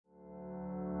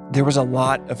there was a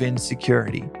lot of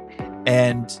insecurity.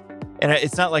 And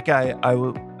it's not like I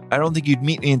don't think you'd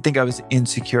meet me and think I was an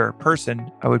insecure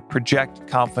person. I would project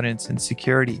confidence and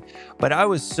security. But I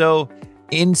was so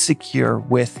insecure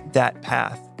with that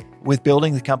path, with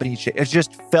building the company. It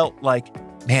just felt like,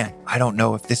 man, I don't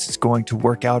know if this is going to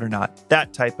work out or not.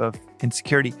 That type of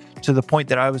insecurity, to the point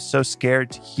that I was so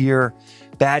scared to hear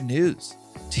bad news,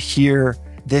 to hear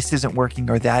this isn't working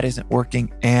or that isn't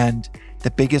working. And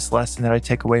the biggest lesson that I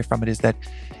take away from it is that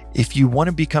if you want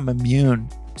to become immune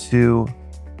to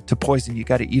poison, you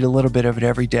got to eat a little bit of it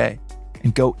every day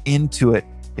and go into it,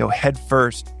 head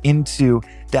first into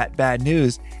that bad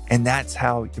news. And that's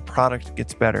how your product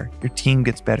gets better, your team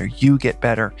gets better, you get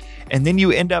better. And then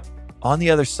you end up on the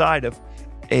other side of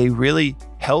a really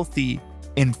healthy,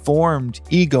 informed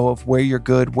ego of where you're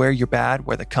good, where you're bad,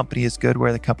 where the company is good,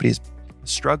 where the company is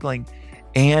struggling.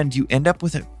 And you end up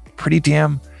with a pretty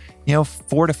damn,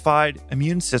 fortified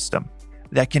immune system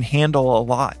that can handle a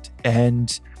lot.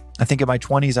 And I think in my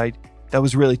 20s, that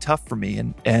was really tough for me.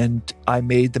 And I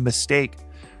made the mistake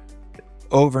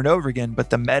over and over again, but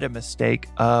the meta mistake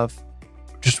of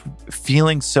just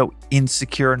feeling so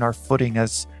insecure in our footing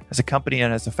as a company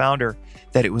and as a founder,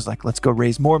 that it was like, let's go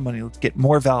raise more money. Let's get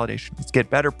more validation. Let's get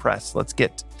better press. Let's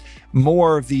get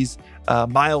more of these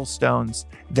milestones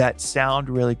that sound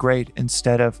really great,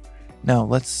 instead of, no,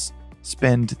 let's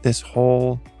spend this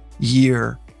whole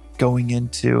year going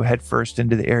headfirst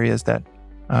into the areas that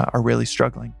are really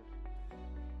struggling.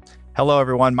 Hello,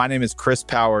 everyone. My name is Chris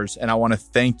Powers, and I want to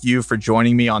thank you for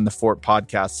joining me on the Fort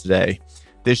Podcast today.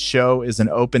 This show is an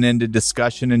open-ended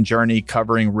discussion and journey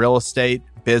covering real estate,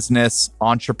 business,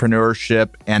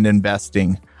 entrepreneurship, and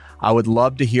investing. I would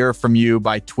love to hear from you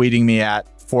by tweeting me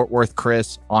at Fort Worth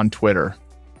Chris on Twitter.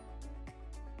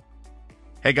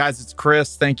 Hey guys, it's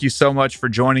Chris. Thank you so much for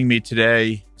joining me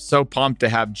today. So pumped to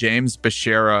have James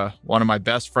Beshara, one of my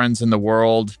best friends in the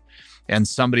world, and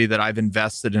somebody that I've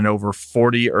invested in over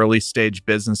 40 early stage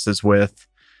businesses with.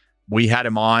 We had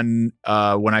him on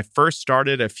when I first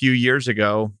started a few years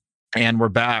ago, and we're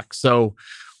back. So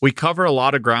we cover a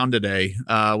lot of ground today.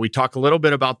 We talk a little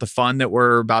bit about the fund that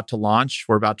we're about to launch.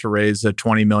 We're about to raise a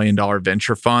 $20 million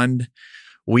venture fund.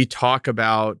 We talk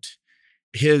about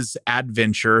his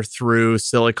adventure through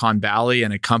Silicon Valley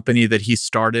and a company that he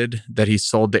started that he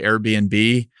sold to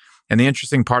Airbnb. And the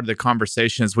interesting part of the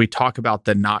conversation is we talk about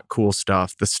the not cool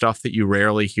stuff, the stuff that you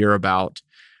rarely hear about.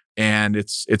 And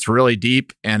it's really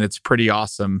deep and it's pretty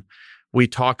awesome. We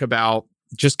talk about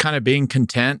just kind of being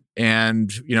content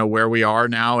and, where we are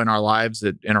now in our lives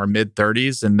in our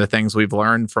mid-30s and the things we've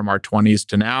learned from our 20s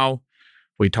to now.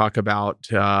 We talk about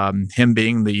him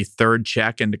being the third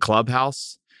check into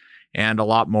Clubhouse and a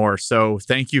lot more. So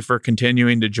thank you for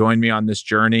continuing to join me on this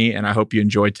journey, and I hope you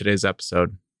enjoyed today's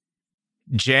episode.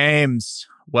 James,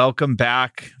 welcome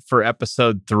back for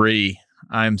episode 3.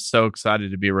 I'm so excited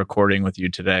to be recording with you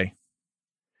today.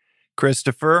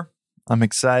 Christopher, I'm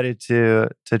excited to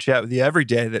chat with you every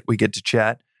day that we get to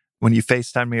chat. When you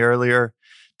FaceTimed me earlier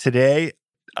today,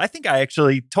 I think I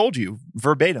actually told you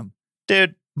verbatim,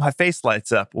 dude, my face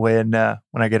lights up when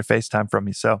I get a FaceTime from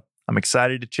you. So I'm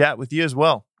excited to chat with you as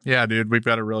well. Yeah, dude, we've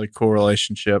got a really cool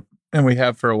relationship, and we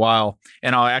have for a while.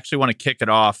 And I actually want to kick it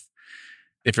off.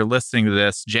 If you're listening to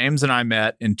this, James and I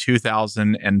met in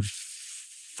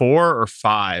 2004 or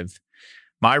 5.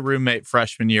 My roommate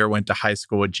freshman year went to high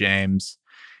school with James,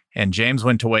 and James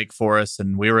went to Wake Forest,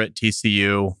 and we were at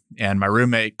TCU. And my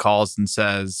roommate calls and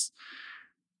says,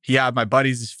 yeah, my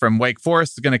buddies from Wake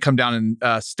Forest is going to come down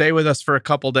and stay with us for a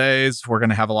couple days. We're going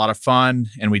to have a lot of fun.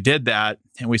 And we did that.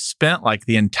 And we spent like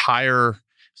it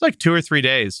was like 2 or 3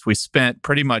 days. We spent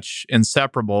pretty much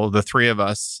inseparable, the three of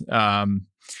us.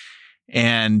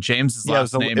 And James's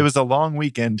last name. It was a long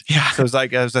weekend. Yeah. So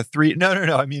it was a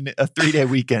 3-day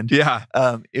weekend. Yeah.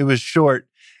 It was short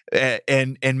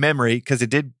in memory because it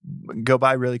did go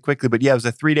by really quickly. But yeah, it was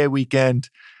a 3-day weekend.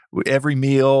 Every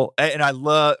meal. And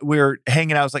we were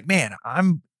hanging out. I was like, man,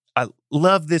 I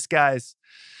love this guy's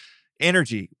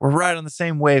energy. We're right on the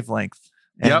same wavelength.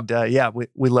 And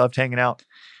we loved hanging out.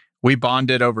 We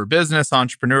bonded over business,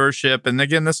 entrepreneurship. And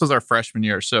again, this was our freshman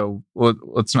year. So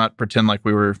let's not pretend like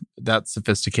we were that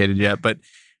sophisticated yet. But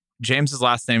James's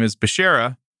last name is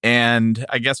Beshara. And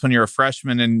I guess when you're a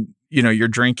freshman and you're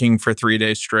drinking for 3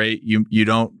 days straight, you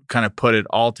don't kind of put it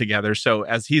all together. So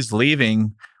as he's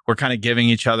leaving, we're kind of giving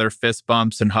each other fist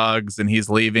bumps and hugs, and he's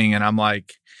leaving. And I'm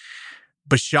like,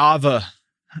 Beshava,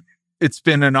 it's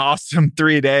been an awesome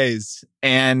 3 days.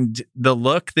 And the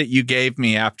look that you gave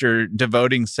me after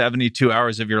devoting 72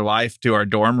 hours of your life to our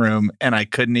dorm room, and I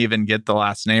couldn't even get the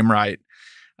last name right.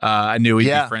 I knew we'd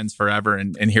be friends forever.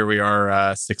 And here we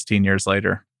are 16 years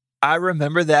later. I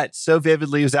remember that so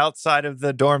vividly. It was outside of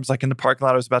the dorms, like in the parking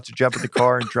lot. I was about to jump in the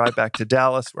car and drive back to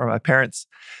Dallas, where my parents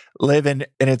live. And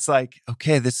it's like,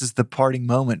 okay, this is the parting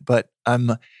moment. But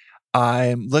I'm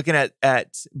looking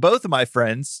at both of my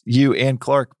friends, you and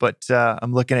Clark. But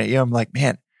I'm looking at you. I'm like,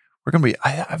 man, we're gonna be. I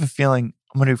have a feeling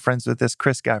I'm gonna be friends with this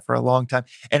Chris guy for a long time.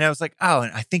 And I was like, oh,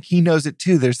 and I think he knows it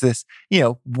too. There's this,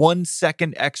 1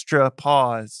 second extra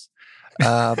pause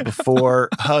before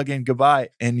hugging goodbye,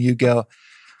 and you go,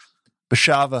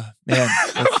 Beshara, man,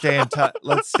 let's stay in touch.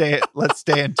 Let's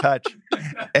stay in touch.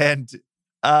 And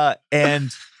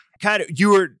kind of, you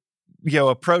were,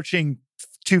 approaching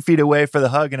 2 feet away for the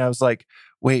hug. And I was like,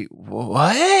 wait,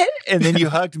 what? And then you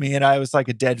hugged me and I was like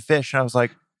a dead fish. And I was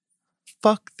like,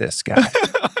 fuck this guy.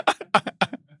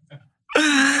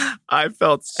 I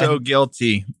felt so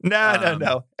guilty.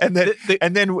 No. And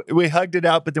then we hugged it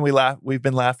out, but then we laughed. We've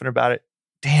been laughing about it.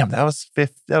 Damn, that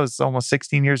was almost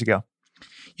 16 years ago.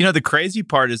 The crazy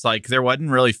part is like there wasn't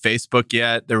really Facebook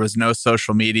yet. There was no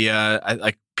social media.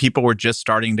 Like people were just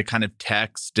starting to kind of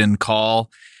text and call.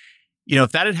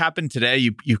 If that had happened today,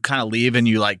 you kind of leave and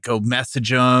you like go message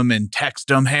them and text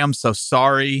them, hey, I'm so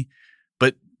sorry.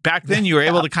 But back then you were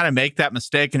able to kind of make that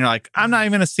mistake and you're like, I'm not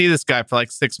even going to see this guy for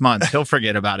like 6 months. He'll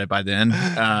forget about it by then.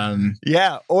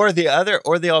 Yeah. Or the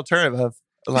alternative of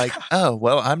like, oh,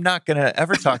 well, I'm not going to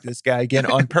ever talk to this guy again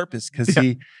on purpose because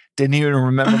he didn't even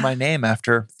remember my name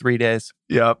after 3 days.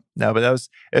 Yep. No, but it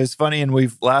was funny. And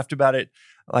we've laughed about it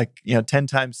like, 10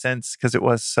 times since because it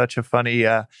was such a funny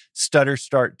stutter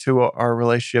start to our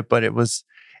relationship. But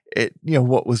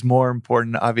what was more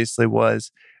important, obviously,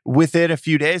 was within a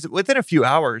few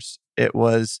hours, we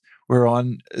were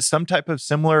on some type of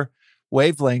similar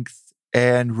wavelength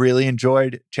and really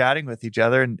enjoyed chatting with each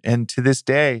other. And to this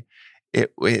day,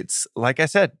 it's like I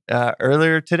said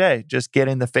earlier today, just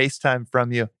getting the FaceTime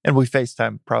from you. And we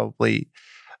FaceTime probably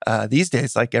these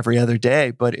days like every other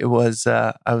day. But it was,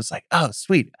 I was like, oh,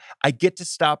 sweet. I get to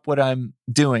stop what I'm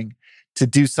doing to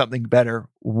do something better.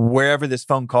 Wherever this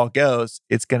phone call goes,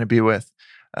 it's going to be with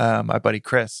my buddy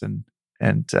Chris. And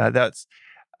that's,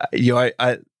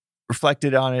 I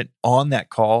reflected on it on that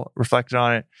call, reflected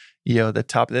on it, the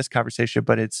top of this conversation,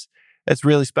 but it's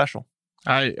really special.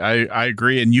 I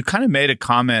agree. And you kind of made a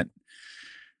comment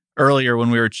earlier when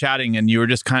we were chatting and you were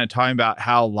just kind of talking about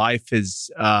how life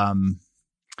is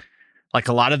like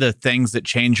a lot of the things that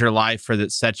change your life or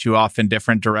that set you off in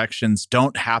different directions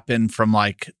don't happen from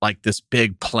like this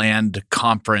big planned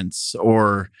conference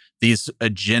or these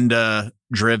agenda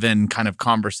driven kind of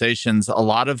conversations. A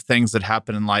lot of things that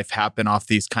happen in life happen off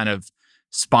these kind of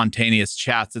spontaneous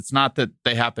chats. It's not that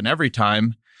they happen every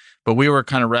time. But we were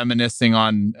kind of reminiscing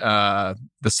on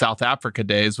the South Africa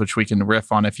days, which we can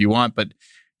riff on if you want. But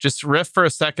just riff for a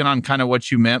second on kind of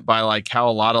what you meant by like how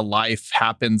a lot of life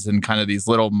happens in kind of these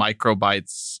little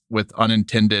microbites with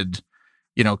unintended,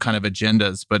 kind of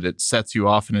agendas, but it sets you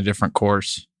off in a different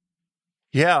course.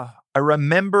 Yeah. I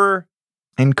remember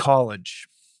in college.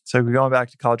 So going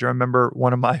back to college, I remember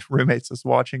one of my roommates was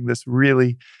watching this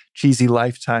really cheesy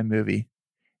Lifetime movie.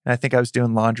 And I think I was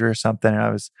doing laundry or something. And I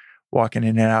was walking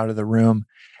in and out of the room,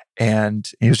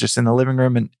 and he was just in the living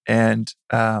room, and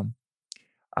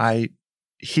I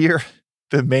hear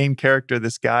the main character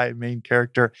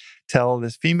tell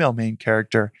this female main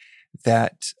character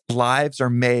that lives are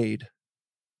made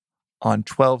on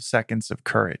 12 seconds of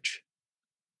courage,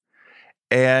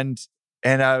 and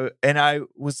I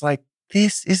was like,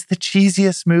 this is the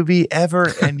cheesiest movie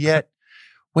ever, and yet,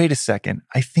 wait a second,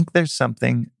 I think there's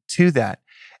something to that.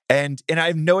 And I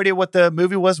have no idea what the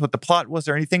movie was, what the plot was,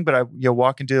 or anything. But I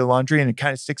walk into the laundry, and it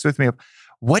kind of sticks with me.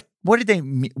 What did they?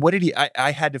 What did he?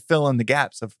 I had to fill in the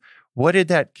gaps of what did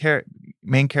that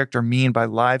main character mean by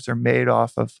lives are made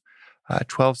off of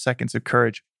 12 seconds of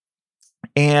courage,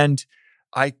 and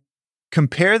I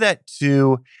compare that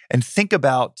to and think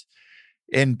about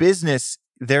in business.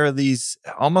 There are these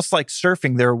almost like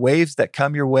surfing. There are waves that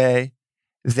come your way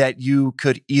that you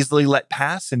could easily let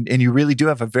pass, and you really do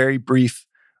have a very brief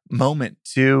moment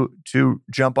to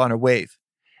jump on a wave.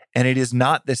 And it is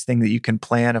not this thing that you can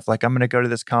plan of like, I'm going to go to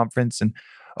this conference and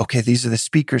okay, these are the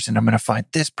speakers and I'm going to find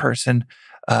this person,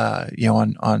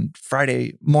 on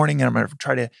Friday morning, and I'm going to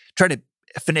try to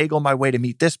finagle my way to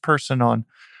meet this person on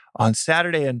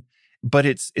Saturday. But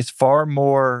it's far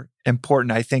more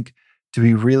important, I think, to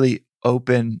be really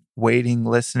open, waiting,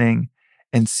 listening,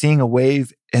 and seeing a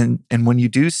wave. And when you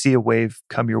do see a wave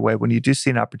come your way, when you do see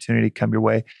an opportunity come your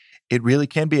way, it really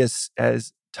can be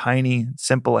as tiny,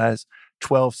 simple as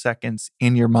 12 seconds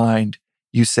in your mind.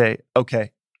 You say,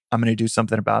 okay, I'm going to do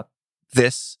something about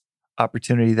this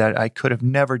opportunity that I could have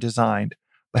never designed,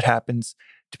 but happens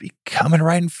to be coming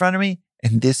right in front of me.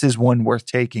 and this is one worth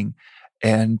taking,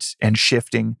 and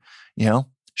shifting,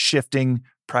 shifting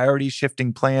priorities,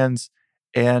 shifting plans,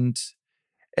 and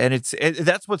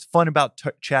that's what's fun about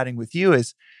chatting with you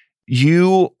is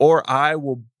you or I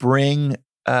will bring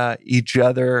each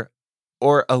other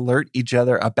or alert each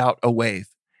other about a wave,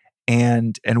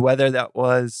 and whether that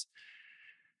was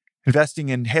investing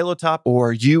in Halo Top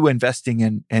or you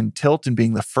investing in Tilt and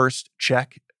being the first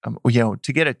check,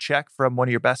 to get a check from one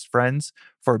of your best friends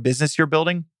for a business you're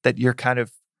building that you're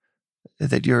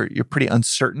pretty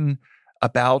uncertain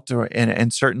about,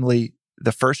 and certainly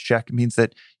the first check means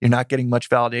that you're not getting much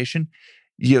validation.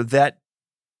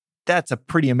 That's a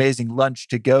pretty amazing lunch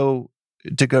to go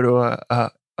to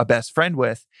a best friend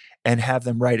with and have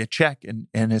them write a check and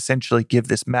essentially give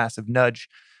this massive nudge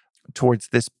towards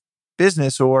this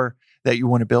business or that you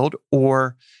want to build,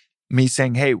 or me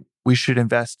saying, hey, we should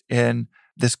invest in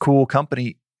this cool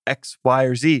company X, Y,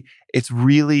 or Z. It's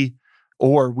really,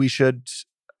 or we should,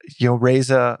 raise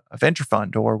a venture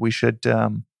fund, or we should,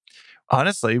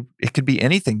 honestly, it could be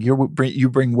anything. You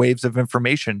bring waves of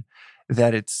information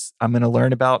that I'm going to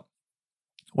learn about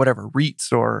whatever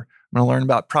REITs, or I'm going to learn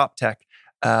about prop tech,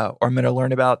 or I'm going to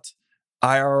learn about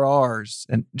IRRs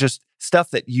and just stuff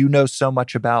that you know so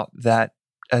much about that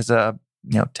as a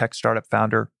tech startup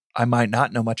founder, I might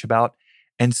not know much about.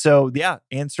 And so,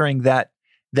 answering that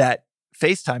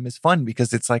FaceTime is fun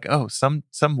because it's like, oh, some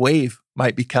wave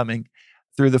might be coming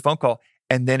through the phone call.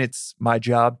 And then it's my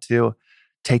job to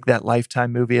take that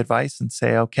Lifetime movie advice and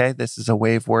say, okay, this is a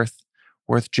wave worth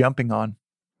jumping on.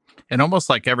 And almost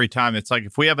like every time, it's like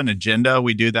if we have an agenda,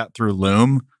 we do that through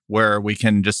Loom, where we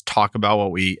can just talk about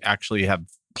what we actually have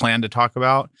planned to talk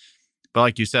about. But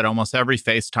like you said, almost every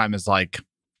FaceTime is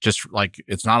just like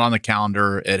it's not on the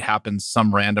calendar. It happens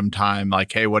some random time,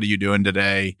 like, hey, what are you doing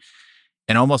today?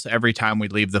 And almost every time we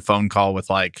leave the phone call with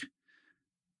like,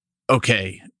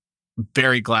 okay,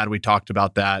 very glad we talked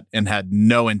about that and had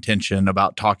no intention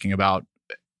about talking about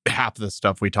half of the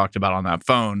stuff we talked about on that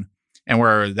phone, and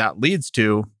where that leads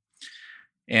to.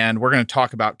 And we're going to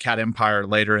talk about Cat Empire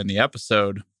later in the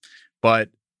episode. But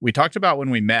we talked about when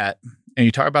we met, and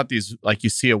you talk about these, like you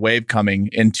see a wave coming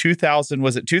in 2000,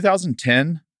 was it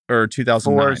 2010 or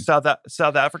 2009? For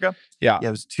South Africa? Yeah. Yeah,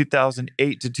 it was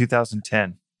 2008 to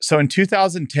 2010. So in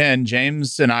 2010,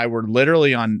 James and I were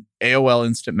literally on AOL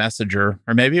Instant Messenger,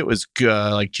 or maybe it was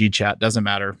like GChat, doesn't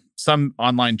matter, some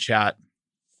online chat.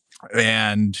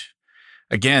 And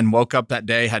again, woke up that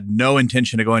day, had no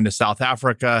intention of going to South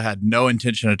Africa, had no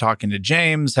intention of talking to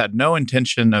James, had no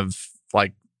intention of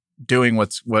like doing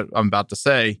what I'm about to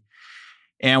say.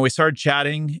 And we started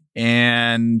chatting,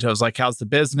 and I was like, how's the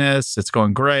business? It's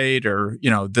going great. Or,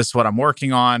 this is what I'm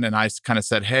working on. And I kind of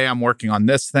said, hey, I'm working on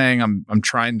this thing. I'm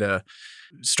trying to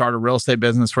start a real estate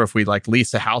business where if we like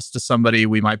lease a house to somebody,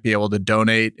 we might be able to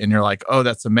donate. And you're like, oh,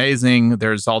 that's amazing.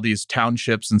 There's all these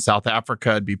townships in South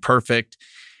Africa. It'd be perfect.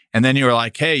 And then you were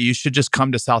like, hey, you should just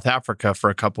come to South Africa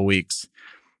for a couple weeks.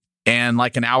 And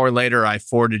like an hour later, I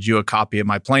forwarded you a copy of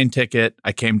my plane ticket.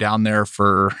 I came down there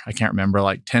for, I can't remember,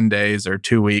 like 10 days or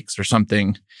 2 weeks or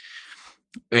something.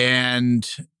 And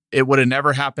it would have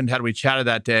never happened had we chatted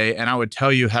that day. And I would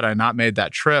tell you, had I not made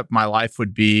that trip, my life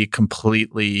would be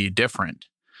completely different.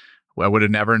 I would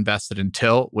have never invested in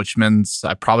Tilt, which means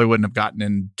I probably wouldn't have gotten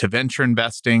into venture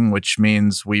investing, which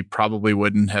means we probably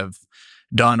wouldn't have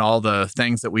done all the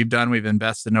things that we've done. We've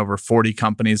invested in over 40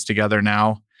 companies together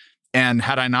now. And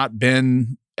had I not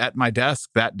been at my desk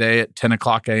that day at 10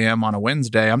 o'clock a.m. on a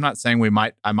Wednesday, I'm not saying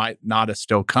I might not have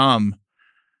still come,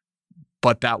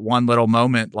 but that one little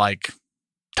moment like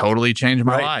totally changed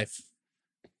my life.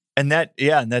 And that's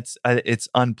it's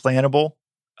unplannable.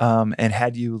 And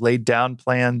had you laid down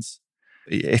plans,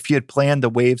 if you had planned the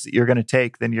waves that you're going to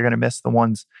take, then you're going to miss the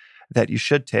ones that you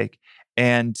should take.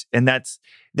 And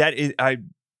I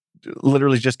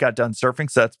literally just got done surfing,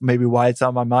 so that's maybe why it's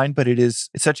on my mind. But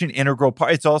it's such an integral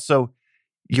part. It's also,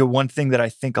 one thing that I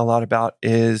think a lot about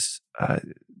is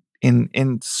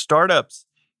in startups,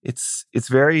 it's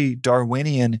very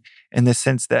Darwinian in the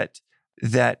sense that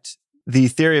the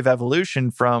theory of evolution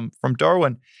from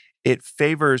Darwin, it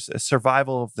favors a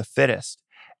survival of the fittest,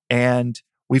 and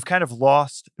we've kind of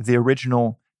lost the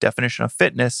original definition of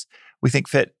fitness. We think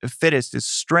fittest is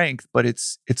strength, but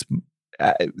it's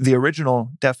the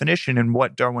original definition, and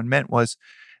what Darwin meant was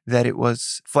that it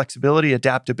was flexibility,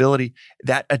 adaptability.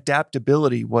 That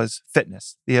adaptability was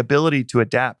fitness, the ability to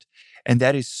adapt. And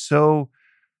that is so,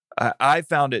 I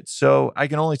found it so, I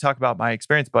can only talk about my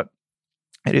experience, but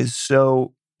it is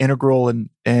so integral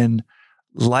in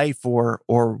life or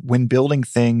when building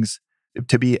things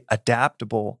to be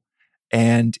adaptable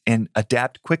and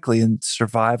adapt quickly, and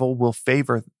survival will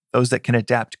favor those that can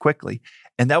adapt quickly.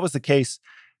 And that was the case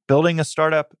building a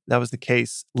startup. That was the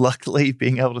case, luckily,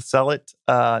 being able to sell it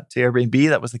to Airbnb.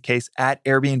 That was the case at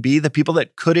Airbnb. The people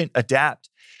that couldn't adapt,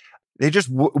 they just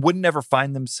would never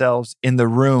find themselves in the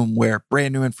room where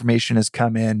brand new information has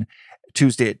come in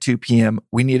Tuesday at 2 p.m.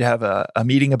 We need to have a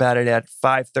meeting about it at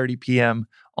 5:30 p.m.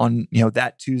 on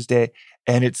that Tuesday.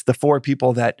 And it's the 4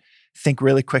 people that think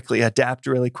really quickly, adapt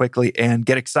really quickly, and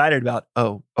get excited about,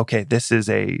 oh, okay, this is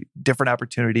a different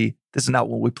opportunity. This is not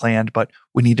what we planned, but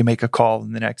we need to make a call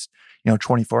in the next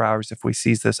 24 hours if we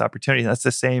seize this opportunity. That's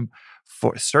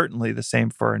certainly the same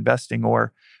for investing,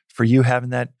 or for you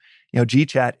having that G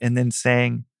chat and then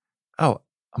saying, oh,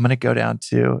 I'm going to go down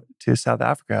to South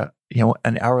Africa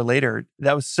an hour later.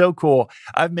 That was so cool.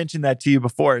 I've mentioned that to you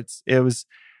before. It was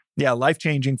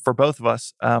life-changing for both of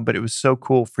us, but it was so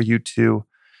cool for you to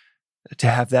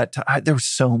have that. There were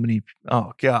so many,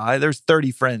 oh God, there's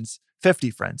 30 friends,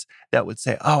 50 friends that would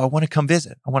say, oh, I want to come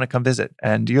visit.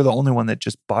 And you're the only one that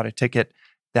just bought a ticket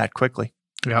that quickly.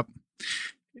 Yep.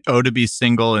 Oh, to be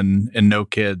single and no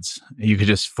kids. You could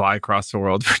just fly across the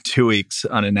world for 2 weeks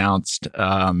unannounced.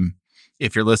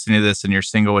 If you're listening to this and you're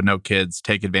single with no kids,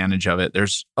 take advantage of it.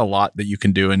 There's a lot that you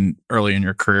can do early in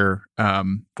your career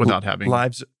without having...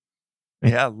 Lives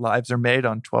are made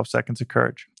on 12 seconds of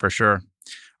courage. For sure.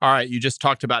 All right, you just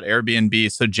talked about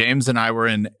Airbnb. So James and I were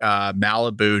in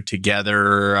Malibu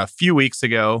together a few weeks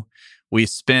ago. We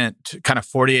spent kind of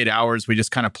 48 hours. We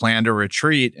just kind of planned a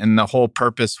retreat, and the whole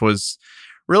purpose was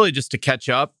really just to catch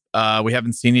up. We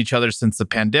haven't seen each other since the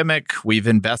pandemic. We've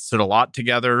invested a lot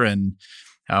together, and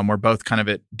we're both kind of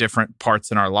at different parts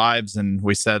in our lives. And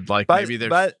we said, maybe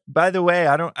there's... By the way,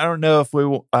 I don't know if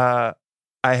we...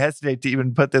 I hesitate to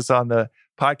even put this on the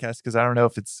podcast because I don't know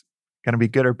if it's going to be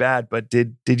good or bad, but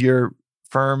did your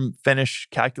firm finish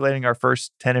calculating our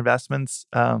first 10 investments?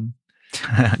 To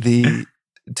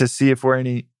see if we're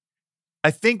any... I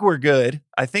think we're good.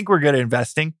 I think we're good at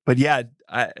investing. But yeah,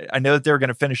 I know that they were going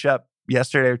to finish up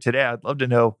yesterday or today. I'd love to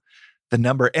know the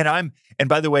number. And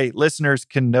by the way, listeners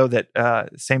can know that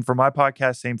same for my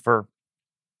podcast, same for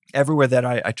everywhere that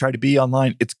I try to be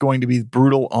online. It's going to be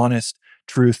brutal, honest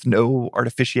truth, no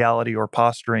artificiality or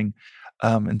posturing.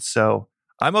 And so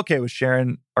I'm okay with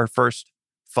sharing our first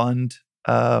fund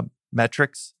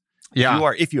metrics.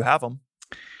 Yeah. If you have them.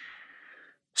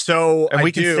 So and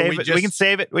we can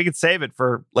save it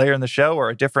for later in the show, or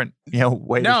a different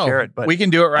way to share it. But we can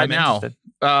do it right now.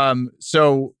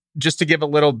 So just to give a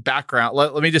little background,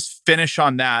 let me just finish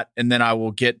on that, and then I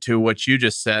will get to what you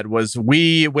just said. Was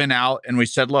we went out and we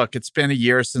said, look, it's been a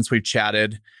year since we've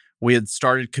chatted. We had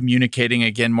started communicating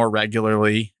again more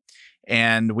regularly,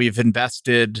 and we've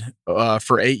invested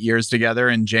for 8 years together.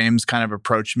 And James kind of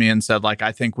approached me and said,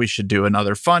 I think we should do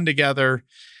another fund together.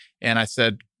 And I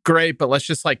said, great, but let's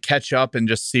just catch up and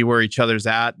just see where each other's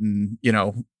at, and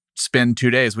spend 2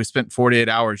 days. We spent 48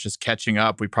 hours just catching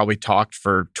up. We probably talked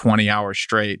for 20 hours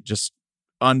straight. Just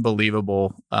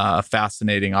unbelievable,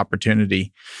 fascinating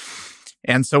opportunity.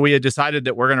 And so we had decided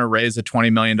that we're going to raise a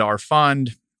 $20 million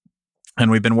fund, and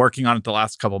we've been working on it the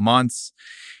last couple months.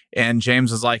 And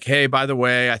James was like, hey, by the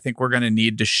way, I think we're going to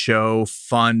need to show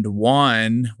Fund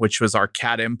 1, which was our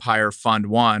Cat Empire Fund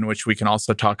 1, which we can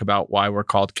also talk about why we're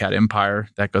called Cat Empire.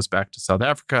 That goes back to South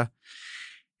Africa.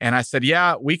 And I said,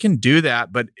 yeah, we can do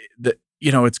that. But,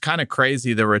 it's kind of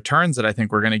crazy, the returns that I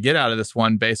think we're going to get out of this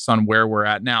one based on where we're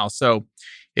at now. So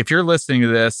if you're listening to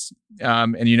this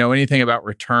and you know anything about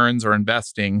returns or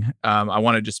investing, I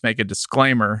want to just make a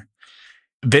disclaimer.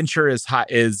 Venture is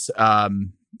a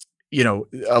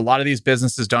lot of these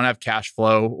businesses don't have cash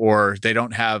flow, or they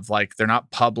don't have they're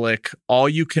not public. All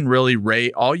you can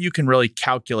really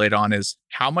calculate on is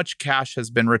how much cash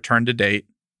has been returned to date,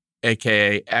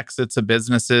 aka exits of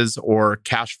businesses or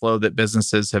cash flow that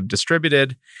businesses have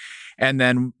distributed, and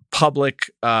then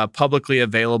publicly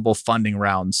available funding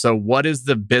rounds. So what is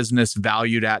the business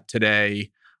valued at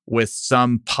today with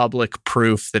some public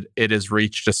proof that it has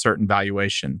reached a certain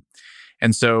valuation?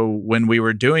 And so when we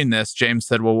were doing this, James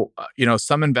said, well,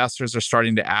 some investors are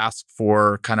starting to ask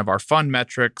for kind of our fund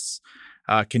metrics.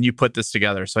 Can you put this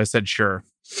together? So I said, sure.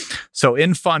 So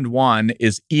in Fund 1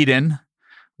 is Eden,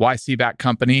 YC-backed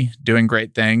company, doing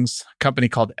great things. A company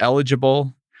called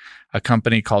Eligible, a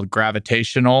company called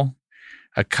Gravitational,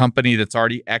 a company that's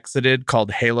already exited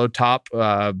called Halo Top,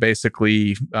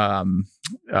 basically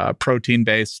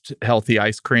protein-based healthy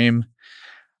ice cream.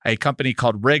 A company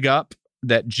called Rig Up,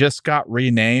 that just got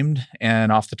renamed,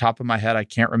 and off the top of my head, I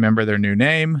can't remember their new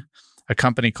name. A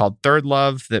company called Third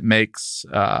Love that makes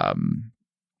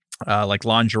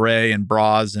lingerie and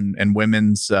bras and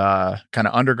women's kind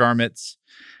of undergarments.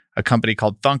 A a company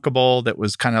called Thunkable that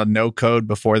was kind of no code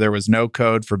before there was no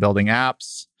code for building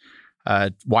apps,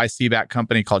 a YC-backed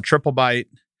company called TripleByte,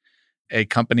 a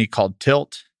company called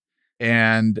Tilt,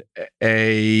 and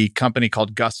a company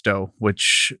called Gusto,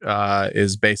 which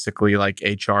is basically like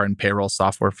HR and payroll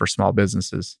software for small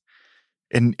businesses.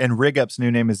 And RigUp's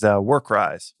new name is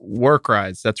WorkRise.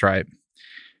 WorkRise, that's right.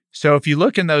 So if you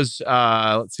look in those,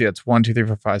 let's see, it's 1, 2, 3,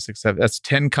 4, 5, 6, 7, that's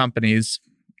 10 companies.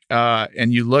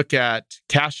 And you look at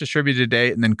cash distributed to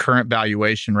date and then current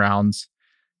valuation rounds.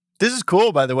 This is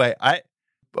cool, by the way. I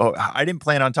didn't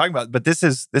plan on talking about it, but this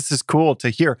is cool to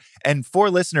hear. And for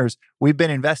listeners, we've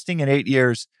been investing in 8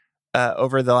 years,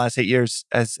 over the last 8 years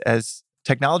as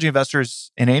technology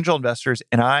investors and angel investors,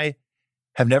 and I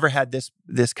have never had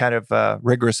this kind of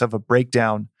rigorous of a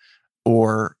breakdown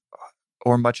or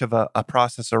much of a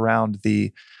process around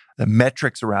the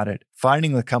metrics around it.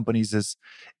 Finding the companies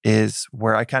is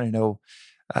where I kind of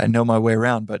know my way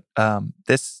around. But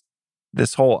this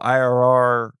whole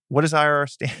IRR, what does IRR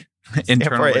stand?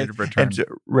 Internal rate of return.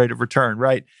 Rate of return,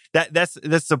 right?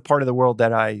 That's a part of the world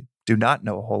that I do not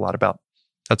know a whole lot about.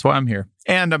 That's why I'm here,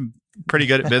 and I'm pretty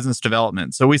good at business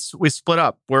development. So we split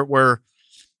up. We're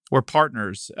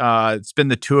partners. It's been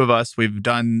the two of us. We've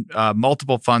done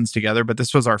multiple funds together, but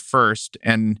this was our first,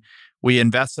 and we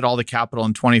invested all the capital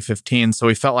in 2015. So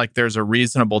we felt like there's a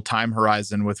reasonable time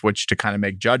horizon with which to kind of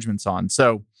make judgments on.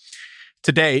 So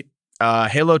to date,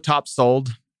 Halo Top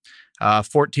sold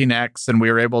 14x, and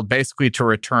we were able basically to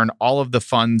return all of the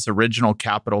fund's original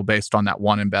capital based on that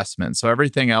one investment. So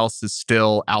everything else is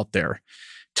still out there.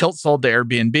 Tilt sold to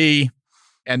Airbnb.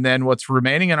 And then what's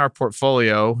remaining in our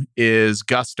portfolio is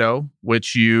Gusto,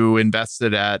 which you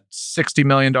invested at $60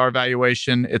 million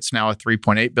valuation. It's now a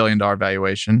 $3.8 billion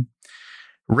valuation.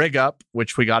 RigUp,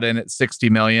 which we got in at $60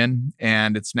 million,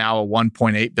 and it's now a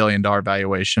 $1.8 billion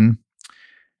valuation.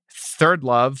 Third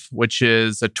Love, which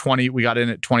is we got in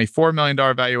at $24 million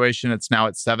valuation. It's now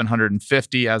at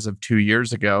 $750 as of 2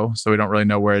 years ago. So we don't really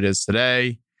know where it is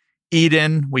today.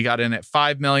 Eden, we got in at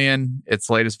 $5 million. Its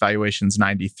latest valuation is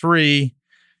 $93.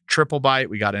 TripleByte,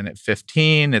 we got in at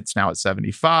 15. It's now at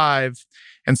 75.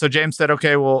 And so James said,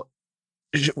 okay, well,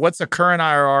 what's the current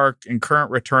IRR and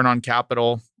current return on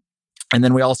capital? And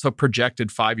then we also projected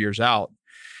 5 years out.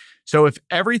 So if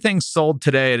everything's sold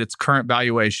today at its current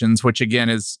valuations, which again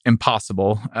is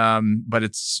impossible, but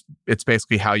it's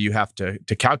basically how you have to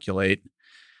calculate.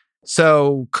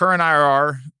 So current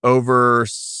IRR over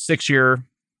 6 year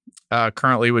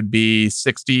currently would be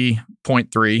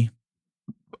 60.3.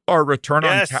 Our return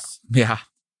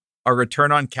our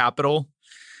return on capital.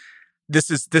 This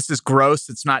is gross.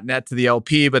 It's not net to the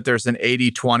LP, but there's an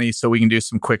 80-20, so we can do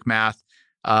some quick math.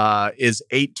 Is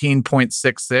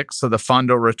 18.66. So the fund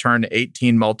will return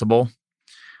 18 multiple,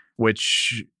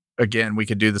 which again we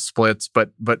could do the splits,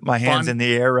 but my hands in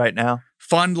the air right now.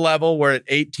 Fund level, we're at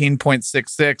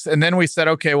 18.66. And then we said,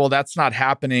 okay, well, that's not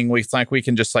happening. We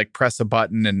can just like press a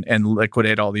button and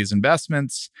liquidate all these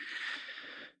investments.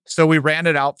 So we ran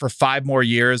it out for 5 more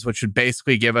years, which would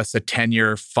basically give us a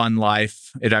 10-year fund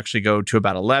life. It'd actually go to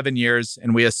about 11 years.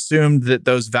 And we assumed that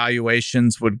those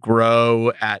valuations would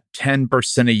grow at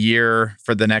 10% a year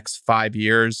for the next 5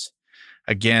 years.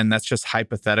 Again, that's just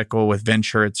hypothetical with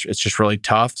venture. It's just really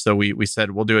tough. So we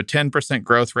said, we'll do a 10%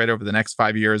 growth rate over the next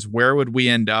 5 years. Where would we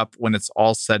end up when it's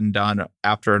all said and done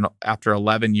after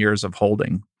 11 years of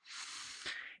holding?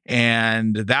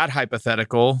 And that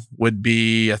hypothetical would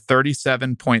be a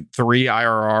 37.3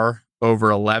 IRR over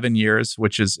 11 years,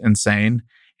 which is insane,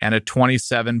 and a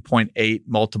 27.8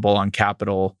 multiple on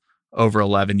capital over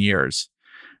 11 years.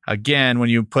 Again, when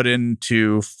you put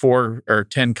into 4 or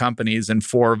 10 companies and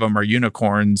 4 of them are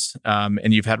unicorns,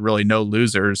 and you've had really no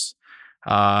losers,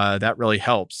 that really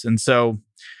helps. And so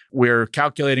we're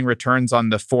calculating returns on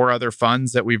the 4 other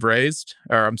funds that we've raised,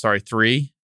 or I'm sorry,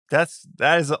 3. That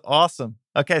is awesome.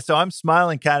 Okay, so I'm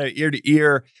smiling kind of ear to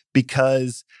ear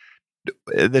because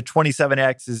the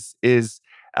 27x is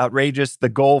outrageous. The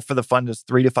goal for the fund is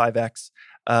 3 to 5x,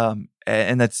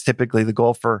 and that's typically the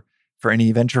goal for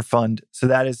any venture fund. So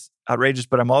that is outrageous.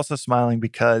 But I'm also smiling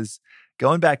because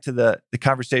going back to the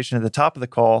conversation at the top of the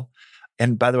call,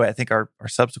 and by the way, I think our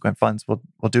subsequent funds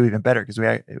will do even better because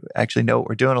we actually know what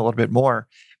we're doing a little bit more.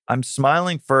 I'm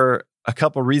smiling for a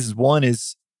couple of reasons. One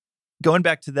is going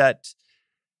back to that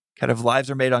kind of lives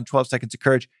are made on 12 seconds of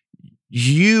courage.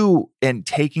 You, in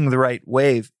taking the right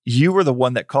wave, you were the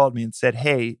one that called me and said,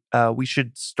 hey, we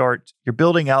should start, you're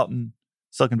building out in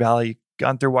Silicon Valley, you've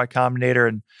gone through Y Combinator,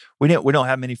 and we don't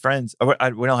have many friends, we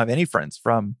don't have any friends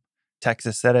from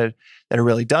Texas that have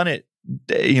really done it,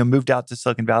 moved out to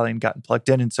Silicon Valley and gotten plugged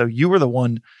in. And so you were the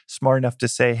one smart enough to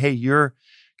say, hey, you're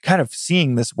kind of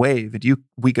seeing this wave, and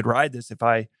we could ride this if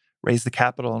I raise the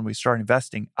capital and we start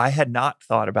investing. I had not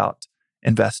thought about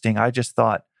investing. I just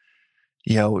thought,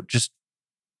 just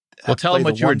well, tell them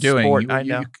what you were doing. I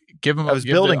know. Give them. I was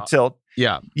building Tilt.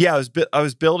 Yeah. I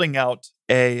was building out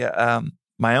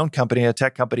my own company, a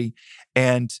tech company,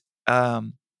 and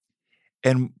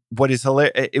what is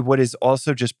hilarious, what is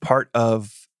also just part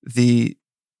of the,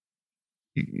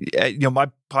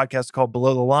 my podcast is called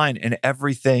Below the Line, and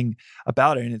everything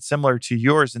about it, and it's similar to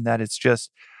yours in that it's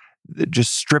just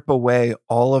strip away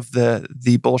all of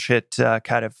the bullshit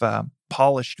kind of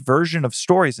polished version of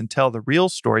stories and tell the real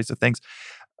stories of things.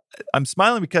 I'm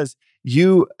smiling because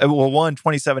you,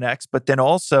 27X, but then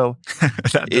also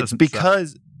it's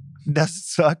because it doesn't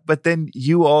suck, but then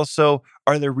you also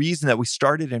are the reason that we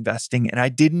started investing. And I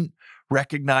didn't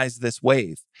recognize this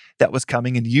wave that was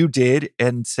coming, and you did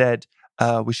and said,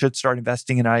 we should start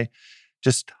investing. And I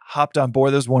just hopped on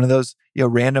board. There was one of those,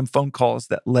 random phone calls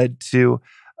that led to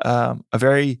a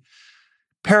very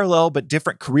parallel but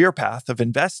different career path of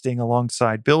investing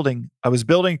alongside building. I was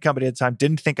building a company at the time,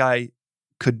 didn't think I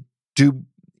could do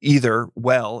either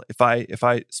well if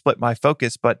I split my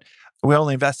focus, but we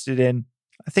only invested in,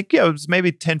 I think, it was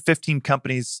maybe 10, 15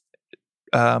 companies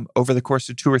over the course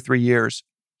of 2 or 3 years.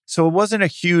 So it wasn't a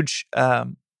huge,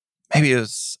 maybe it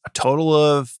was a total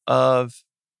of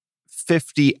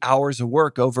 50 hours of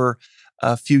work over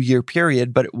a few year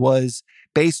period, but it was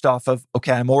based off of,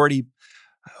 okay, I'm already,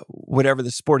 whatever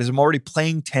the sport is, I'm already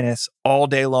playing tennis all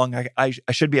day long. I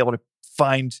should be able to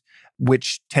find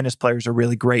which tennis players are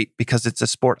really great because it's a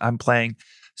sport I'm playing.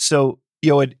 So,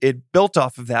 it built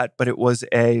off of that, but it was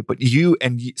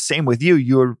same with you,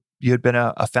 you had been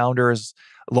a founder as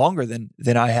longer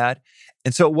than I had.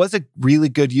 And so it was a really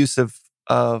good use of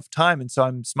time. And so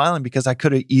I'm smiling because I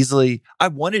could have I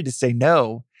wanted to say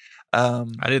no. I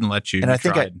didn't let you. And I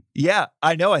think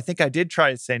I know. I think I did try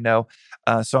to say no.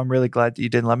 So I'm really glad that you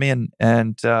didn't let me,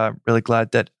 and really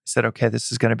glad that I said, okay,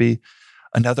 this is going to be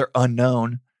another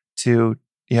unknown to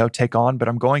take on, but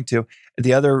I'm going to.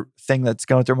 The other thing that's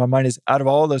going through my mind is, out of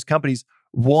all those companies,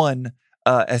 one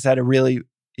has had a really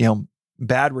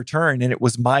bad return, and it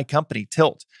was my company,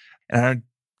 Tilt. And I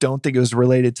don't think it was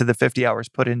related to the 50 hours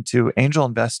put into angel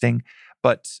investing,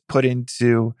 but put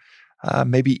into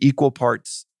maybe equal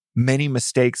parts many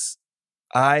mistakes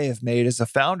I have made as a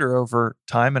founder over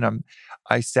time. And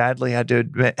I sadly had to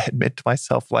admit to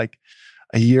myself like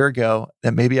a year ago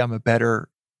that maybe I'm a better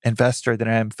investor than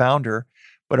I am founder.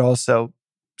 But also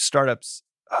startups,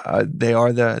 they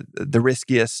are the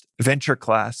riskiest venture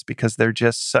class because they're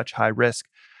just such high risk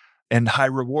and high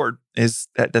reward.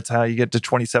 That's how you get to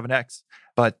 27X.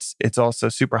 But it's also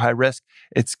super high risk.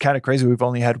 It's kind of crazy. We've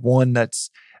only had one that's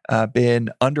been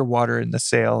underwater in the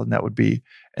sale, and that would be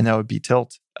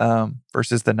Tilt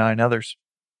versus the 9 others.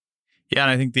 Yeah,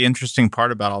 and I think the interesting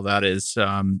part about all that is,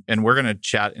 and we're going to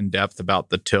chat in depth about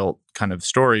the Tilt kind of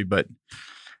story, but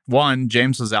one,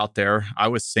 James was out there. I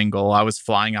was single. I was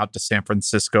flying out to San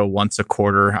Francisco once a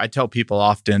quarter. I tell people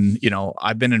often,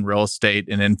 I've been in real estate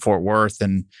and in Fort Worth,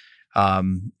 and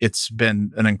it's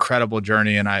been an incredible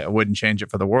journey, and I wouldn't change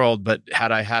it for the world. But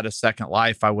had I had a second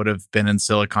life, I would have been in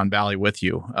Silicon Valley with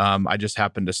you. I just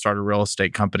happened to start a real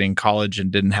estate company in college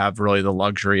and didn't have really the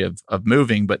luxury of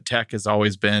moving. But tech has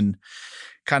always been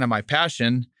kind of my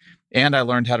passion, and I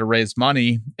learned how to raise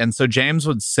money. And so James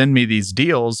would send me these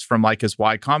deals from like his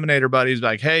Y Combinator buddies,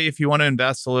 like, hey, if you want to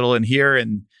invest a little in here,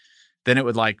 and then it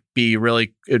would like be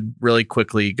really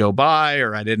quickly go by,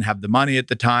 or I didn't have the money at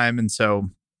the time, and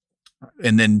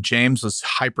then James was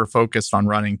hyper focused on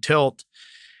running Tilt.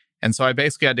 And so I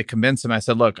basically had to convince him. I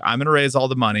said, look, I'm going to raise all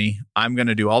the money. I'm going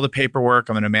to do all the paperwork.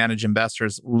 I'm going to manage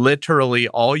investors. Literally,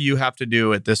 all you have to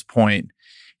do at this point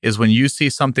is when you see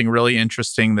something really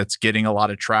interesting that's getting a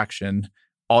lot of traction,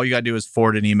 all you got to do is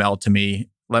forward an email to me.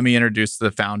 Let me introduce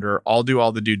the founder. I'll do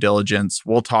all the due diligence.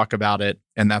 We'll talk about it.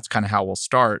 And that's kind of how we'll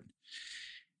start.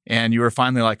 And you were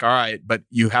finally like, all right, but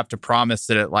you have to promise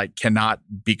that it like cannot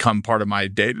become part of my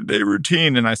day-to-day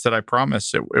routine. And I said, I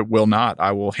promise it will not.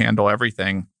 I will handle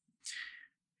everything.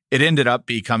 It ended up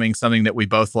becoming something that we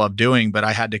both love doing, but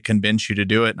I had to convince you to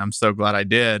do it. And I'm so glad I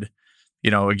did.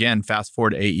 Again, fast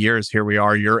forward 8 years, here we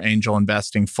are, you're angel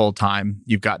investing full time.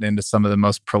 You've gotten into some of the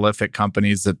most prolific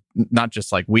companies that not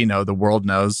just like we know, the world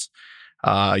knows.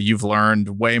 You've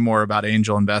learned way more about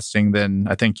angel investing than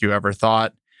I think you ever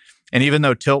thought. And even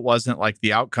though Tilt wasn't like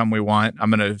the outcome we want,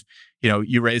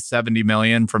 you raised 70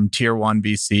 million from tier 1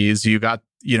 VCs.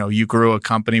 You grew a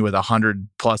company with 100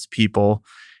 plus people.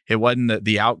 It wasn't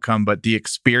the outcome, but the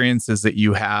experiences that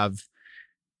you have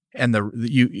and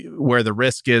where the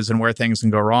risk is and where things can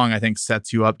go wrong, I think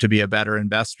sets you up to be a better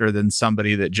investor than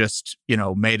somebody that just,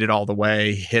 made it all the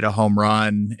way, hit a home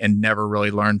run, and never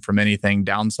really learned from anything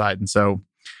downside. And so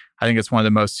I think it's one of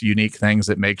the most unique things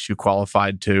that makes you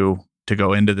qualified to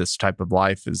go into this type of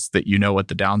life, is that you know what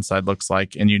the downside looks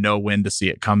like and you know when to see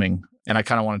it coming. And I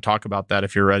kind of want to talk about that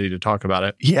if you're ready to talk about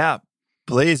it. Yeah,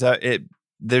 please.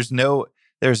 There's nothing,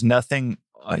 nothing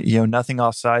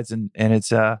offsides, and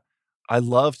it's I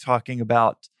love talking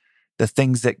about the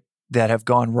things that have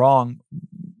gone wrong,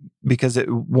 because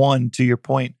to your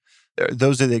point,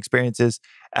 those are the experiences,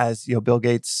 as Bill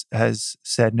Gates has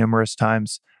said numerous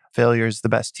times, failure is the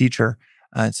best teacher,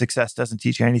 and success doesn't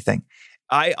teach you anything.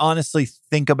 I honestly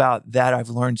think about that. I've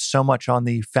learned so much on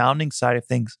the founding side of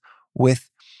things with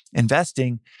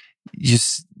investing.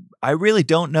 I really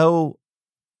don't know.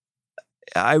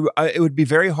 It would be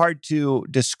very hard to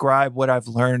describe what I've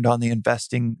learned on the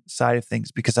investing side of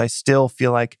things, because I still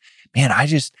feel like, man,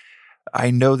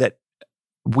 I know that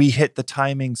we hit the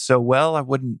timing so well. I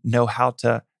wouldn't know how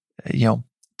to,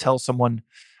 tell someone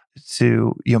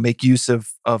to, make use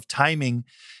of timing.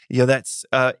 That's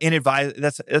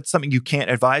that's something you can't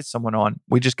advise someone on.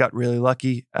 We just got really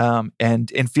lucky,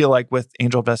 and feel like with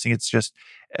angel investing, it's just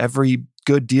every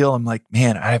good deal. I'm like,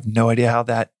 man, I have no idea how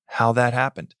that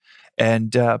happened.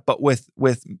 And but with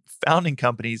founding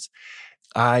companies,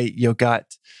 I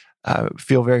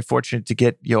feel very fortunate to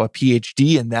get a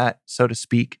PhD in that, so to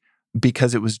speak,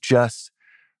 because it was just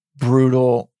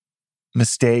brutal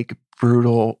mistake,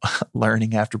 brutal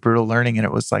learning after brutal learning, and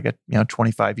it was like a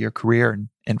 25-year career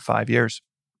in 5 years.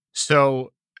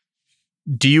 So,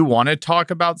 do you want to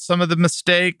talk about some of the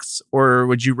mistakes, or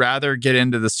would you rather get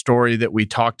into the story that we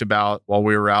talked about while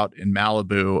we were out in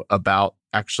Malibu about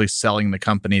actually selling the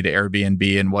company to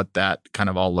Airbnb and what that kind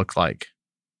of all looked like?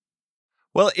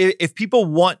 Well, if people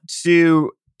want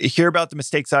to hear about the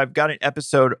mistakes, I've got an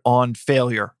episode on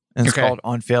failure, and it's called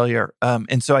On Failure.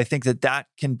 And so I think that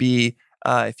can be,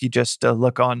 if you just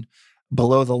look on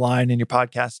below the line in your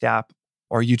podcast app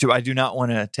or YouTube. I do not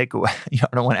want to take away, I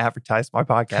don't want to advertise my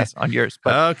podcast on yours.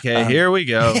 But okay, here we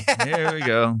go. Here we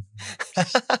go.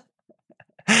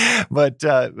 But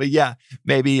yeah,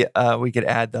 maybe we could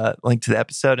add the link to the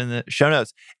episode in the show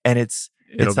notes, and it's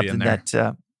something that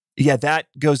that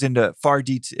goes into far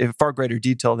greater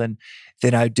detail than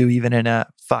I do even in a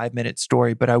 5-minute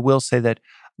story. But I will say that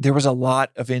there was a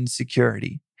lot of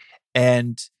insecurity,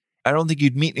 and I don't think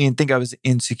you'd meet me and think I was an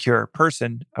insecure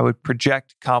person. I would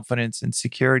project confidence and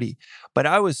security, but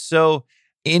I was so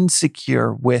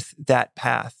insecure with that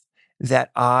path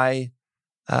that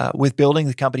with building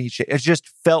the company, it just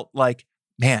felt like,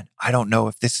 man, I don't know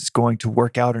if this is going to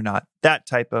work out or not. That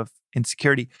type of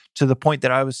insecurity, to the point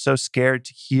that I was so scared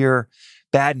to hear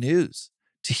bad news,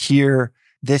 to hear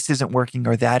this isn't working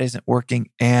or that isn't working.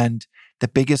 And the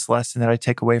biggest lesson that I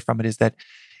take away from it is that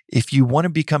if you want to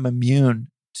become immune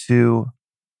to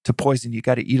poison, you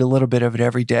got to eat a little bit of it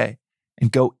every day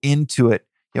and go into it,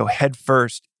 head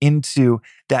first into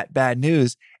that bad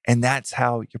news. And that's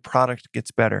how your product gets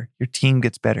better, your team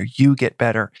gets better, you get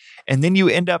better. And then you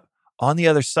end up on the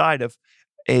other side of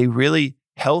a really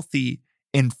healthy,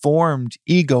 informed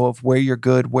ego of where you're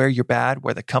good, where you're bad,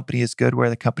 where the company is good, where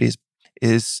the company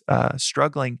is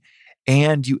struggling.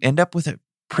 And you end up with a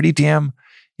pretty damn,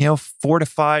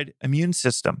 fortified immune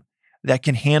system that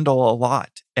can handle a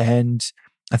lot. And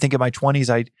I think in my 20s,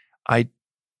 I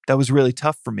that was really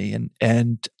tough for me.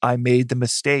 And I made the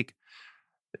mistake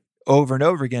over and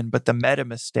over again, but the meta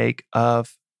mistake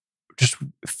of just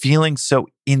feeling so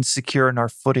insecure in our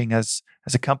footing as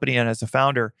a company and as a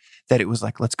founder, that it was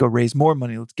like, let's go raise more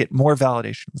money. Let's get more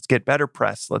validation. Let's get better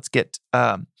press. Let's get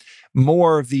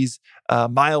more of these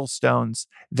milestones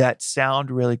that sound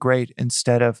really great,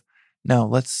 instead of, no,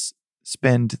 let's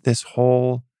spend this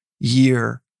whole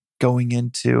year going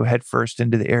into headfirst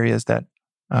into the areas that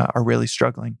are really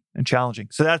struggling and challenging.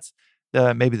 So that's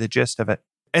maybe the gist of it.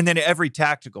 And then every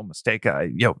tactical mistake,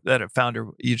 that a founder,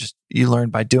 you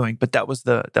learn by doing. But that was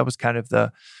kind of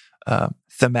the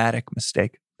thematic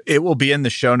mistake. It will be in the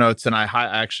show notes, and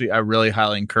I really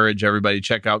highly encourage everybody to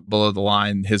check out Below the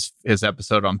Line, his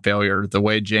episode on failure. The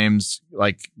way James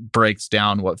breaks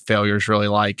down what failure is really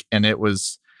like, and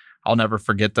I'll never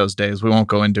forget those days. We won't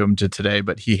go into them today,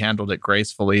 but he handled it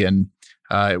gracefully, and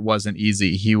it wasn't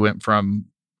easy. He went from,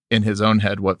 in his own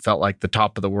head, what felt like the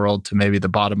top of the world to maybe the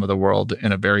bottom of the world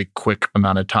in a very quick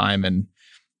amount of time, and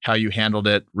how you handled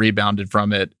it, rebounded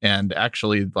from it, and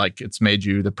actually it's made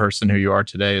you the person who you are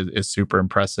today is super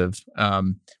impressive.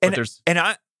 I'm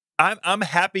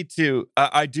happy to,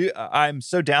 I'm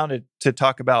so down to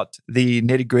talk about the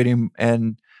nitty gritty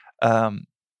and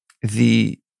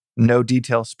the no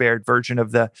detail spared version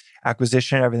of the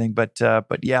acquisition and everything. But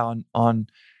yeah, on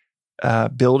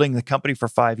building the company for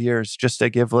 5 years, just to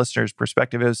give listeners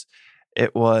perspective,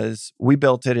 we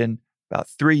built it in about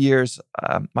 3 years.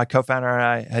 My co-founder and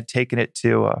I had taken it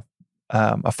to a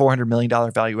 $400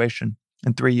 million valuation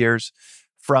in 3 years,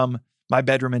 from my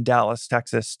bedroom in Dallas,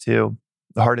 Texas, to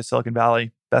the heart of Silicon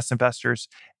Valley, best investors.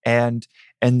 And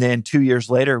then 2 years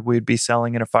later, we'd be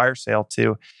selling in a fire sale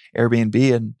to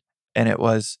Airbnb. And it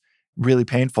was really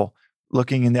painful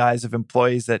looking in the eyes of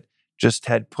employees that just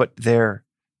had put their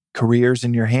careers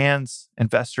in your hands,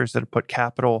 investors that have put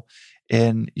capital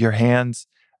in your hands,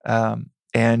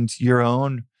 and your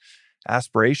own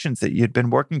aspirations that you'd been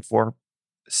working for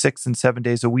 6 and 7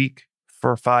 days a week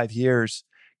for 5 years,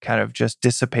 kind of just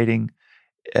dissipating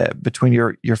between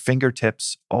your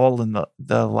fingertips, all in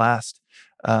the last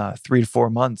 3 to 4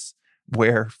 months,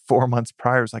 where 4 months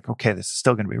prior was like, okay, this is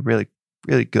still going to be a really,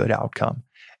 really good outcome.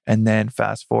 And then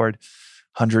fast forward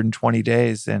 120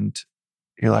 days and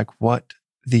you're like, what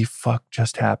the fuck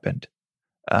just happened?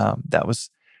 That was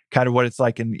kind of what it's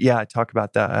like. And yeah, I talk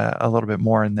about that a little bit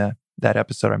more in that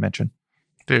episode I mentioned.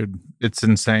 Dude, it's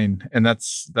insane. And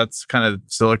that's kind of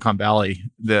Silicon Valley.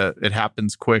 It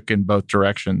happens quick in both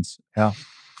directions. Yeah.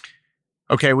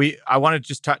 Okay, I want to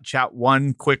just chat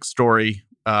one quick story.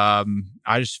 I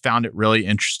just found it really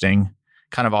interesting,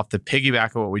 kind of off the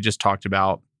piggyback of what we just talked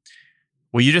about.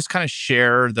 Will you just kind of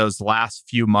share those last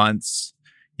few months?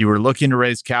 You were looking to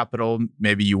raise capital,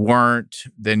 maybe you weren't.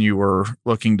 Then you were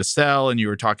looking to sell, and you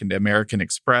were talking to American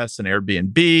Express and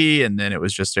Airbnb, and then it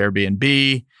was just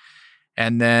Airbnb.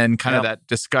 And then kind of that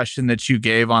discussion that you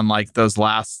gave on like that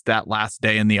last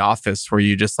day in the office where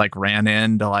you just like ran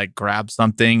in to like grab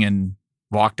something and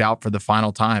walked out for the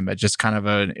final time. It's just kind of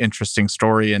an interesting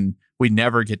story. And we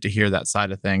never get to hear that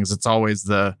side of things. It's always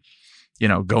the,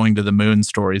 going to the moon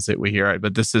stories that we hear.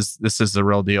 But this is the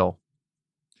real deal.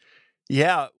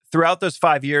 Yeah. Throughout those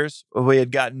 5 years, we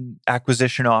had gotten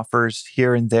acquisition offers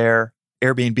here and there.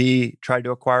 Airbnb tried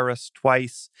to acquire us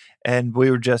twice. And we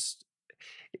were just,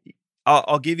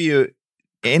 I'll give you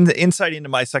the insight into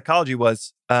my psychology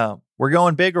was, we're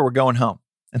going big or we're going home.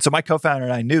 And so my co-founder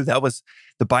and I knew that was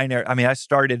the binary. I mean, I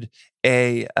started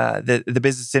the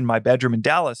business in my bedroom in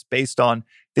Dallas based on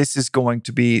this is going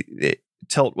to be,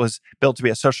 Tilt was built to be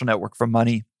a social network for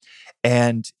money.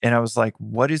 And I was like,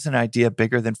 what is an idea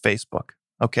bigger than Facebook?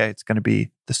 Okay, it's going to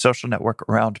be the social network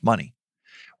around money,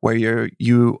 where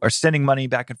you are sending money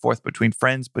back and forth between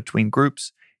friends, between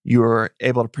groups. You're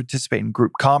able to participate in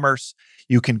group commerce.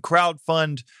 You can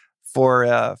crowdfund for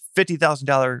a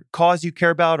 $50,000 cause you care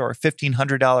about, or a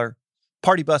 $1,500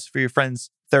 party bus for your friend's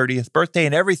 30th birthday,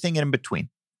 and everything in between.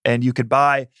 And you could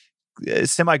buy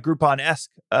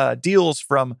semi-Groupon-esque deals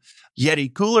from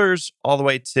Yeti coolers all the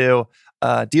way to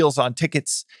deals on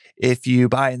tickets if you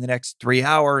buy in the next 3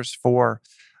 hours for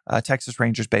a Texas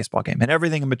Rangers baseball game, and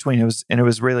everything in between. It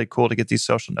was really cool to get these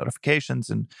social notifications,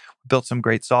 and built some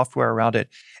great software around it.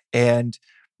 And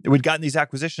we'd gotten these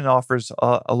acquisition offers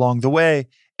along the way,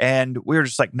 and we were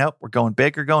just like, nope, we're going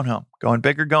big or going home, going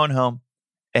big or going home.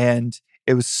 And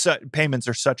it was payments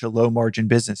are such a low margin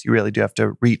business. You really do have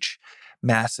to reach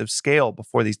massive scale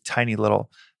before these tiny little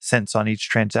cents on each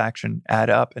transaction add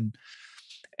up.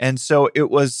 And so it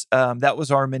was that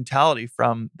was our mentality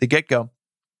from the get-go.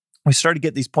 We started to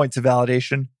get these points of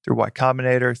validation through Y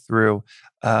Combinator, through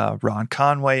Ron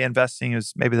Conway investing,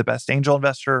 who's maybe the best angel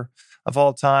investor of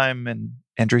all time. And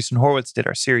Andreessen Horowitz did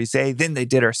our Series A. Then they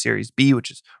did our Series B,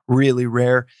 which is really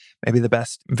rare, maybe the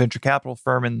best venture capital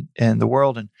firm in the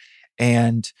world.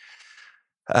 And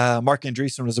Mark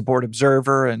Andreessen was a board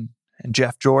observer, and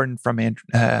Jeff Jordan from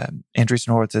Andreessen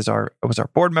Horowitz was our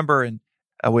board member. And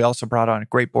we also brought on a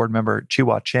great board member,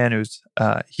 Chi-Hua Chen, who's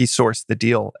he sourced the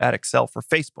deal at Excel for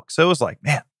Facebook. So it was like,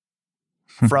 man,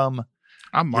 from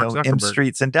I'm Mark Zuckerberg. M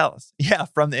Streets in Dallas. Yeah,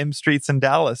 from the M Streets in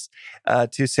Dallas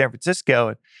to San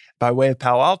Francisco by way of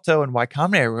Palo Alto and Y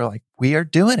Combinator. We're like, we are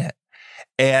doing it.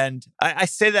 And I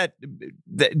say that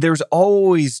there's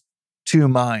always two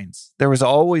minds. There was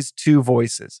always two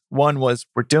voices. One was,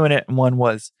 we're doing it. And one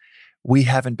was, we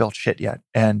haven't built shit yet,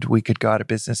 and we could go out of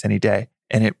business any day.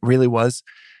 And it really was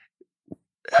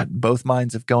both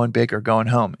minds of going big or going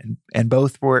home. And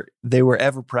both were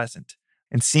ever present,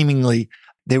 and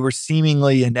they were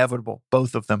seemingly inevitable,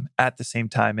 both of them at the same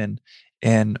time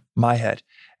in my head,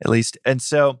 at least. And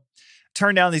so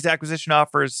turned down these acquisition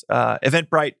offers.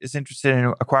 Eventbrite is interested in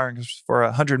acquiring us for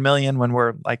 $100 million when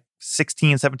we're like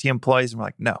 16, 17 employees. And we're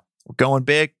like, no, we're going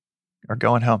big or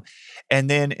going home. And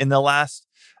then in the last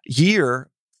year,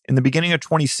 in the beginning of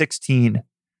 2016,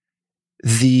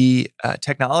 the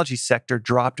technology sector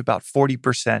dropped about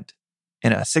 40%.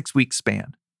 in a 6-week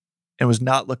span. And was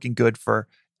not looking good for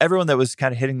everyone that was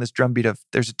kind of hitting this drumbeat of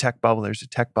there's a tech bubble, there's a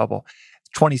tech bubble.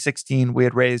 2016, we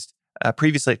had raised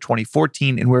previously at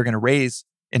 2014, and we were going to raise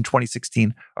in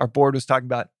 2016. Our board was talking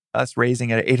about us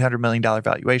raising at an $800 million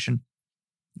valuation.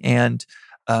 And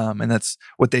that's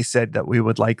what they said that we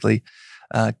would likely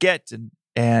get.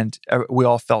 And we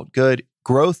all felt good.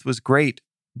 Growth was great,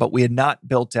 but we had not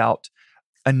built out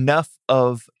enough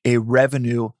of a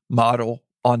revenue model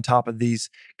on top of these,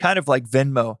 kind of like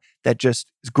Venmo that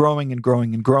just is growing and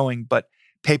growing and growing, but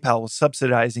PayPal was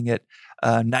subsidizing it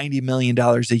 $90 million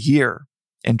a year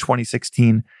in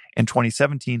 2016 and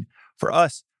 2017. For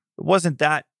us, it wasn't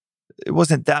that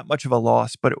much of a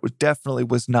loss, but it definitely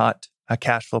was not a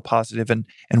cash flow positive. And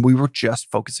we were just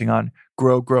focusing on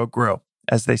grow, grow, grow.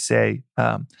 As they say,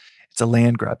 it's a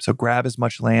land grab. So grab as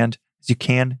much land as you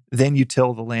can, then you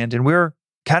till the land. And we were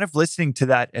kind of listening to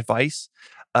that advice.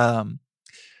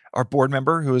 Our board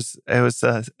member, who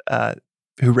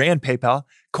ran PayPal,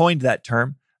 coined that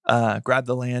term, grab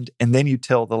the land, and then you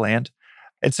till the land.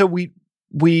 And so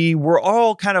we were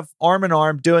all kind of arm in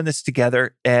arm doing this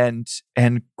together and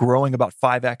growing about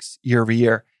 5x year over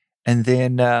year. And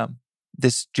then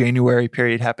this January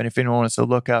period happened. If anyone wants to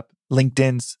look up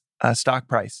LinkedIn's stock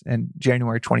price in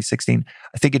January 2016,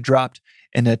 I think it dropped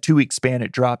in a 2-week span.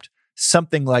 It dropped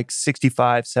something like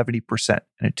 65, 70%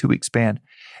 in a 2-week span.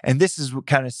 And this is what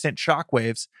kind of sent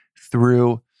shockwaves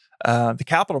through the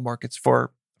capital markets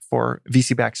for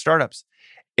VC-backed startups.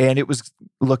 And it was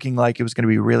looking like it was going to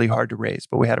be really hard to raise,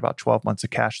 but we had about 12 months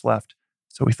of cash left.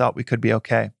 So we thought we could be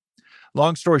okay.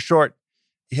 Long story short,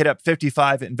 hit up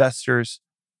 55 investors.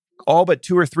 All but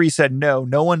 2 or 3 said no.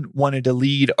 No one wanted to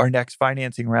lead our next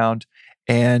financing round.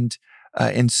 And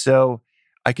so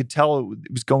I could tell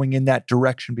it was going in that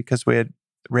direction because we had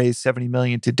raised $70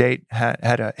 million to date,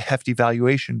 had a hefty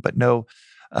valuation, but no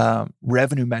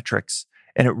revenue metrics.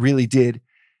 And it really did,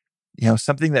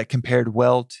 something that compared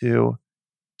well to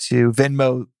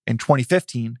Venmo in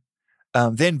 2015.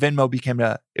 Then Venmo became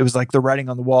it was like the writing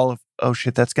on the wall of, oh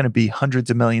shit, that's going to be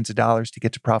hundreds of millions of dollars to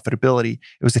get to profitability.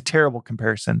 It was a terrible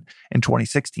comparison in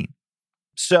 2016.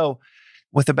 So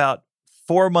with about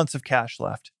 4 months of cash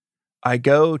left, I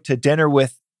go to dinner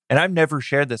with, and I've never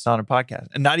shared this on a podcast,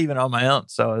 and not even on my own.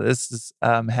 So this is,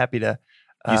 I'm happy to.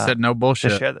 You said no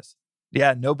bullshit. To share this.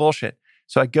 Yeah, no bullshit.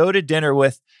 So I go to dinner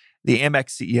with the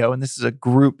Amex CEO, and this is a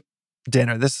group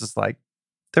dinner. This is like,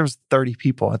 there was 30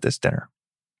 people at this dinner.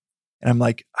 And I'm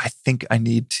like, I think I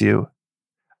need to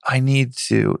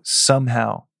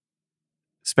somehow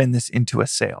spin this into a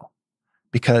sale,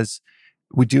 because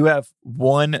we do have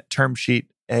one term sheet,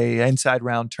 a inside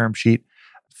round term sheet,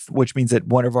 which means that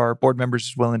one of our board members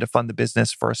is willing to fund the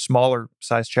business for a smaller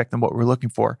size check than what we're looking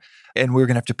for. And we're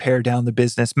going to have to pare down the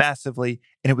business massively.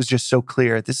 And it was just so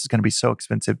clear, this is going to be so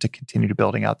expensive to continue to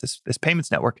building out this payments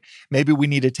network. Maybe we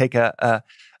need to take a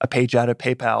page out of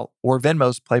PayPal or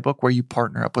Venmo's playbook where you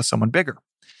partner up with someone bigger.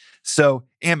 So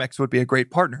Amex would be a great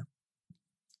partner.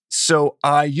 So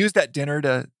I used that dinner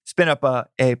to spin up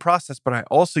a process, but I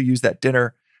also used that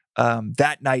dinner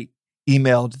that night,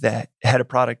 emailed the head of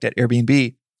product at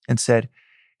Airbnb and said,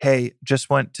 hey, just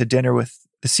went to dinner with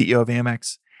the CEO of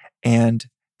Amex, and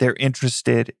they're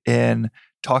interested in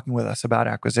talking with us about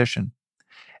acquisition.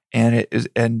 And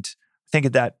I think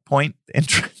at that point,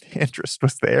 interest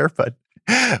was there, but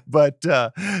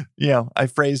I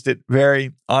phrased it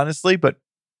very honestly, but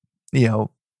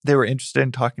they were interested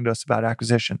in talking to us about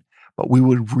acquisition. But we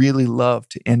would really love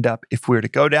to end up, if we were to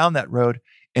go down that road,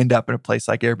 end up in a place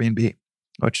like Airbnb,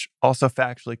 which also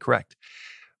factually correct.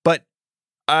 But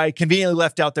I conveniently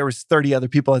left out there was 30 other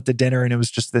people at the dinner, and it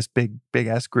was just this big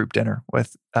ass group dinner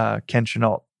with Ken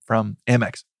Chenault from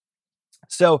Amex.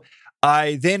 So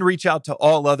I then reach out to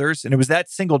all others, and it was that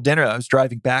single dinner I was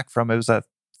driving back from. It was a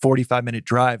 45-minute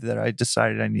drive that I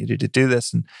decided I needed to do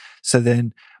this. And so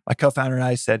then my co-founder and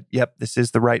I said, yep, this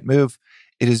is the right move.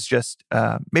 It is just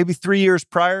maybe 3 years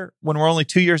prior, when we're only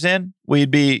 2 years in,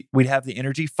 we'd have the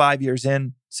energy. 5 years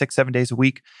in, 6-7 days a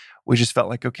week, we just felt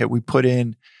like, okay, we put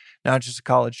in not just a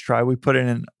college try, we put in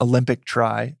an Olympic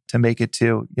try to make it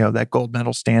to that gold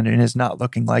medal standard, and it's not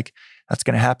looking like that's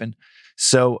going to happen.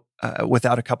 So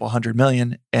without a couple $100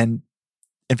 million, and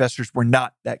investors were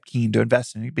not that keen to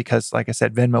invest in it because, like I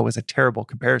said, Venmo was a terrible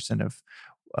comparison of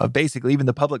basically even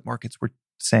the public markets were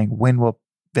saying, when will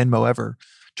Venmo ever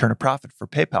turn a profit for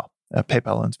PayPal?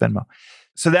 PayPal owns Venmo.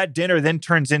 So that dinner then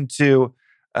turns into,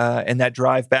 and that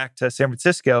drive back to San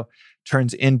Francisco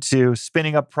turns into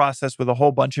spinning up process with a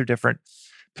whole bunch of different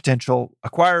potential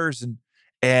acquirers.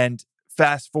 And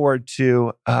fast forward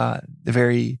to the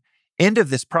very end of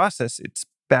this process, it's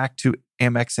back to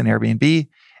Amex and Airbnb.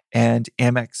 and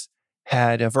Amex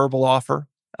had a verbal offer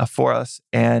for us,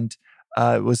 and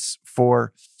it was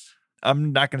for,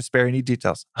 I'm not going to spare any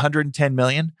details, 110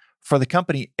 million for the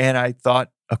company. And I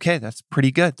thought, okay, that's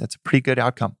pretty good. That's a pretty good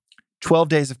outcome. 12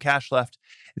 days of cash left.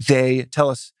 They tell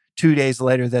us 2 days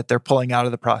later that they're pulling out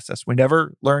of the process. We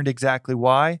never learned exactly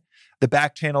why. The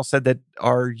back channel said that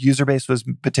our user base was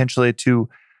potentially too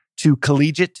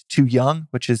collegiate, too young,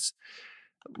 which is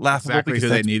laughable. Exactly who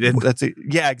they needed.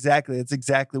 Yeah, exactly. It's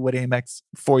exactly what Amex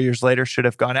 4 years later should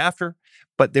have gone after.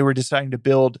 But they were deciding to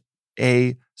build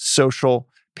a social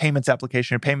payments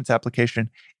application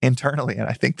internally. And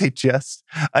I think they just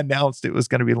announced it was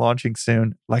going to be launching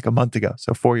soon, like a month ago.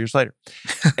 So 4 years later.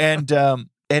 And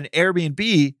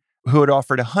Airbnb, who had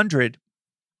offered 100,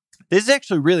 this is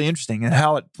actually really interesting and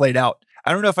how it played out.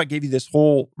 I don't know if I gave you this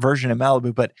whole version of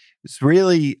Malibu, but it's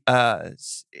really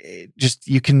just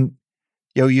you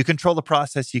control the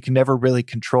process. You can never really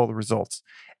control the results.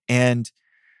 And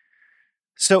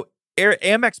so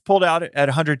Amex pulled out at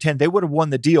 110. They would have won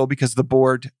the deal because the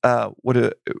board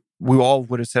we all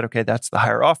would have said, okay, that's the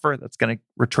higher offer. That's going to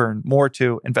return more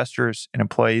to investors and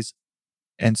employees.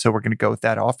 And so we're going to go with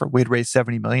that offer. We had raised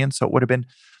 70 million. So it would have been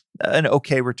an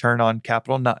okay return on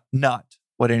capital, not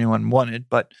what anyone wanted,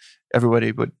 but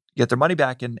everybody would get their money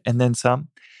back and then some.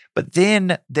 But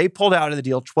then they pulled out of the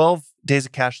deal, 12 days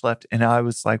of cash left. And I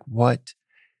was like, what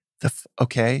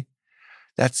okay,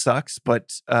 that sucks,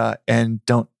 but, and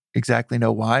don't exactly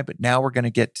know why, but now we're going to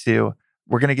get to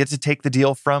take the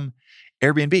deal from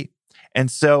Airbnb.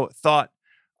 And so thought,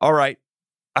 all right,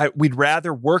 we'd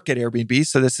rather work at Airbnb.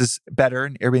 So this is better.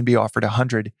 And Airbnb offered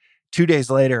 100. 2 days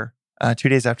later, 2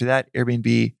 days after that,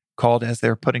 Airbnb called as they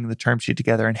were putting the term sheet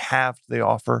together and halved the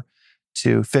offer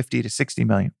to 50 to 60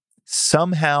 million.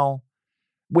 Somehow,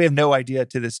 we have no idea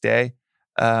to this day,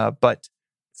 but at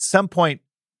some point,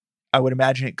 I would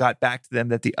imagine it got back to them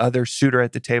that the other suitor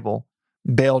at the table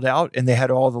bailed out and they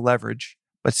had all the leverage,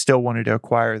 but still wanted to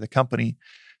acquire the company.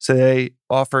 So they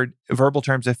offered verbal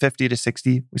terms of 50 to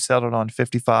 60. We settled on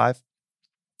 55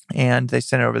 and they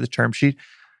sent over the term sheet.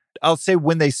 I'll say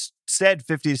when they said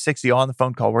 50 to 60 on the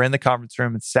phone call, we're in the conference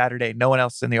room. It's Saturday. No one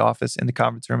else in the office, in the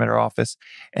conference room at our office.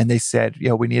 And they said,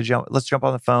 we need to jump. Let's jump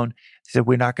on the phone. They said,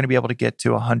 we're not going to be able to get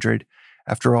to 100.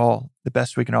 After all, the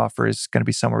best we can offer is going to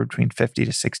be somewhere between 50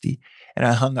 to 60. And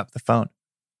I hung up the phone.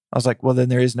 I was like, well, then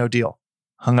there is no deal.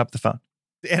 Hung up the phone.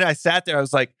 And I sat there. I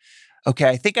was like, okay,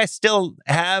 I think I still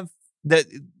have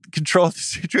the control of the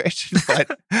situation,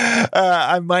 but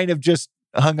I might have just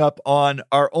hung up on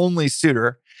our only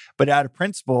suitor. But out of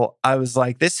principle, I was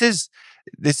like, this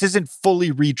isn't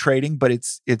fully retrading, but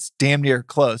it's damn near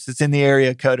close. It's in the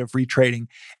area code of retrading,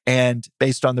 and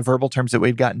based on the verbal terms that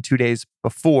we'd gotten 2 days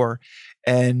before.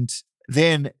 And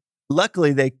then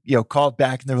luckily they called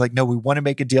back and they're like, no, we want to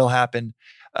make a deal happen.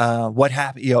 What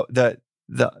happened?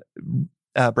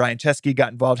 Brian Chesky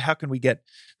got involved. How can we get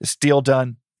this deal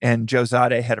done? And Joe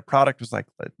Zade, head of product, was like,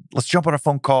 let's jump on a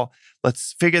phone call.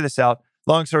 Let's figure this out.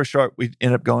 Long story short, we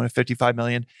ended up going to 55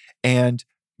 million. And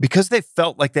because they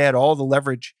felt like they had all the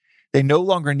leverage, they no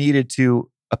longer needed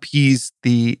to appease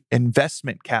the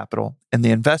investment capital and the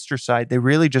investor side. They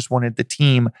really just wanted the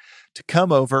team to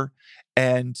come over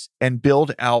and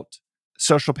build out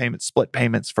social payments, split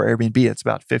payments for Airbnb. It's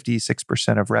about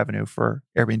 56% of revenue for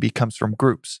Airbnb comes from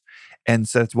groups. And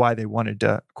so that's why they wanted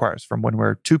to acquire us from when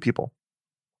we're two people.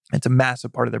 It's a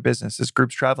massive part of their business is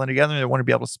groups traveling together. They want to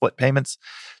be able to split payments.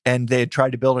 And they had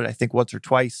tried to build it, I think, once or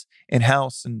twice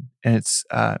in-house. And it's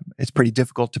pretty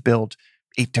difficult to build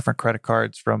 8 different credit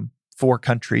cards from 4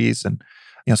 countries and,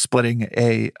 splitting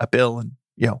a bill. And,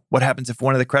 what happens if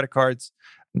one of the credit cards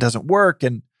doesn't work?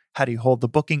 And how do you hold the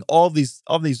booking? All these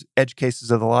edge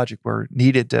cases of the logic were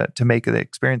needed to make the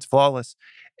experience flawless.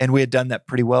 And we had done that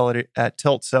pretty well at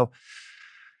Tilt. So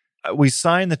we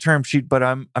signed the term sheet, but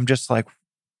I'm just like,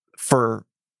 for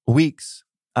weeks,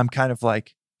 I'm kind of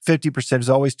like 50%. There's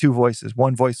always 2 voices.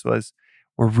 One voice was,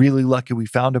 we're really lucky we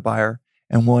found a buyer.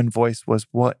 And one voice was,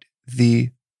 what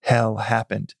the hell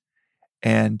happened?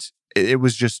 And it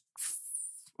was just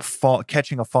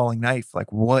catching a falling knife.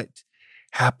 Like, what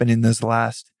happened in those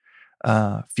last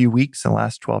few weeks and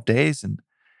last 12 days? And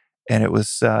it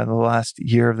was the last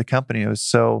year of the company. It was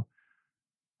so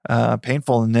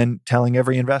painful. And then telling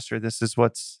every investor, this is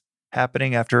what's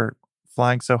happening after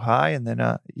flying so high. And then,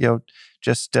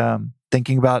 just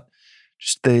thinking about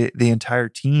just the entire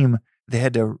team. They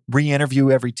had to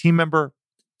re-interview every team member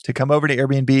to come over to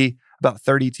Airbnb. About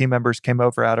 30 team members came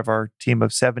over out of our team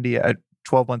of 70.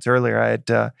 12 months earlier, I had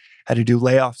to do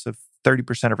layoffs of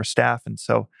 30% of our staff. And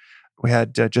so we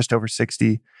had just over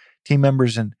 60 team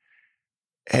members, and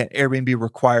Airbnb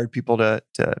required people to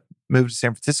move to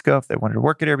San Francisco, if they wanted to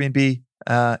work at Airbnb.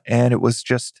 And it was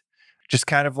just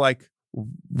kind of like,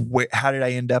 how did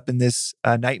I end up in this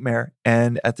nightmare?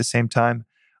 And at the same time,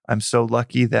 I'm so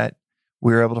lucky that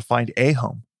we were able to find a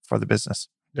home for the business.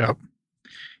 Yep.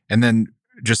 And then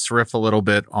just to riff a little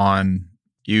bit on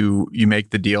you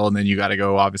make the deal and then you got to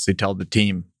go obviously tell the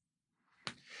team.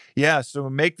 Yeah. So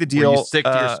make the deal. Were you sick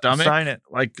to your stomach? Sign it.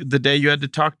 Like the day you had to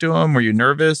talk to him? Were you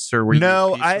nervous or were you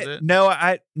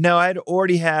I'd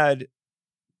already had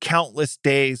countless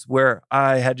days where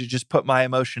I had to just put my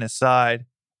emotion aside.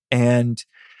 And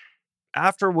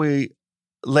after we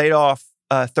laid off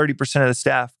 30% of the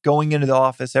staff, going into the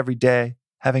office every day,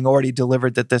 having already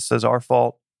delivered that this was our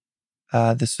fault,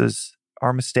 this was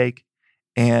our mistake,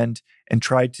 and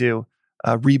tried to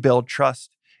rebuild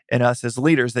trust in us as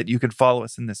leaders that you could follow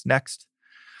us in this next,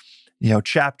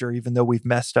 chapter, even though we've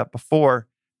messed up before.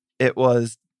 That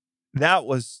was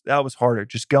harder.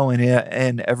 Just going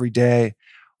in every day,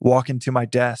 walking to my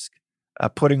desk,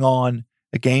 putting on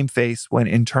a game face when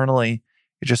internally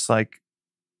you're just like,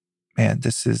 man,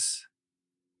 this is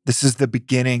the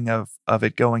beginning of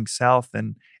it going south,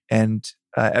 and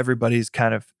everybody's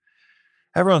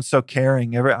everyone's so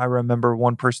caring. I remember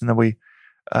one person that we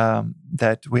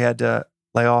had to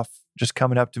lay off just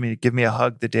coming up to me to give me a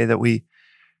hug the day that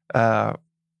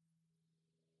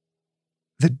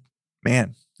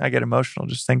I get emotional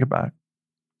just think about it.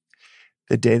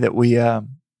 The day that we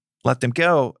let them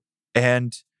go,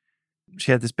 and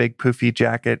she had this big poofy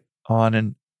jacket on,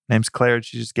 and name's Claire, and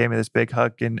she just gave me this big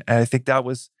hug, and I think that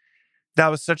was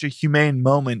such a humane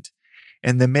moment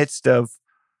in the midst of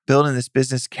building this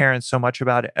business, caring so much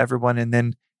about everyone, and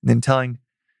then telling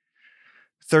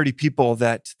 30 people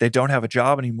that they don't have a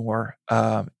job anymore.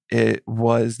 It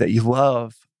was that you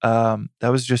love. That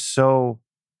was just so.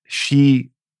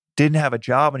 She didn't have a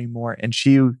job anymore, and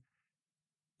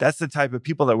that's the type of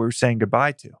people that we were saying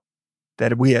goodbye to,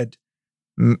 that we had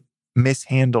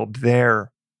mishandled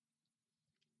their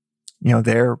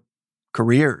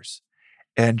careers,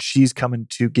 and she's coming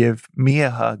to give me a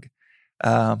hug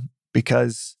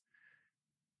because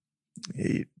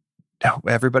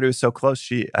everybody was so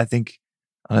close. I think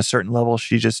on a certain level,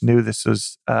 she just knew this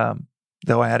was,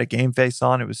 though I had a game face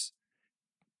on, it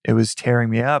was tearing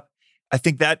me up. I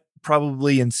think that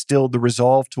probably instilled the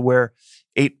resolve to where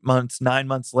 9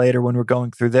 months later, when we're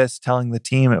going through this, telling the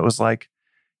team, it was like,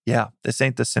 yeah, this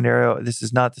ain't the scenario. This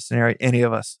is not the scenario any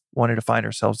of us wanted to find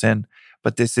ourselves in,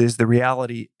 but this is the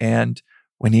reality. And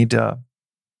we need to,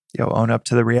 own up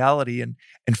to the reality and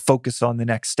focus on the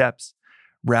next steps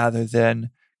rather than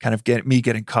kind of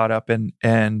getting caught up and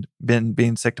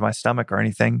being sick to my stomach or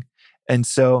anything. And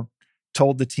so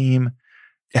told the team,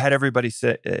 had everybody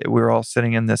sit, we were all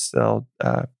sitting in this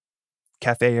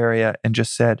cafe area, and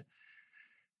just said,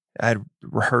 I had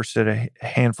rehearsed it a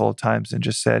handful of times and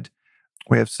just said,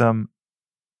 we have some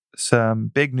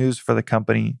big news for the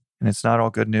company, and it's not all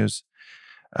good news.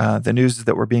 The news is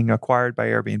that we're being acquired by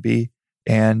Airbnb,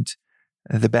 and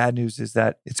the bad news is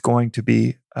that it's going to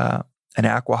be an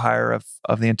acqui-hire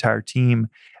of the entire team,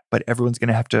 but everyone's going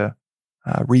to have to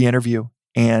re-interview.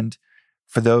 And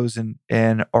for those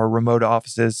in our remote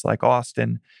offices like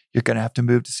Austin, you're going to have to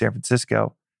move to San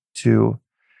Francisco to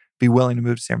be willing to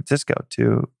move to San Francisco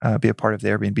to be a part of the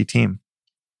Airbnb team.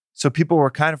 So people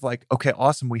were kind of like, okay,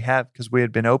 awesome. Because we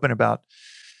had been open about,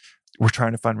 we're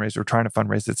trying to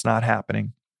fundraise. It's not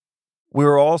happening. We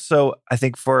were also, I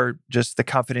think, for just the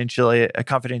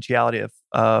confidentiality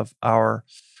of our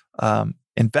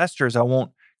investors, I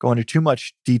won't go into too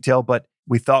much detail, but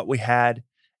we thought we had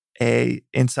a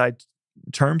inside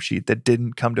term sheet that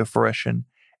didn't come to fruition.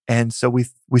 And so we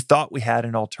thought we had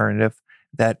an alternative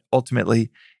that ultimately,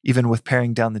 even with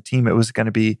paring down the team, it was going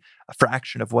to be a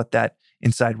fraction of what that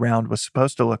inside round was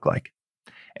supposed to look like.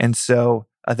 And so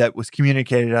that was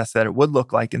communicated to us that it would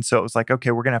look like. And so it was like, okay,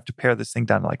 we're going to have to pare this thing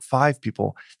down to like 5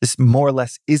 people. This more or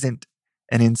less isn't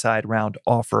an inside round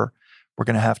offer. We're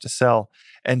going to have to sell.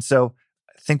 And so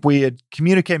I think we had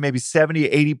communicated maybe 70,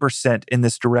 80% in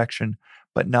this direction,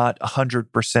 but not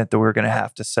 100% that we were going to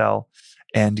have to sell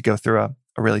and go through a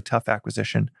really tough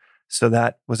acquisition. So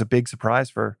that was a big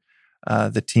surprise for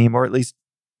the team, or at least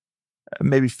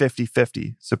maybe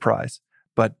 50-50 surprise.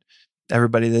 But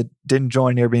everybody that didn't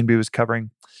join Airbnb was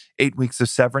covering 8 weeks of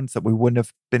severance that we wouldn't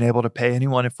have been able to pay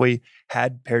anyone if we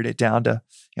had pared it down to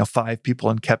 5 people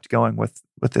and kept going with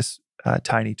this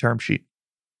tiny term sheet.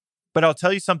 But I'll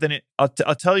tell you something. I'll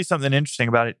tell you something interesting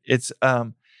about it. It's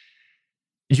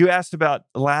you asked about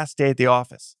the last day at the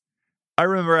office. I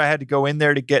remember I had to go in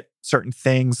there to get certain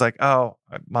things, like,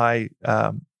 my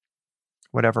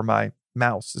my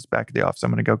mouse is back at the office.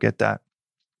 I'm going to go get that.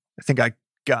 I think I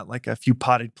got like a few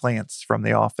potted plants from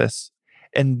the office.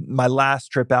 And my last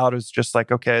trip out was just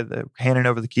like, okay, handing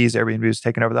over the keys, Airbnb was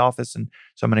taking over the office. And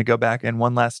so I'm going to go back in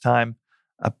one last time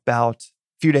about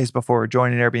a few days before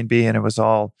joining Airbnb. And it was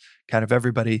all kind of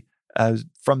everybody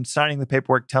from signing the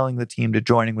paperwork, telling the team to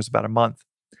joining was about a month.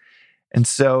 And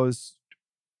so it was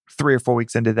 3 or 4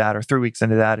 weeks into that, or 3 weeks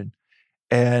into that.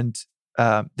 And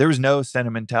there was no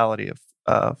sentimentality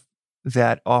of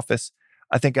that office.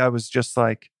 I think I was just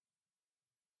like,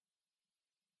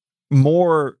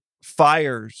 more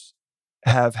fires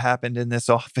have happened in this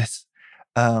office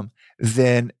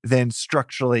than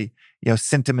structurally,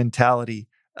 sentimentality,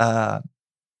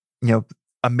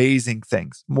 amazing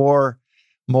things. More,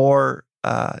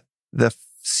 the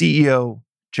CEO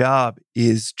job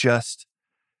is just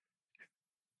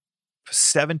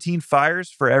 17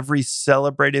 fires for every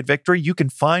celebrated victory. You can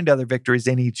find other victories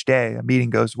in each day. A meeting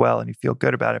goes well and you feel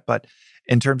good about it. But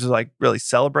in terms of like really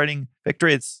celebrating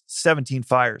victory, it's 17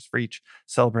 fires for each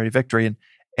celebrated victory.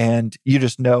 And you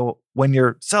just know when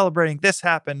you're celebrating, this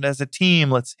happened as a team,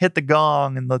 let's hit the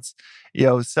gong and let's,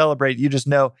 celebrate. You just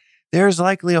know there's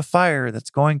likely a fire that's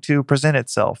going to present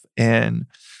itself in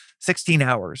 16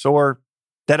 hours, or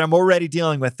that I'm already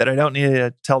dealing with that I don't need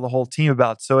to tell the whole team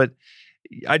about. So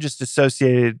I just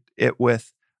associated it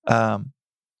with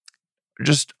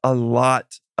just a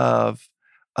lot of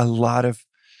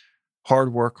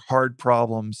hard work, hard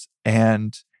problems.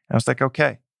 And I was like,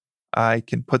 okay, I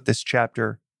can put this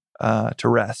chapter to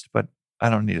rest, but I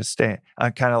don't need to stay.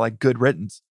 I'm kind of like good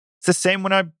riddance. It's the same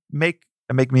when I make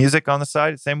music on the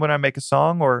side. It's the same when I make a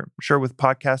song, or I'm sure with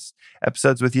podcast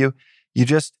episodes with you. You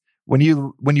just, when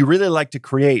you really like to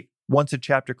create, once a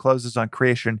chapter closes on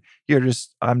creation,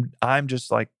 I'm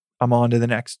just like, I'm on to the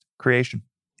next creation.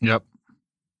 Yep.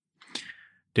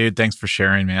 Dude, thanks for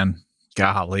sharing, man.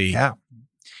 Golly. Yeah.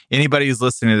 Anybody who's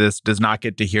listening to this does not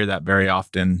get to hear that very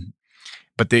often.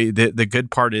 But the good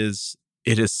part is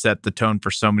it has set the tone for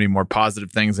so many more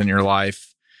positive things in your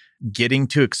life. Getting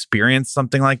to experience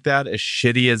something like that, as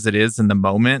shitty as it is in the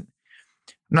moment,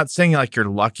 I'm not saying like you're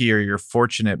lucky or you're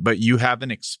fortunate, but you have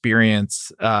an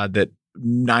experience that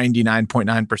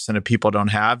 99.9% of people don't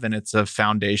have, and it's a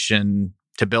foundation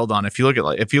to build on. If you look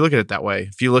at it that way,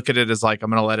 if you look at it as like, I'm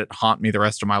going to let it haunt me the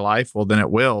rest of my life, well, then it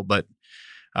will. But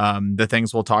the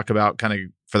things we'll talk about kind of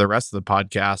for the rest of the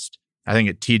podcast, I think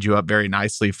it teed you up very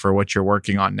nicely for what you're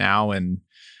working on now. And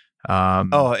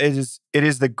it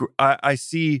is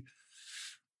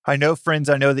I know friends,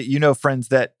 I know that you know friends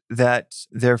that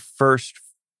their first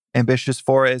ambitious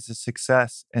foray is a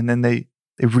success, and then they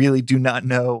really do not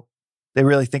know. They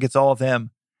really think it's all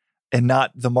them and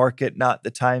not the market, not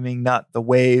the timing, not the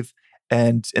wave.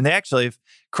 And they actually have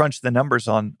crunched the numbers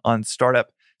on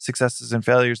startup successes and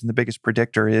failures. And the biggest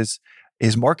predictor is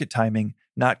market timing,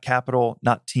 not capital,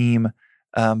 not team,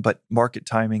 but market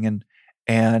timing.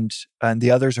 And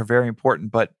the others are very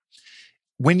important. But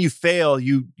when you fail,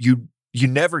 you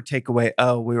never take away,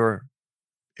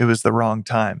 it was the wrong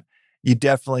time. You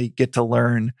definitely get to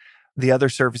learn the other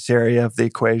surface area of the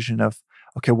equation of,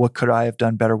 okay, what could I have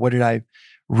done better? What did I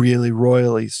really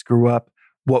royally screw up?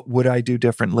 What would I do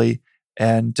differently?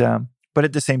 And but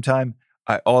at the same time,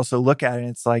 I also look at it and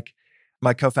it's like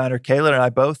my co-founder Kayla and I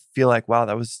both feel like, wow,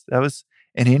 that was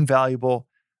an invaluable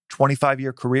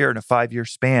 25-year career in a 5-year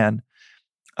span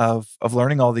of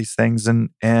learning all these things.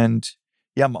 And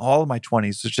yeah, all of my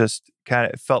 20s was just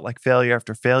kind of felt like failure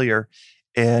after failure.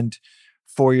 And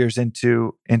 4 years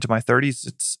into my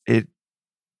 30s, it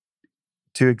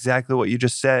to exactly what you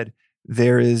just said,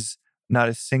 there is not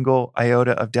a single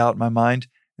iota of doubt in my mind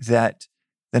that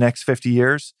the next 50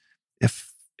 years,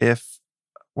 if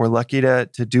we're lucky to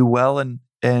do well in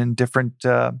different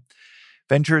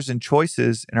ventures and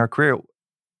choices in our career,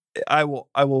 I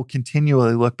will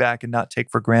continually look back and not take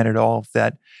for granted all of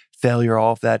that failure,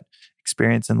 all of that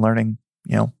experience and learning,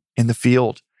 in the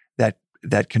field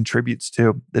that contributes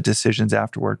to the decisions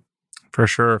afterward. For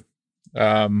sure.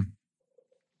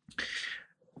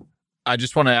 I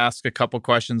just want to ask a couple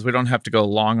questions. We don't have to go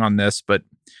long on this, but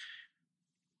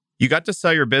you got to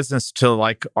sell your business to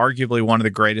like arguably one of the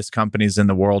greatest companies in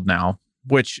the world now,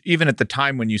 which even at the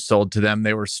time when you sold to them,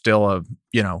 they were still a,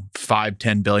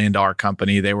 $5-10 billion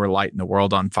company. They were lighting the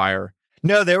world on fire.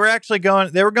 No, they were actually going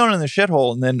in the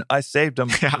shithole, and then I saved them.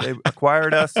 Yeah. They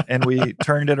acquired us and we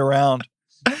turned it around.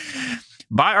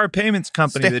 Buy our payments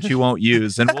company that you won't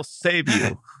use and we'll save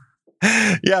you.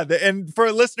 Yeah. And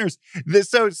for listeners,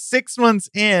 so 6 months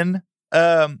in,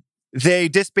 they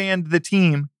disbanded the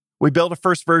team. We built a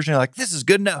first version like, this is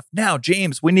good enough. Now,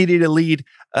 James, we need you to lead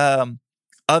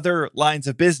other lines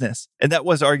of business. And that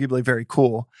was arguably very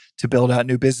cool to build out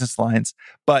new business lines.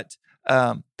 But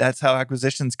That's how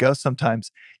acquisitions go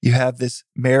sometimes. You have this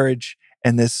marriage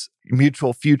and this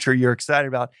mutual future you're excited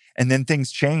about, and then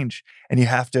things change and you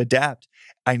have to adapt.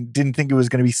 I didn't think it was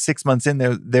going to be 6 months in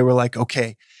there. They were like,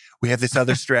 okay, we have this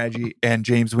other strategy, and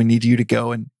James, we need you to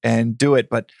go and do it.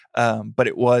 But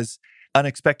it was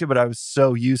unexpected, but I was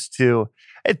so used to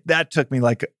it. That took me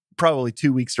like probably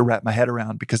 2 weeks to wrap my head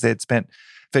around, because they had spent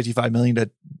 $55 million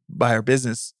to buy our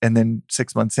business. And then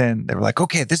 6 months in, they were like,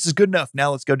 okay, this is good enough.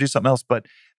 Now let's go do something else. But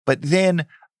then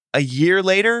a year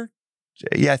later,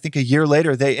 I think a year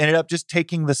later, they ended up just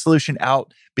taking the solution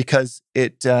out because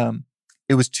it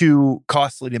was too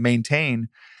costly to maintain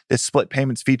this split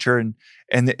payments feature. And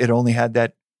it only had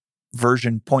that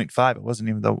version 0.5. It wasn't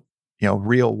even the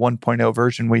real 1.0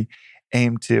 version we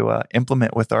aimed to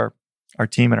implement with our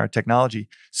team and our technology.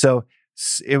 So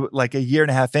it like a year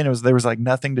and a half in, there was like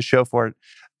nothing to show for it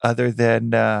other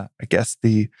than I guess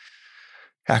the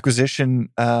acquisition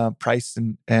price,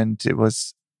 and it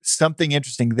was something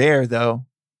interesting there though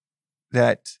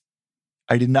that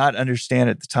I did not understand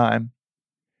at the time.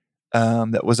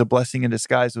 That was a blessing in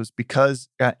disguise. It was because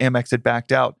Amex had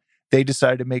backed out. They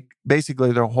decided to make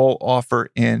basically their whole offer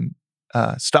in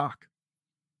stock.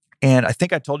 And I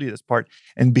think I told you this part.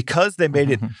 And because they made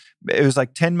it was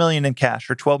like 10 million in cash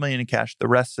or 12 million in cash, the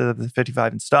rest of the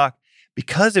 55 in stock,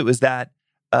 because it was that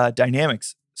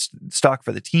Dynamics stock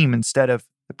for the team instead of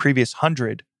the previous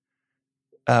 100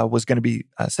 was going to be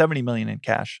 70 million in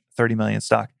cash, 30 million in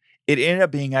stock. It ended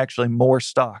up being actually more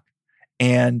stock.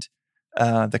 And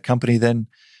the company then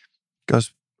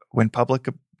went public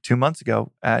 2 months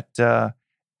ago at a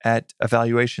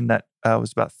valuation that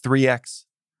was about 3x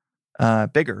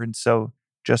bigger. And so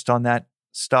just on that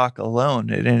stock alone,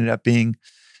 it ended up being,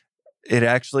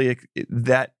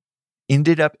 that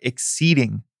ended up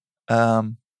exceeding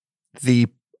the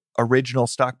original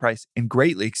stock price, and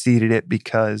greatly exceeded it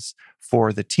because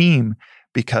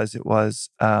it was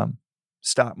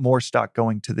more stock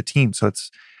going to the team. So it's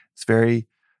very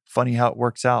funny how it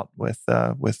works out with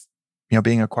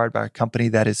being acquired by a company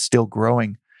that is still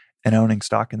growing and owning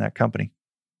stock in that company.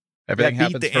 Everything that beat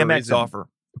happens the for a Amex reason. offer.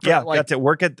 Got to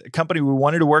work at the company we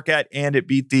wanted to work at, and it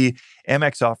beat the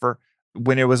Amex offer.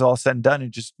 When it was all said and done,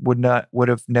 it just would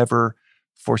have never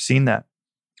foreseen that.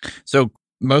 So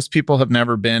most people have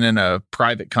never been in a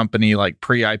private company like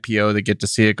pre-IPO that get to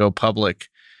see it go public.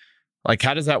 Like,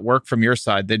 how does that work from your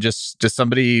side? Does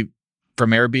somebody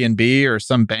from Airbnb or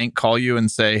some bank call you and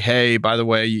say, hey, by the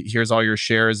way, here's all your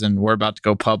shares and we're about to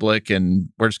go public and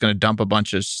we're just going to dump a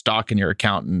bunch of stock in your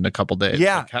account in a couple days?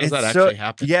 Yeah. Like, how does that actually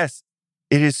happen? Yes.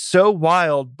 It is so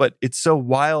wild, but it's so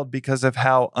wild because of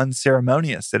how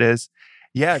unceremonious it is.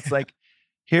 Yeah. It's like,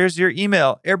 here's your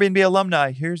email, Airbnb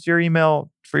alumni. Here's your email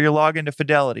for your login to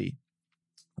Fidelity.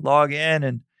 Log in,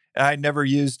 and I never.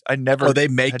 Oh, they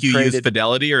make you use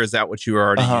Fidelity, or is that what you were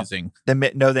already using? They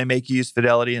make you use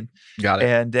Fidelity, and got it.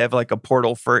 And they have like a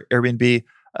portal for Airbnb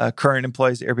current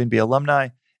employees, Airbnb alumni.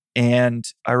 And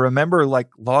I remember like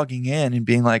logging in and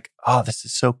being like, "Oh, this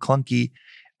is so clunky.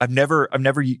 I've never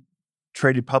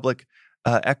traded public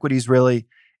equities really,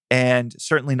 and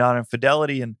certainly not on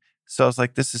Fidelity." And so I was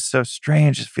like, "This is so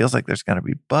strange. It feels like there's going to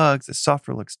be bugs. The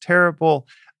software looks terrible."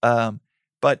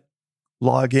 But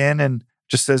log in and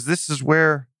just says, this is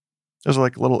where, there's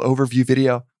like a little overview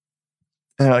video.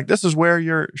 And like, this is where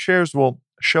your shares will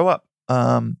show up.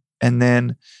 And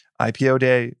then IPO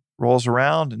day rolls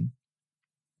around,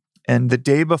 and the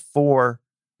day before,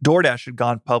 DoorDash had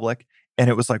gone public, and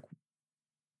it was like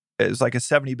a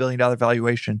 $70 billion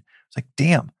valuation. It's like,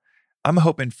 damn, I'm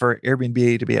hoping for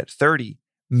Airbnb to be at 30.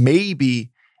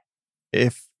 Maybe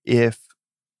if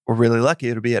we're really lucky,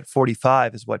 it'll be at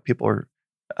 45 is what people are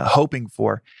hoping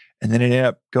for. And then it ended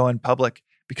up going public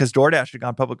because DoorDash had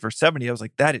gone public for 70. I was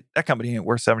like, that company ain't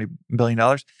worth $70 billion.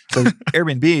 So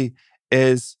Airbnb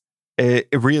it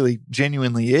really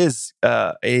genuinely is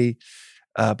a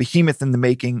behemoth in the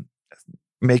making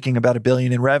about $1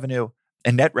 billion in revenue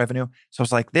and net revenue. So I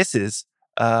was like, this is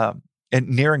and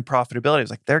nearing profitability. I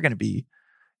was like, this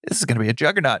is going to be a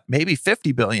juggernaut, maybe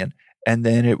 50 billion. And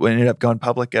then it ended up going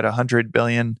public at 100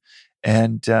 billion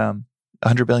and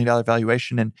 $100 billion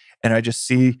valuation. And I just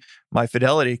see my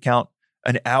Fidelity account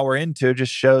an hour into it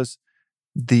just shows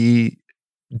the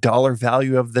dollar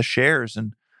value of the shares.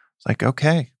 And it's like,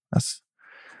 okay, that's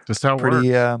just how it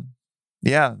pretty, works.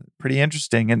 Pretty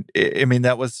interesting. And I mean,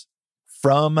 that was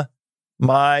from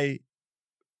my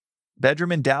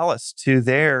bedroom in Dallas to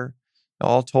there.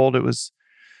 All told, it was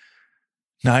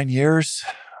 9 years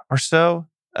or so.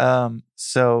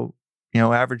 So,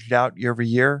 averaged out year over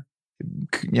year,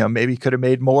 maybe could have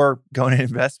made more going into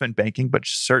investment banking, but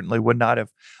certainly would not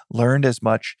have learned as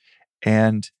much.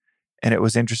 And And it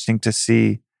was interesting to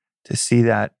see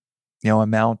that,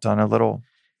 amount on a little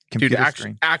computer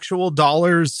screen. Actual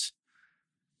dollars.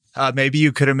 Maybe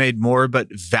you could have made more, but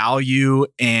value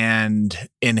and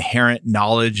inherent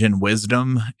knowledge and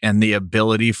wisdom and the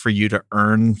ability for you to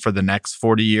earn for the next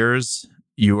 40 years,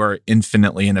 you are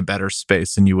infinitely in a better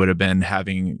space than you would have been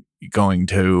going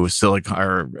to Silicon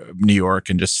or New York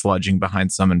and just sludging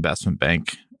behind some investment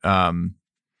bank.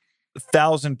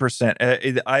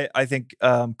 1,000%. I think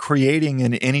creating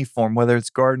in any form, whether it's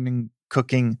gardening,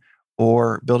 cooking,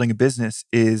 or building a business,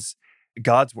 is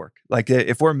God's work. Like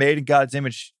if we're made in God's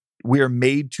image, we are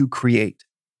made to create,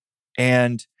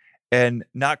 and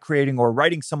not creating or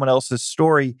writing someone else's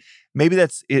story. Maybe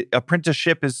that's it.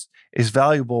 Apprenticeship is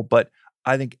valuable, but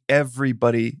I think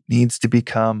everybody needs to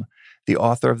become the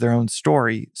author of their own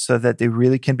story so that they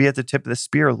really can be at the tip of the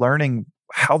spear, learning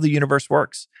how the universe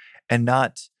works, and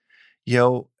not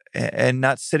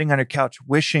sitting on your couch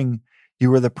wishing you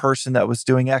were the person that was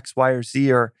doing X, Y, or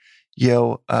Z, or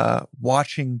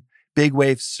watching big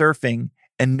wave surfing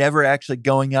and never actually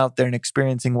going out there and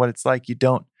experiencing what it's like. You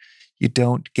don't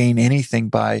gain anything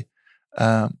by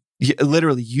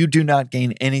literally. You do not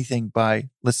gain anything by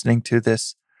listening to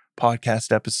this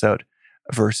podcast episode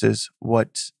versus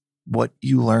what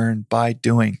you learn by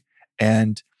doing.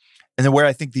 And then where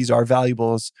I think these are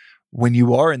valuable is when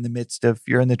you are in the midst of,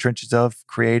 you're in the trenches of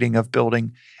creating, of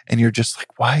building, and you're just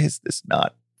like, why is this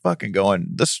not fucking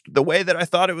going the way that I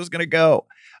thought it was going to go?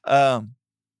 The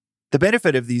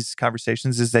benefit of these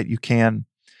conversations is that you can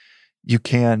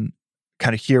kind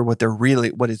of hear what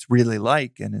it's really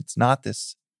like, and it's not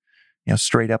this,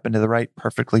 straight up into the right,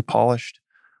 perfectly polished,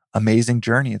 amazing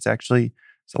journey. It's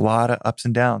a lot of ups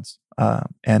and downs,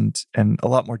 and a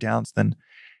lot more downs than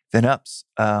ups.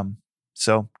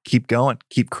 So keep going,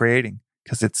 keep creating,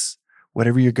 because it's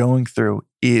whatever you're going through.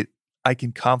 I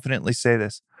can confidently say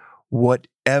this: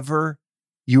 whatever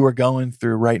you are going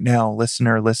through right now,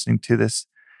 listener, listening to this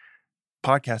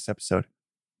podcast episode,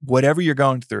 whatever you're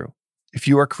going through, if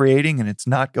you are creating and it's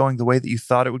not going the way that you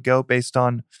thought it would go based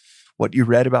on what you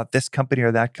read about this company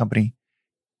or that company,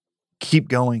 keep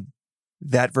going.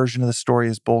 That version of the story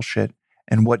is bullshit.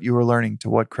 And what you are learning, to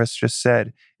what Chris just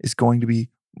said, is going to be,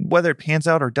 whether it pans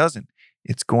out or doesn't,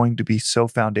 it's going to be so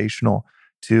foundational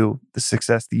to the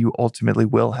success that you ultimately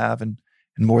will have. And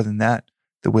more than that,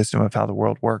 the wisdom of how the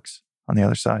world works on the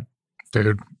other side.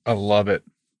 Dude, I love it.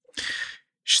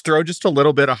 Just throw just a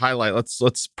little bit of highlight.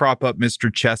 Let's prop up Mr.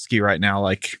 Chesky right now.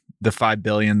 Like the 5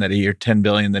 billion or 10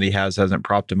 billion that he hasn't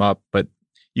propped him up, but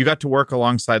you got to work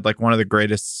alongside like one of the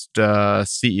greatest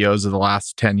CEOs of the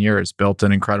last 10 years, built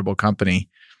an incredible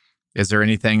company. Is there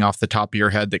anything off the top of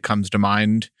your head that comes to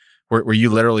mind where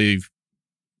you literally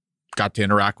got to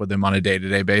interact with him on a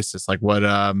day-to-day basis? Like what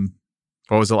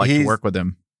was it like to work with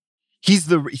him? He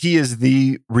is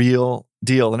the real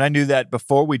deal. And I knew that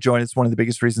before we joined. It's one of the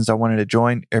biggest reasons I wanted to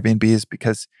join Airbnb, is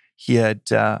because he had,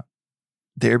 the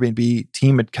Airbnb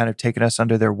team had kind of taken us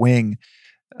under their wing.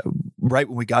 Right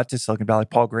when we got to Silicon Valley,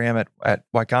 Paul Graham at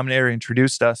Y Combinator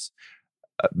introduced us,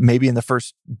 maybe in the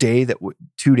first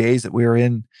 2 days that we were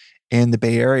in the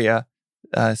Bay Area,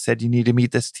 said, you need to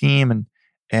meet this team.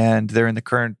 And they're in the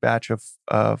current batch of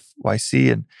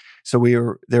YC. And so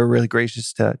they were really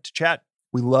gracious to chat.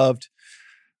 We loved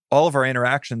all of our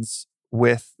interactions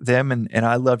with them, and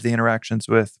I loved the interactions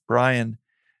with Brian.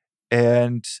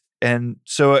 And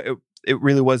so it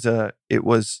really was we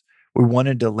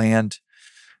wanted to land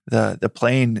the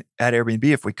plane at Airbnb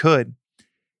if we could.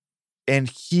 And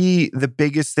the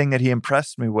biggest thing that he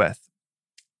impressed me with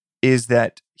is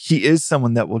that he is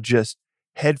someone that will just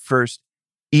headfirst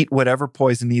eat whatever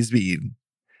poison needs to be eaten.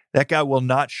 That guy will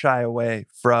not shy away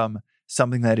from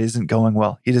something that isn't going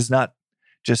well. He does not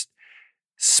just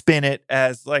spin it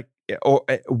as like, or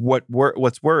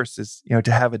what's worse is,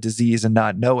 to have a disease and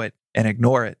not know it and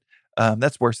ignore it.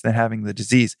 That's worse than having the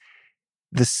disease.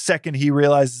 The second he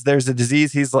realizes there's a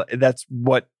disease, that's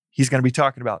what he's going to be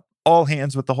talking about. All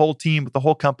hands with the whole team, with the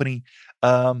whole company,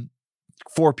 4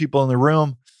 people in the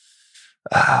room.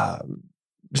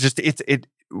 It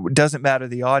doesn't matter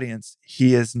the audience.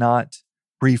 He is not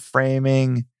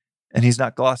reframing and he's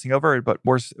not glossing over it, but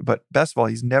best of all,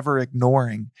 he's never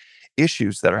ignoring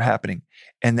issues that are happening.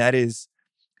 And that is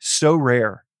so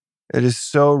rare. It is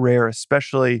so rare,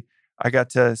 especially I got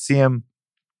to see him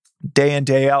day in,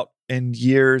 day out in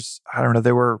years. I don't know,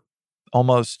 they were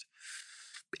almost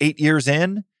 8 years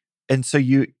in. And so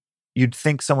you'd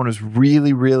think someone was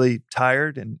really, really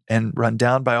tired and run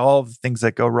down by all of the things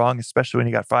that go wrong, especially when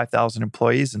you got 5,000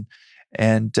 employees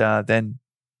and then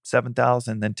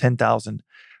 7,000, then 10,000.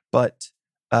 But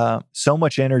so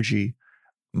much energy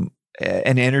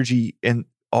and energy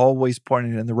always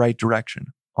pointed in the right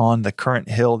direction on the current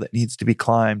hill that needs to be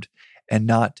climbed, and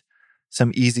not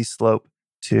some easy slope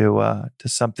to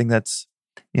something that's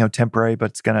temporary,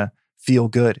 but it's going to feel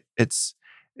good.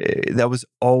 That was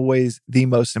always the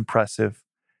most impressive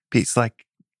piece. Like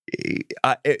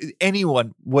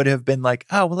anyone would have been like,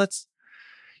 oh, well, that's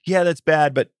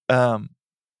bad, but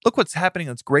look what's happening.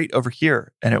 That's great over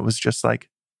here. And it was just like,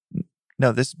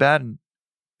 no, this is bad, and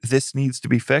this needs to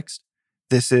be fixed.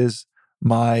 This is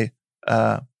my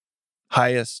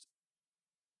highest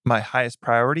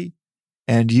priority,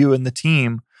 and you and the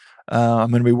team,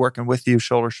 I'm going to be working with you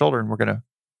shoulder to shoulder, and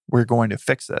we're going to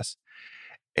fix this.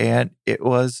 And it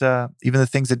was even the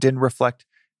things that didn't reflect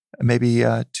maybe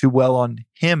too well on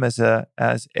him as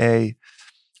a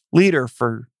leader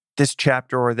for this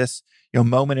chapter or this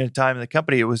moment in time in the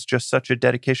company. It was just such a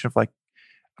dedication of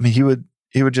he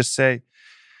would just say,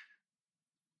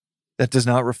 that does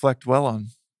not reflect well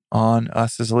on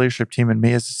us as a leadership team and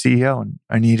me as a CEO, and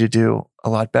I need to do a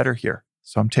lot better here.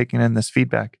 So I'm taking in this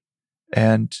feedback,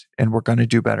 and we're going to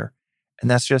do better.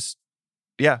 And that's just,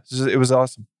 it was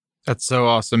awesome. That's so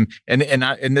awesome. And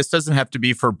this doesn't have to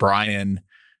be for Brian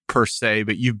per se,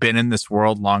 but you've been in this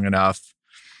world long enough.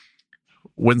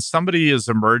 When somebody is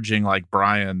emerging like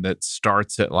Brian, that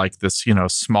starts at like this,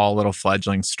 small little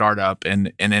fledgling startup,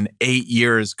 and in 8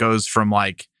 years goes from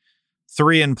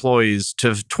 3 employees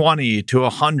to 20 to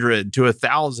 100 to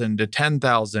 1,000 to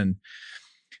 10,000.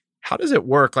 How does it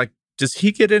work? Does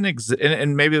he get in?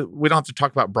 And maybe we don't have to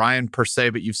talk about Brian per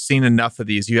se, but you've seen enough of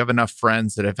these. You have enough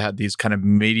friends that have had these kind of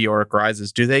meteoric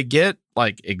rises. Do they get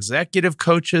executive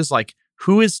coaches?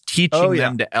 Who is teaching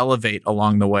them to elevate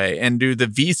along the way? And do the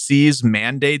VCs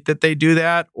mandate that they do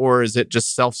that, or is it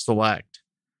just self-select?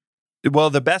 Well,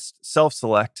 the best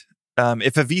self-select.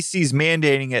 If a VC is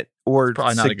mandating it or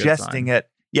suggesting it,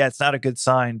 it's not a good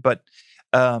sign. But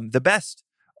the best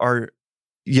are,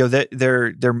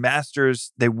 they're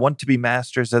masters. They want to be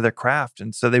masters of their craft,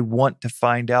 and so they want to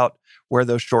find out where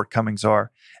those shortcomings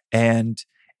are, and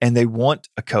they want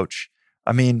a coach.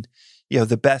 I mean,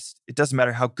 the best. It doesn't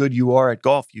matter how good you are at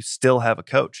golf; you still have a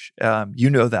coach. You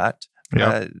know that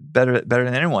better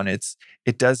than anyone.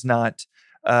 It does not.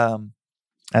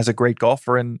 As a great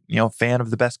golfer and fan of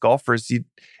the best golfers,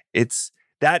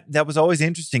 that was always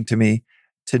interesting to me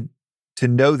to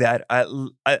know that.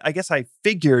 I guess I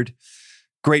figured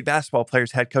great basketball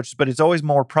players had coaches, but it's always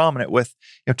more prominent with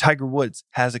Tiger Woods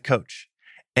has a coach,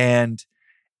 and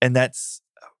that's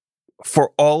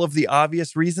for all of the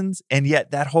obvious reasons, and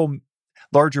yet that whole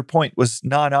larger point was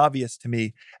non-obvious to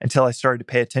me until I started to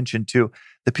pay attention to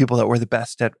the people that were the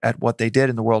best at what they did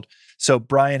in the world. So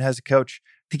Brian has a coach.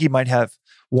 I think he might have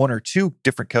 1 or 2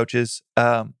 different coaches.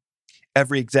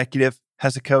 Every executive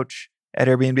has a coach at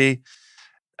Airbnb.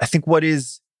 I think what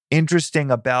is interesting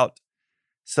about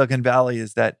Silicon Valley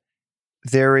is that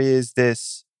there is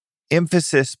this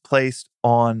emphasis placed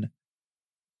on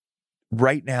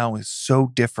right now is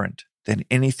so different than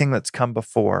anything that's come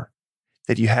before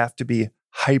that you have to be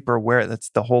hyper aware. That's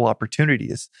the whole opportunity,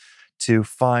 is to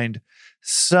find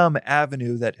some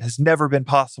avenue that has never been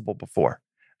possible before.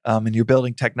 And you're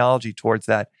building technology towards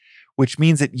that, which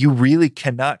means that you really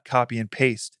cannot copy and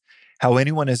paste how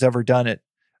anyone has ever done it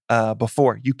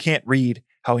before. You can't read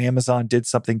how Amazon did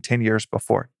something 10 years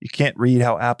before. You can't read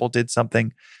how Apple did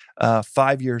something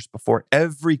 5 years before.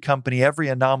 Every company, every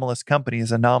anomalous company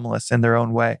is anomalous in their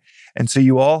own way. And so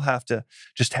you all have to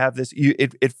just have this.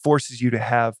 It forces you to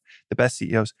have the best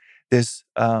CEOs. This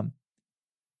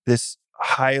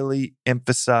highly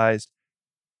emphasized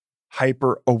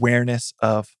hyper awareness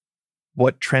of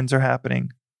what trends are happening,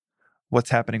 what's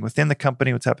happening within the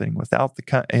company, what's happening without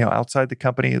outside the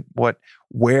company.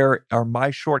 Where are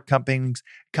my shortcomings?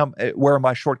 Where are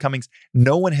my shortcomings?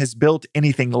 No one has built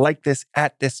anything like this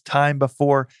at this time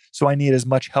before, so I need as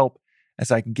much help as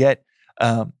I can get.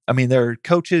 There are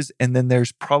coaches, and then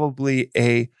there's probably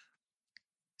a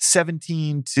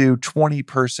 17 to 20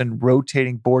 person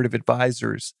rotating board of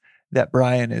advisors that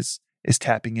Brian is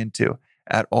tapping into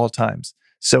at all times.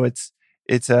 So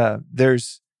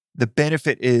there's the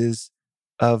benefit is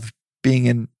of being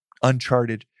in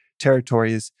uncharted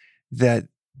territory is that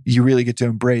you really get to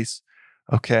embrace,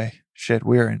 okay, shit,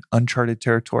 we're in uncharted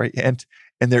territory, and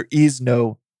there is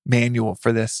no manual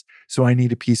for this. So I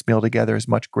need to piecemeal together as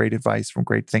much great advice from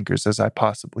great thinkers as I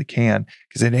possibly can,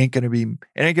 because it ain't gonna be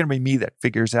me that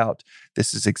figures out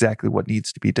this is exactly what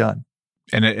needs to be done.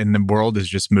 And the world is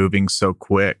just moving so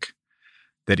quick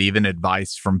that even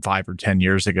advice from 5 or 10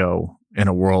 years ago in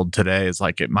a world today is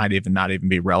it might even not even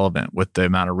be relevant with the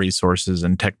amount of resources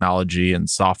and technology and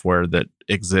software that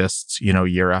exists,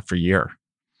 year after year.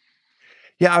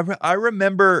 Yeah, I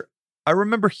remember I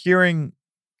remember hearing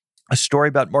a story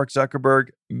about Mark Zuckerberg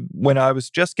when I was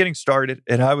just getting started,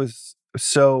 and I was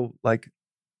so like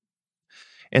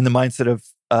in the mindset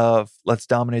of let's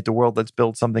dominate the world, let's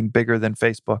build something bigger than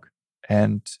Facebook,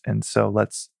 and so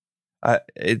let's.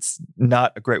 It's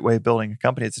not a great way of building a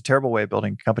company. It's a terrible way of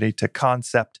building a company. To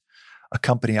concept a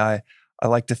company, I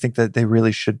like to think that they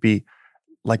really should be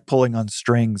like pulling on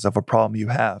strings of a problem you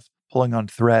have, pulling on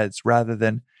threads rather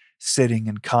than sitting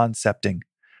and concepting.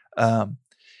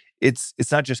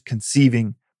 It's not just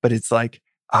conceiving, but it's like,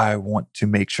 I want to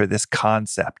make sure this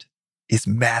concept is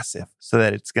massive so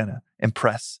that it's going to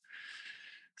impress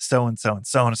so and so and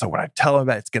so and so. When I tell them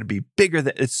about it, it's going to be bigger.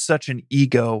 It's such an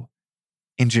ego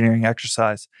engineering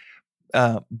exercise.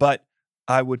 But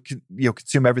I would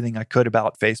consume everything I could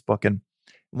about Facebook. And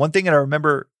one thing that I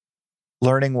remember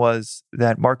learning was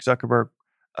that Mark Zuckerberg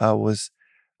was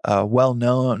well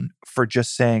known for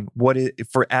just saying,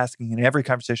 for asking in every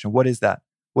conversation, what is that?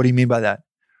 What do you mean by that?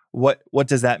 What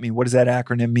does that mean? What does that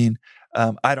acronym mean?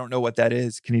 I don't know what that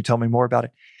is. Can you tell me more about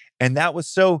it? And that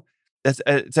was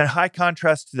it's a high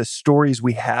contrast to the stories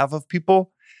we have of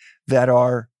people that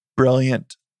are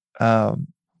brilliant, have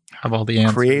all the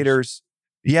answers. Creators,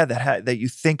 that you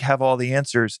think have all the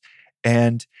answers,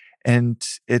 and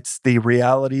it's the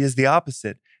reality is the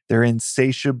opposite. They're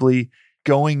insatiably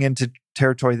going into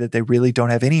territory that they really don't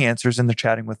have any answers, and they're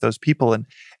chatting with those people, and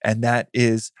that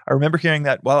is, I remember hearing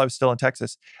that while I was still in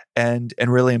Texas, and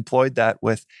really employed that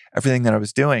with everything that I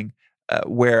was doing,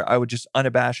 where I would just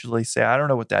unabashedly say, I don't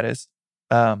know what that is.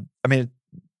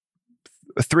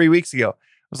 3 weeks ago,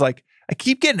 I was like, I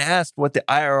keep getting asked what the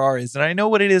IRR is, and I know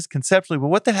what it is conceptually, but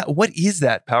what is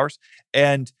that, Powers?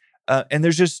 And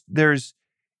there's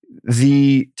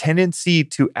the tendency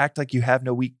to act like you have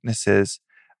no weaknesses,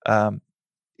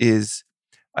 is,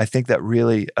 I think, that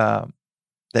really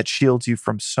that shields you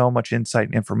from so much insight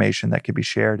and information that could be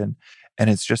shared, and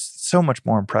it's just so much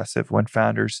more impressive when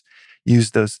founders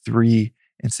use those 3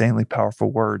 insanely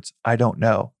powerful words, I don't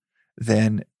know,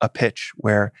 than a pitch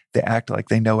where they act like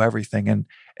they know everything, and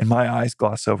my eyes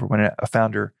gloss over when a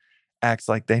founder acts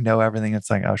like they know everything. It's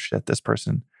like, oh shit, this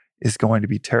person is going to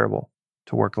be terrible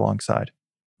to work alongside.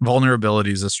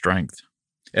 Vulnerability is a strength.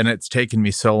 And it's taken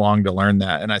me so long to learn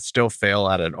that. And I still fail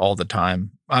at it all the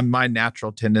time. My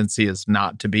natural tendency is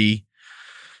not to be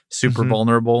super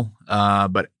vulnerable.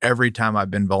 But every time I've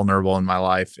been vulnerable in my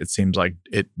life, it seems like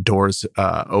doors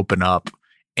open up,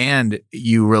 and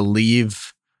you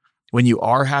relieve when you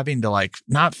are having to like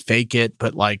not fake it,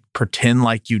 but like pretend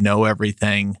like you know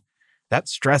everything. That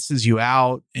stresses you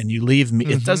out, and you leave me.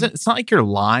 It's not like you're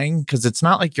lying, because it's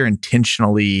not like you're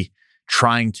intentionally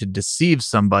trying to deceive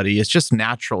somebody. It's just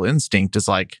natural instinct. It's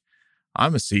like,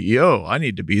 I'm a CEO. I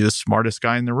need to be the smartest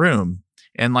guy in the room.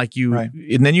 And like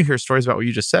and then you hear stories about what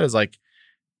you just said is like,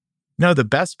 no, the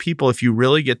best people, if you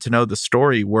really get to know the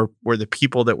story, were the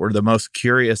people that were the most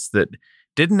curious, that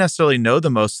didn't necessarily know the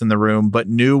most in the room, but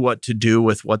knew what to do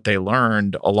with what they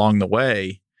learned along the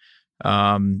way.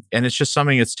 And it's just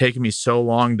something that's taken me so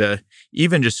long to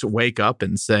even just wake up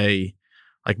and say,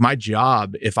 like, my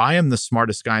job, if I am the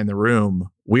smartest guy in the room,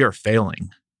 we are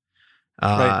failing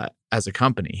as a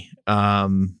company.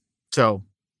 So,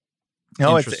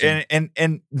 no, it's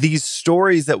and these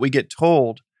stories that we get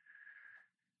told,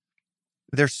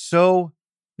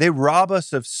 they rob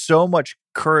us of so much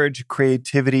courage,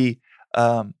 creativity,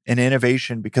 and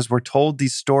innovation, because we're told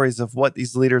these stories of what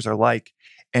these leaders are like,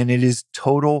 and it is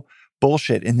total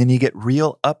bullshit. And then you get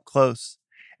real up close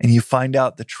and you find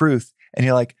out the truth, and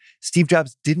you're like, Steve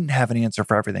Jobs didn't have an answer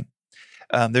for everything.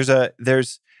 There's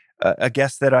a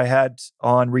guest that I had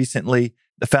on recently,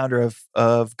 the founder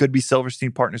of Goodby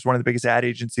Silverstein Partners, one of the biggest ad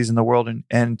agencies in the world,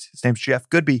 and his name's Jeff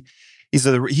Goodby.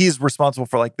 He's responsible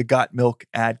for like the Got Milk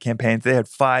ad campaigns. They had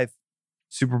 5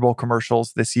 Super Bowl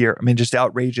commercials this year. I mean, just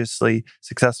outrageously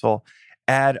successful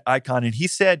ad icon. And he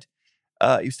said,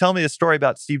 he was telling me the story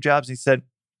about Steve Jobs. And he said,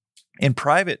 in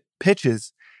private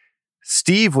pitches,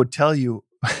 Steve would tell you,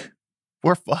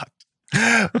 we're fucked.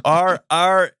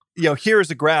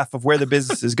 Here's a graph of where the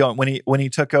business is going. When he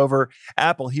took over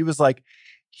Apple, he was like,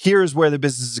 here's where the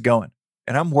business is going.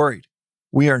 And I'm worried.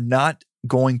 We are not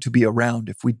going to be around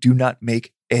if we do not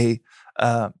make a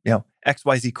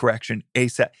XYZ correction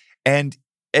ASAP. And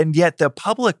yet the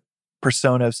public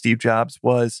persona of Steve Jobs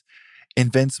was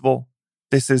invincible.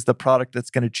 This is the product that's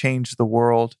going to change the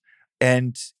world.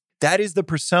 And that is the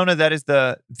persona, that is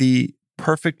the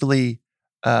perfectly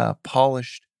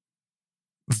polished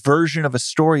version of a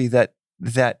story that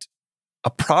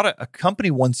a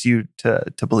company wants you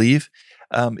to believe,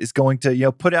 is going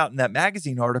to put out in that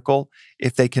magazine article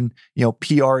if they can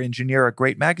PR engineer a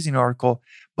great magazine article.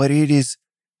 But it is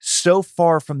so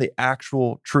far from the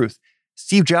actual truth.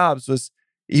 Steve Jobs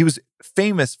he was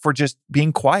famous for just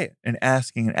being quiet and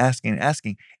asking and asking and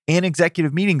asking. In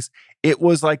executive meetings, it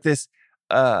was like this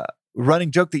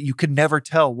running joke that you could never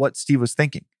tell what Steve was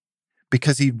thinking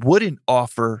because he wouldn't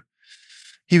offer.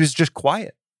 He was just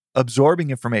quiet, absorbing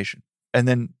information, and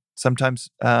then sometimes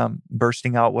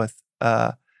bursting out with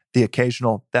the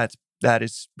occasional that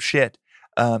is shit.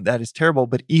 That is terrible.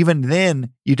 But even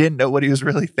then, you didn't know what he was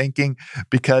really thinking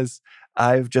because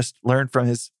I've just learned from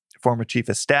his former chief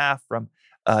of staff, from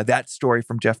that story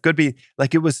from Jeff Goodby.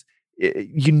 Like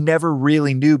you never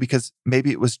really knew because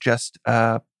maybe it was just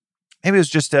a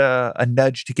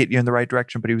nudge to get you in the right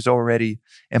direction, but he was already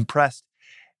impressed.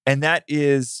 And that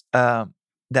is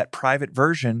that private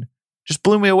version just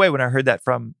blew me away when I heard that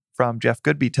from Jeff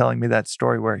Goodby telling me that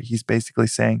story where he's basically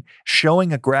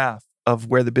showing a graph of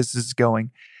where the business is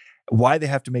going, why they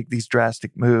have to make these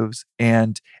drastic moves,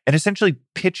 and essentially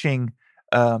pitching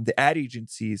the ad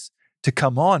agencies to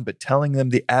come on, but telling them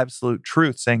the absolute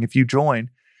truth, saying, if you join,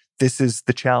 this is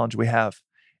the challenge we have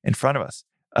in front of us.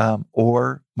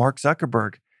 Or Mark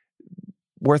Zuckerberg,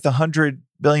 worth $100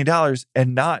 billion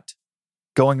and not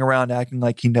going around acting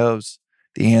like he knows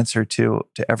the answer to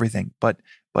everything, but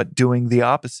doing the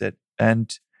opposite.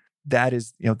 And that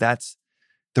is, that's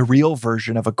the real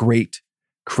version of a great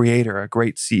creator, a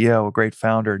great CEO, a great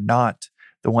founder, not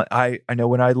the one. I know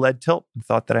when I led Tilt and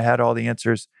thought that I had all the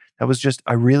answers, that was just,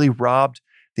 I really robbed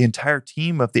the entire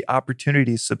team of the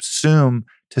opportunity to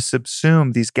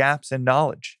subsume these gaps in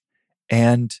knowledge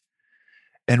and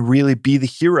really be the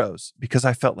heroes, because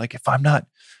I felt like if I'm not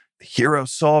the hero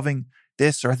solving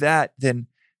this or that, then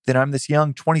I'm this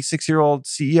young 26-year-old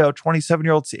CEO,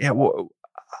 27-year-old CEO.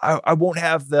 I won't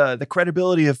have the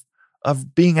credibility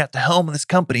of being at the helm of this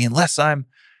company unless I'm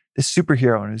this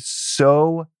superhero. And it's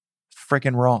so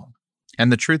freaking wrong.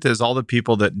 And the truth is, all the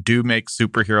people that do make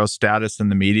superhero status in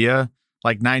the media,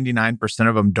 like 99%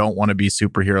 of them don't want to be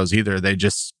superheroes either. They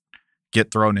just get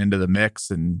thrown into the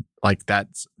mix, and like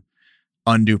that's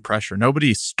undue pressure.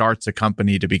 Nobody starts a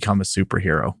company to become a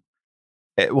superhero.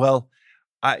 Well,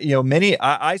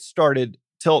 I started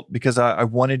Tilt because I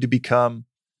wanted to become.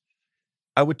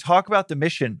 I would talk about the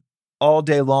mission all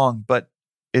day long, but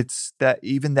it's that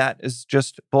even that is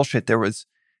just bullshit. There was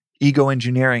ego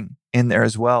engineering in there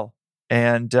as well.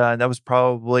 And that was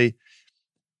probably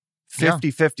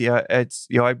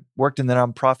 50-50. I worked in the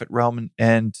nonprofit realm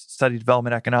and studied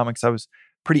development economics. I was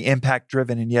pretty impact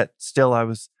driven, and yet still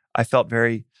I felt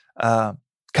very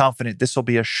confident this is going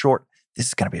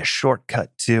to be a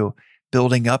shortcut to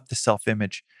building up the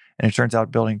self-image. And it turns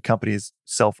out building a company is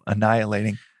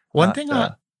self-annihilating. One thing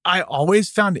I always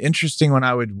found interesting when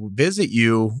I would visit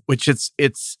you, which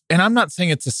it's, and I'm not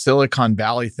saying it's a Silicon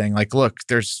Valley thing. Like, look,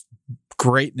 there's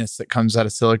greatness that comes out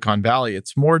of Silicon Valley.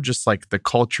 It's more just like the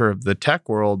culture of the tech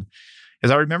world.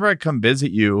 Is I remember I'd come visit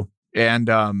you, and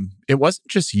it wasn't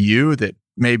just you that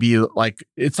maybe like,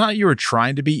 it's not you were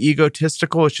trying to be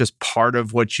egotistical. It's just part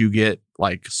of what you get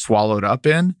like swallowed up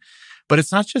in. But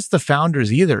it's not just the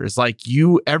founders either. It's like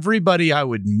everybody I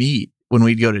would meet when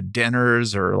we'd go to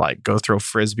dinners or like go throw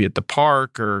Frisbee at the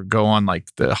park or go on like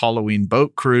the Halloween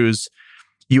boat cruise,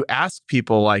 you ask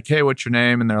people like, hey, what's your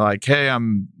name? And they're like, hey,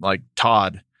 I'm like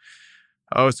Todd.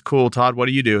 Oh, it's cool. Todd, what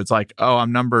do you do? It's like, oh,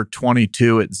 I'm number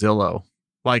 22 at Zillow.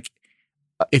 Like,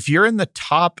 if you're in the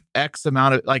top X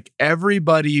amount of, like,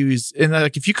 everybody who's in,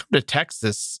 like, if you come to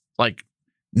Texas, like,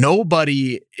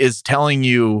 nobody is telling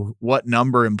you what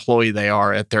number employee they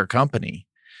are at their company.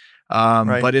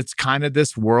 Right. But it's kind of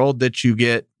this world that you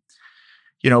get,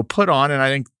 put on. And I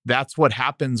think that's what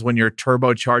happens when you're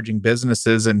turbocharging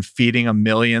businesses and feeding them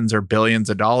millions or billions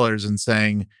of dollars and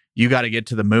saying, you got to get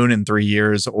to the moon in 3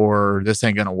 years or this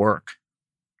ain't going to work.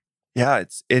 Yeah,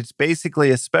 it's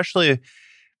basically, especially,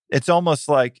 it's almost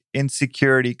like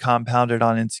insecurity compounded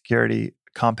on insecurity,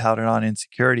 compounded on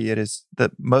insecurity. It is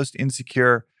the most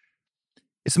insecure.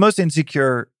 It's the most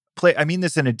insecure play. I mean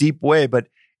this in a deep way, but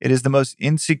it is the most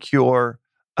insecure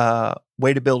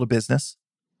way to build a business.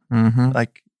 Mm-hmm.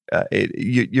 Like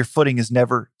your footing is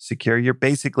never secure. You're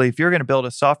basically, if you're going to build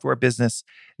a software business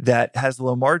that has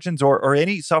low margins, or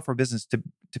any software business to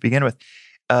begin with,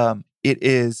 it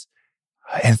is,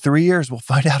 in 3 years, we'll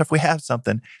find out if we have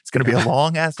something. It's going to be a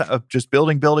long ass time of just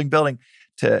building to,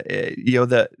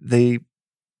 the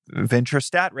venture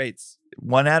stat rates.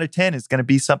 1 out of 10 is going to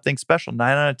be something special.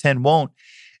 9 out of 10 won't.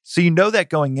 So you know that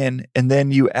going in, and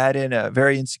then you add in a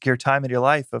very insecure time in your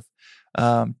life of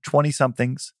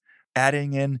 20-somethings,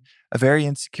 adding in a very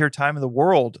insecure time in the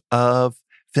world of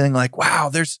feeling like, wow,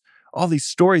 there's all these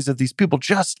stories of these people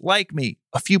just like me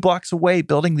a few blocks away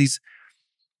building these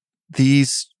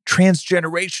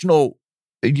transgenerational,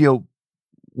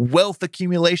 wealth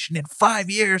accumulation in 5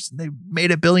 years, and they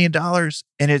made $1 billion.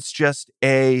 And it's just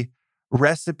a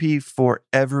recipe for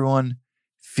everyone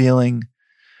feeling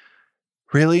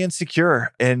really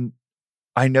insecure. And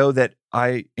I know that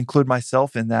I include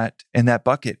myself in that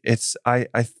bucket. It's I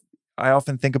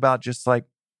often think about just like,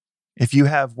 if you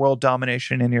have world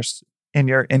domination in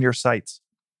your sights,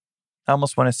 I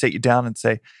almost want to sit you down and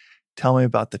say, tell me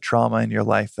about the trauma in your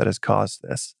life that has caused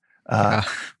this.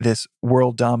 This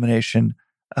world domination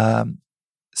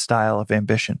style of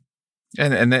ambition.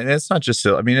 And it's not just,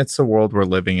 I mean, it's the world we're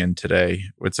living in today.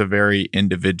 It's a very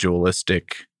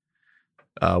individualistic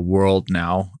world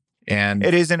now. And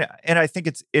it is, and I think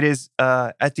it is,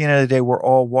 at the end of the day, we're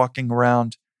all walking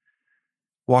down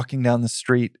the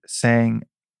street saying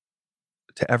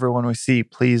to everyone we see,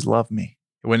 please love me.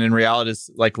 When in reality, it's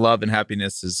like love and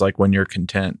happiness is like when you're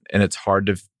content. And it's hard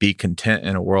to be content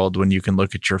in a world when you can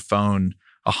look at your phone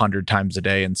 100 times a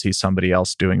day and see somebody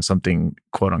else doing something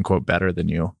quote unquote better than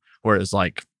you. Whereas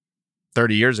like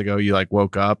 30 years ago, you like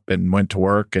woke up and went to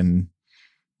work and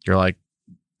you're like,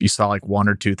 you saw like one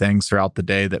or two things throughout the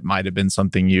day that might have been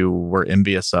something you were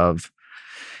envious of.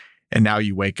 And now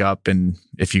you wake up, and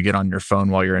if you get on your phone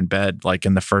while you're in bed, like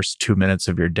in the first 2 minutes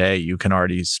of your day, you can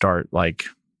already start like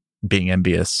being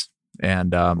envious.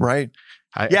 And right.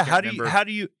 How do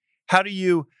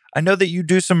you, I know that you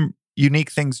do some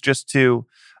unique things just to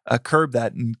curb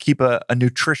that and keep a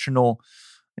nutritional,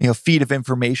 feed of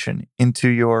information into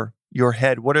your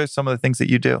head. What are some of the things that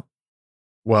you do?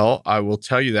 Well, I will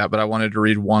tell you that, but I wanted to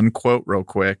read one quote real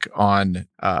quick on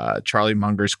Charlie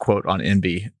Munger's quote on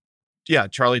envy. Yeah,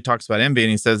 Charlie talks about envy, and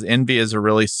he says, envy is a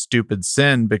really stupid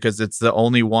sin because it's the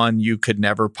only one you could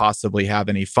never possibly have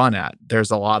any fun at. There's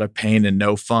a lot of pain and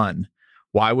no fun.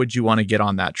 Why would you want to get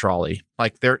on that trolley?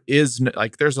 Like there's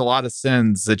a lot of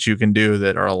sins that you can do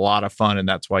that are a lot of fun, and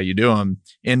that's why you do them.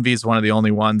 Envy is one of the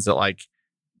only ones that like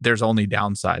there's only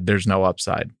downside. There's no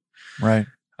upside. Right.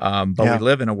 But we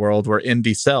live in a world where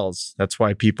envy sells. That's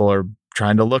why people are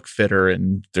trying to look fitter,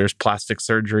 and there's plastic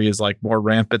surgery is like more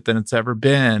rampant than it's ever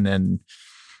been. And,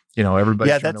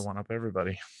 everybody's trying to one up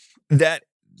everybody.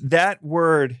 That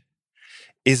word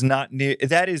is not new.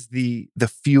 That is the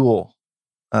fuel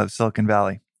of Silicon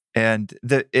Valley. And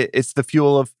it's the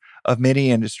fuel of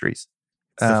many industries.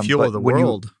 It's the fuel of the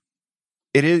world.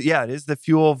 It is the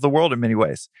fuel of the world in many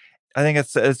ways. I think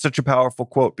it's such a powerful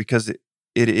quote because it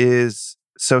is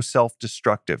so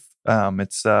self-destructive.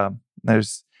 There's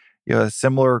a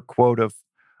similar quote of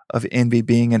envy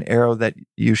being an arrow that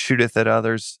you shooteth at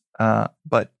others,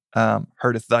 but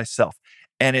hurteth thyself.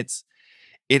 And it's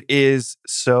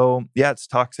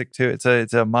toxic too.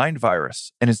 It's a mind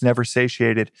virus, and it's never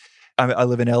satiated. I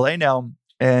live in LA now,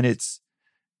 and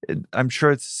I'm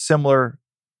sure it's a similar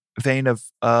vein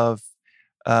of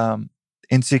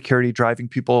insecurity driving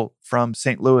people from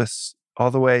St. Louis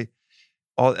all the way.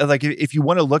 Like if you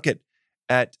want to look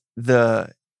at the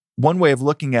one way of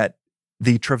looking at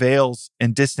the travails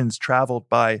and distance traveled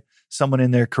by someone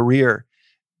in their career,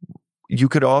 you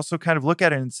could also kind of look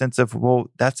at it in the sense of,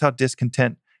 well, that's how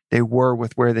discontent they were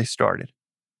with where they started.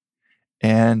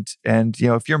 And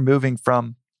if you're moving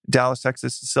from Dallas,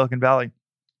 Texas to Silicon Valley,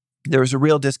 there was a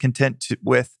real discontent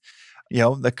with,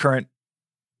 the current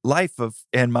life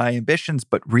and my ambitions,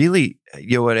 but really,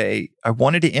 I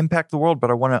wanted to impact the world,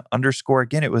 but I want to underscore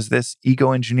again, it was this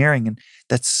ego engineering, and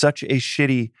that's such a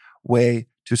shitty way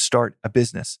to start a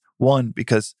business. One,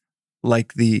 because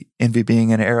like the envy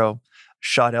being an arrow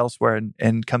shot elsewhere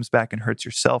and comes back and hurts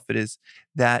yourself, it is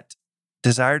that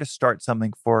desire to start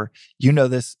something for,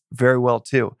 this very well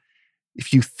too.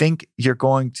 If you think you're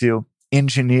going to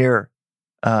engineer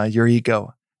your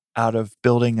ego out of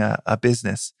building a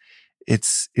business, it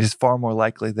is far more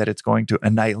likely that it's going to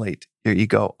annihilate your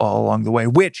ego all along the way,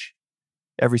 which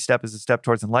every step is a step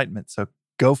towards enlightenment. So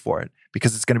go for it,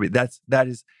 because it's going to be, that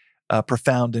is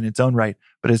profound in its own right,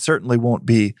 but it certainly won't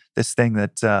be this thing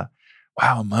that,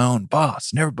 wow, I'm my own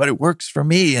boss and everybody works for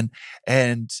me. And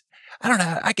I don't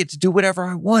know, I get to do whatever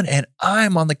I want. And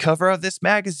I'm on the cover of this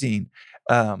magazine.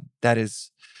 That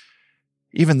is,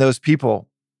 even those people,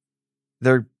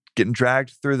 they're getting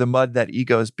dragged through the mud that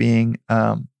ego is being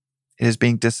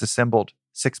disassembled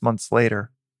 6 months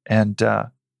later. And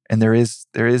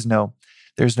there's no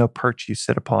perch you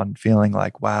sit upon feeling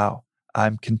like, wow,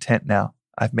 I'm content now.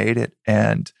 I've made it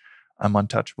and I'm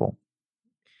untouchable.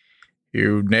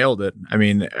 You nailed it. I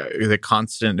mean, the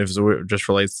constant, if it just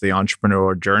relates to the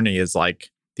entrepreneurial journey, is like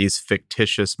these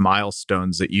fictitious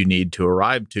milestones that you need to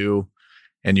arrive to.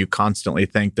 And you constantly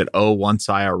think that, once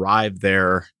I arrive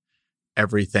there,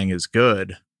 everything is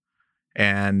good.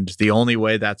 And the only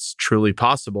way that's truly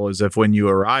possible is if when you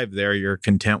arrive there, you're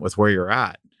content with where you're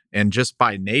at. And just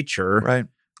by nature, Right.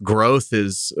 growth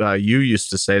is, you used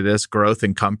to say this, growth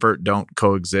and comfort don't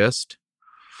coexist.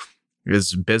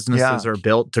 Because businesses are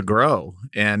built to grow.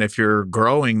 And if you're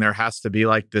growing, there has to be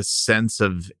like this sense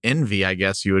of envy, I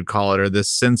guess you would call it, or this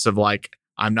sense of like,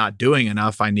 I'm not doing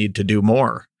enough, I need to do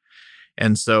more.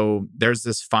 And so there's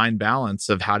this fine balance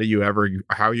of how are you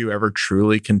ever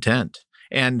truly content?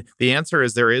 And the answer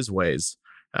is there is ways,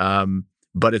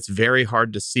 but it's very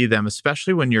hard to see them,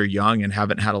 especially when you're young and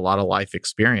haven't had a lot of life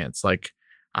experience. Like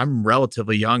I'm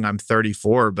relatively young, I'm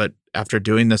 34, but after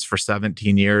doing this for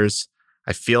 17 years,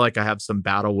 I feel like I have some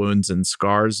battle wounds and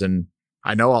scars. And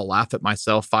I know I'll laugh at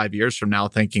myself 5 years from now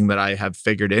thinking that I have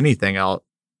figured anything out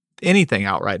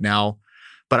right now.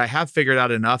 But I have figured out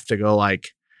enough to go like,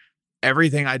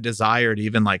 everything I desired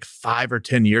even like 5 or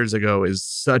 10 years ago is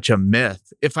such a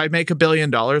myth. If I make $1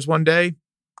 billion one day,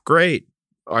 great.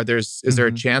 Is there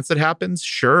a chance it happens?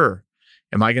 Sure.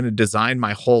 Am I going to design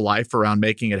my whole life around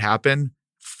making it happen?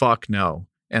 Fuck no.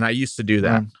 And I used to do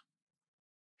that.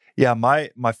 Yeah, my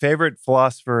favorite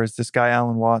philosopher is this guy,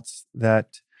 Alan Watts,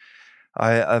 that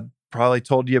I probably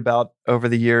told you about over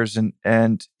the years.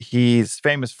 And he's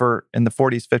famous for, in the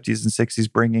 40s, 50s, and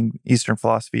 60s, bringing Eastern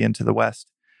philosophy into the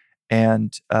West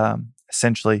and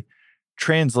essentially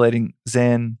translating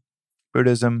Zen,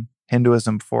 Buddhism,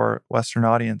 Hinduism for Western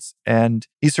audience. And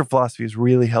Eastern philosophy is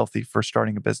really healthy for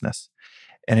starting a business.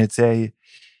 And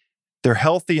they're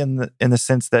healthy in the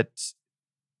sense that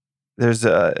there's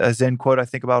a Zen quote I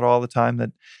think about all the time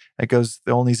that goes,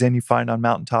 the only Zen you find on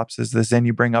mountaintops is the Zen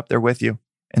you bring up there with you.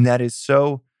 And that is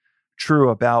so true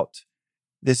about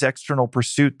this external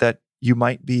pursuit that you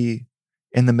might be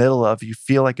in the middle of. You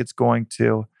feel like it's going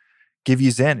to give you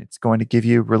Zen. It's going to give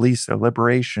you release or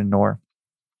liberation or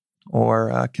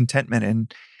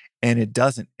contentment. And it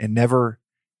doesn't. It never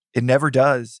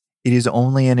does. It is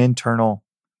only an internal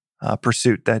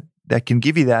pursuit that can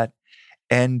give you that.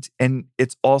 And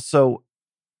it's also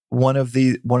one of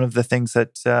the things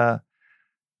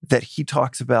that he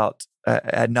talks about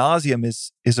ad nauseum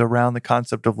is around the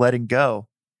concept of letting go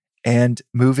and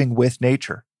moving with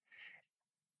nature.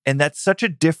 And that's such a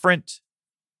different.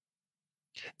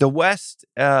 The West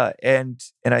and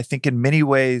I think in many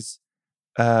ways,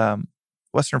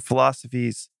 Western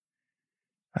philosophies,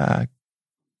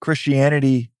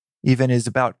 Christianity even is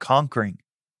about conquering,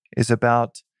 is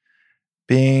about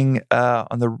being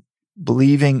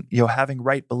believing, having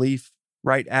right belief,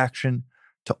 right action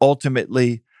to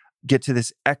ultimately get to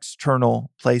this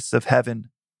external place of heaven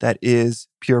that is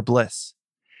pure bliss.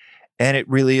 And it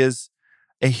really is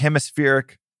a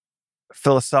hemispheric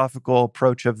philosophical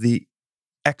approach of the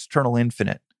external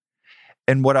infinite.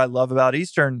 And what I love about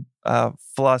Eastern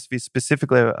philosophy,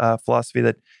 specifically a philosophy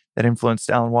that influenced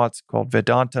Alan Watts called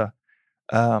Vedanta,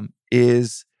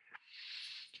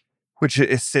 which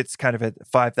sits kind of at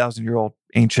 5,000-year-old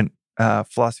ancient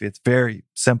philosophy. It's very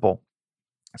simple.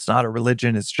 It's not a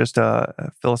religion. It's just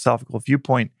a philosophical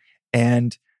viewpoint.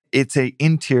 And it's an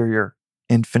interior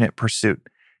infinite pursuit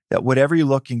that whatever you're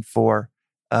looking for,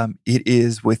 it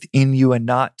is within you and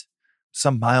not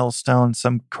some milestone,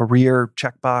 some career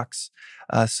checkbox,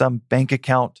 some bank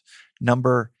account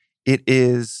number. It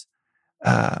is,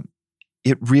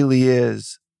 it really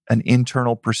is an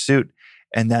internal pursuit.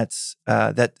 And that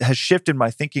has shifted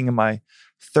my thinking in my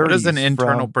 30s. What does an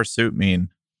internal pursuit mean?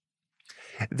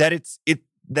 That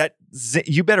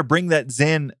you better bring that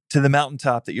Zen to the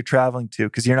mountaintop that you're traveling to,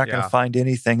 because you're not going to find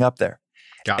anything up there.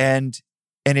 And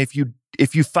if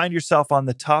you find yourself on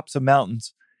the tops of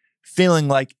mountains feeling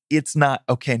like it's not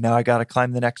okay, now I got to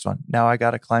climb the next one. Now I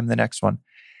got to climb the next one.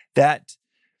 That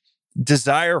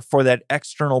desire for that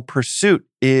external pursuit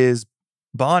is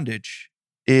bondage,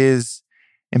 is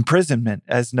imprisonment.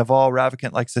 As Naval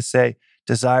Ravikant likes to say,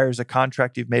 desire is a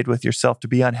contract you've made with yourself to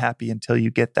be unhappy until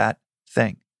you get that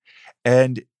thing.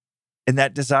 And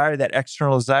that desire, that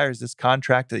external desire, is this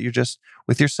contract that you're just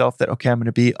with yourself that, okay, I'm going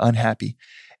to be unhappy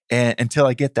until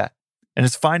I get that. And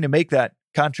it's fine to make that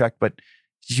contract, but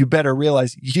you better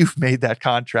realize you've made that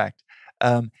contract.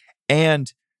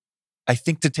 And I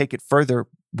think to take it further,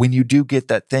 when you do get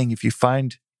that thing, if you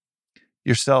find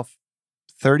yourself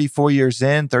 34 years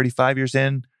in, 35 years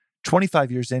in,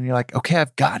 25 years in, you're like, okay,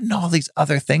 I've gotten all these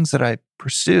other things that I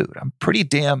pursued. I'm pretty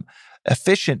damn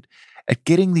efficient at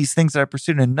getting these things that I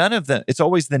pursued. And none of them, it's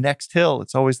always the next hill.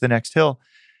 It's always the next hill.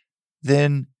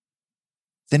 Then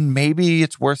maybe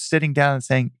it's worth sitting down and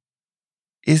saying,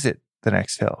 is it the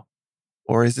next hill?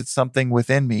 Or is it something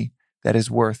within me that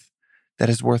is worth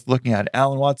looking at?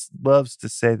 Alan Watts loves to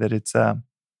say that it's,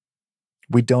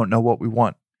 we don't know what we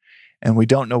want. and we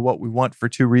don't know what we want for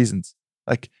two reasons.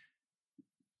 Like,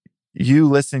 you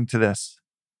listening to this,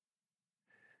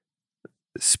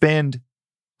 spend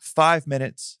 5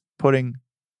 minutes putting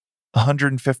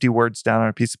 150 words down on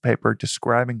a piece of paper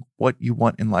describing what you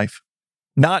want in life.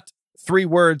 Not 3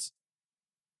 words,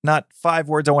 not 5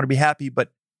 words, I want to be happy,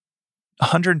 but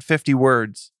 150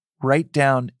 words. Write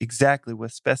down exactly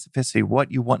with specificity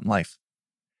what you want in life.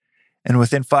 And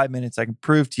within 5 minutes, I can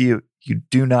prove to you, you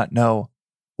do not know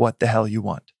what the hell you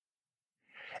want.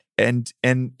 And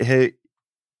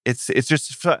it's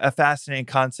just a fascinating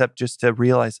concept just to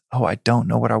realize, oh, I don't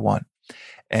know what I want.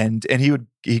 And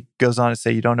he goes on to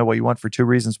say, you don't know what you want for 2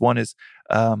 reasons. One is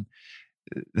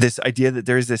this idea that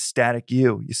there is this static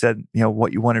you. You said,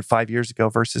 what you wanted 5 years ago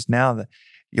versus now, that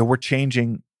we're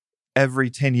changing every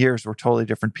 10 years. We're totally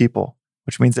different people,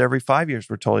 which means every 5 years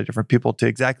we're totally different people, to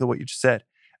exactly what you just said.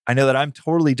 I know that I'm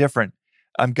totally different.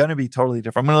 I'm going to be totally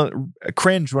different. I'm going to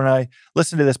cringe when I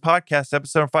listen to this podcast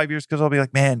episode in 5 years, because I'll be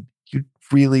like, man, you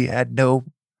really had no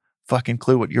fucking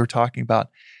clue what you were talking about.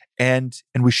 And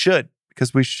we should,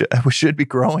 because we should be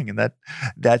growing. And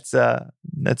that's a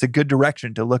good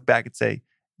direction to look back and say,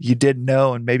 you didn't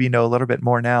know, and maybe you know a little bit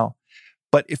more now.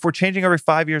 But if we're changing every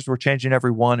 5 years, we're changing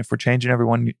every one. If we're changing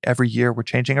every year, we're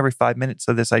changing every 5 minutes.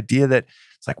 So this idea that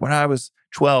it's like, when I was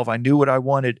 12, I knew what I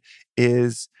wanted,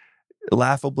 is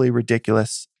laughably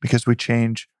ridiculous, because we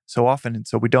change so often. And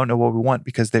so we don't know what we want,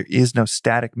 because there is no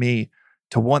static me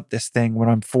to want this thing when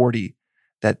I'm 40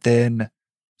 that then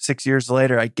 6 years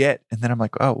later I get. And then I'm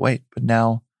like, oh, wait, but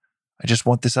now I just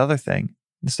want this other thing.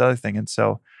 And so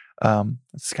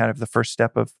it's kind of the first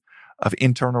step of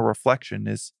internal reflection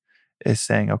is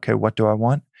saying, okay, what do I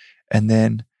want? And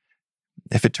then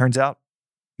if it turns out,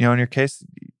 in your case,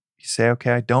 you say,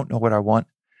 okay, I don't know what I want.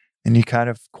 And you kind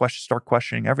of start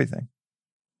questioning everything.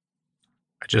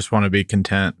 I just want to be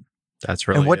content. That's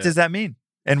really. And what does that mean?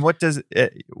 And what does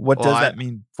that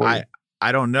mean for you?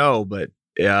 I don't know, but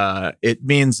it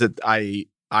means that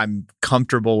I'm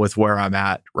comfortable with where I'm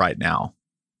at right now.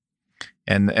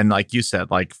 And like you said,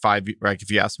 like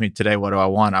if you ask me today, what do I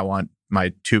want? I want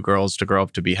my 2 girls to grow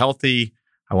up to be healthy.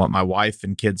 I want my wife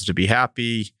and kids to be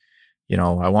happy.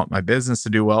 I want my business to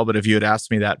do well. But if you had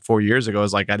asked me that 4 years ago,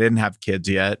 it's like I didn't have kids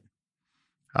yet.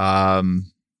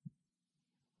 And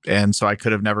so I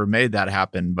could have never made that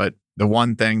happen. But the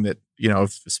one thing that,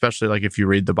 especially like if you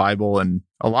read the Bible and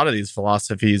a lot of these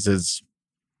philosophies, is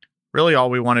really all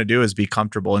we want to do is be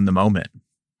comfortable in the moment.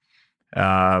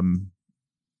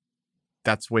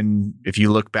 That's when, if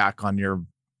you look back on your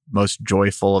most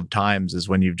joyful of times, is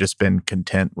when you've just been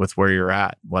content with where you're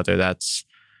at, whether that's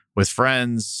with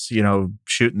friends,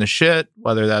 shooting the shit,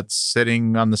 whether that's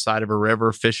sitting on the side of a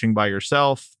river, fishing by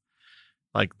yourself.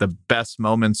 Like, the best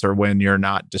moments are when you're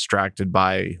not distracted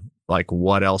by like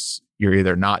what else you're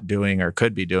either not doing or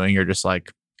could be doing. You're just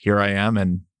like, here I am,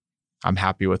 and I'm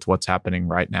happy with what's happening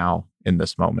right now in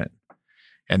this moment.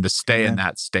 And to stay in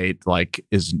that state, like,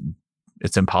 it's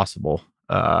impossible.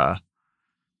 But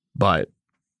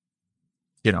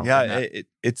it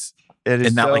is. And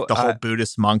that, so, like the whole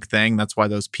Buddhist monk thing, that's why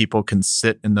those people can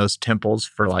sit in those temples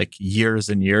for like years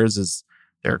and years, is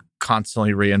they're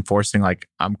constantly reinforcing, like,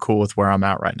 I'm cool with where I'm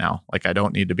at right now. Like, I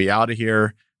don't need to be out of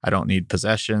here. I don't need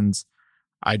possessions.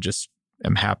 I just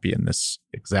am happy in this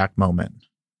exact moment.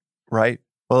 Right.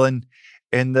 Well, and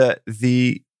the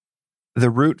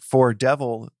root for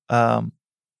devil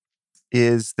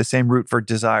is the same root for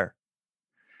desire.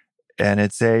 And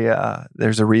it's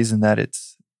there's a reason that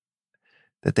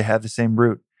they have the same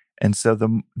root. And so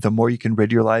the more you can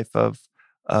rid your life of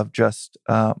just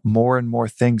more and more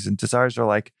things, and desires are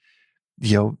like,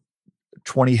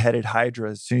 20-headed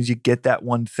hydra. As soon as you get that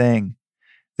one thing,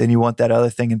 then you want that other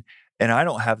thing. And I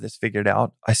don't have this figured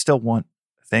out. I still want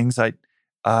things. I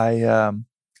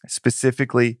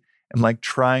specifically am like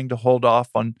trying to hold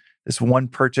off on this one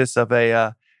purchase of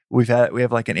we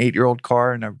have like an 8-year-old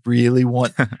car, and I really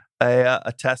want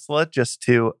a Tesla, just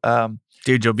to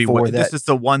dude, you'll be this is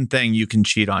the one thing you can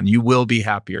cheat on. You will be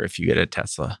happier if you get a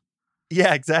Tesla.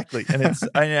 Yeah, exactly. And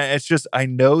it's just, I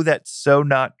know that's so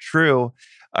not true.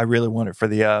 I really want it for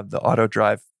the auto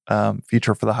drive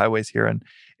feature for the highways here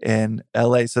in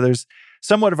LA. So there's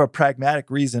somewhat of a pragmatic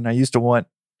reason. I used to want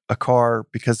a car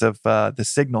because of the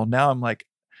signal. Now I'm like,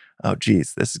 oh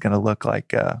geez, this is going to look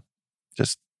like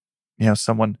just,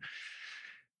 someone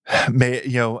made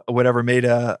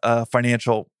a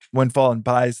financial windfall and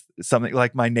buys something.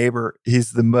 Like my neighbor,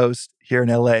 he's the most here in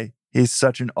LA. He's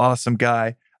such an awesome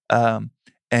guy.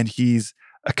 And he's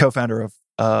a co-founder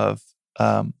of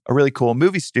a really cool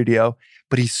movie studio,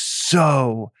 but he's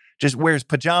so just wears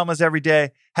pajamas every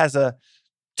day, has a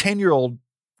 10-year-old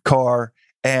car,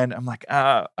 And I'm like,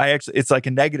 it's like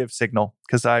a negative signal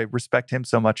because I respect him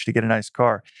so much to get a nice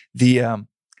car.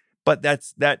 But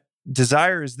that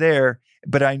desire is there.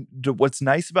 But what's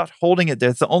nice about holding it there,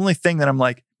 it's the only thing that I'm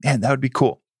like, man, that would be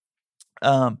cool.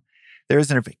 There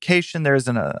isn't a vacation. There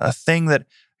isn't a thing that I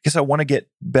guess I want to get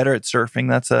better at surfing.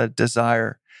 That's a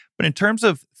desire. But in terms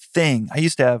of thing, I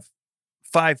used to have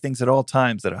 5 things at all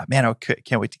times that, man, I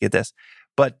can't wait to get this.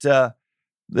 But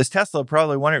this Tesla,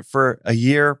 probably wanted it for a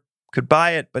year, could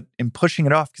buy it, but in pushing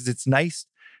it off because it's nice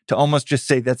to almost just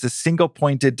say that's a single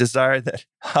pointed desire that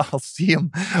I'll see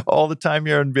him all the time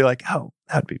here and be like, oh,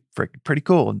 that'd be pretty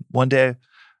cool. And one day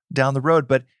down the road,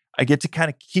 but I get to kind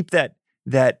of keep that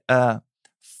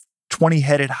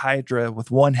 20-headed Hydra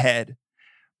with one head.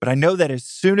 But I know that as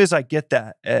soon as I get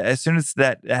that, as soon as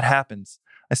that happens,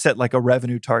 I set like a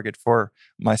revenue target for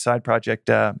my side project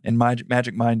in my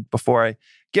Magic Mind before I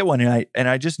get one. And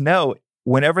I just know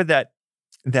whenever that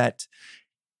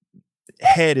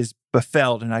head is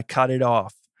befelled and I cut it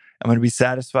off, I'm going to be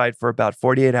satisfied for about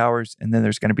 48 hours. And then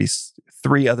there's going to be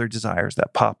 3 other desires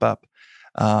that pop up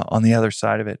on the other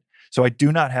side of it. So I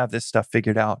do not have this stuff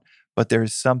figured out, but there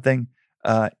is something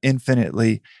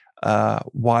infinitely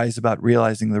wise about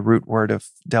realizing the root word of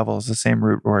devil is the same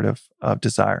root word of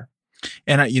desire.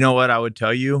 And you know what I would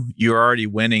tell you? You're already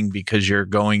winning because you're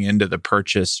going into the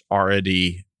purchase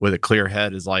already with a clear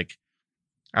head. Is like,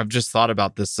 I've just thought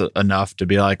about this enough to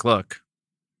be like, look,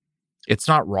 it's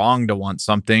not wrong to want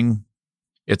something.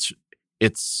 It's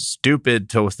stupid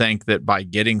to think that by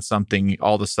getting something,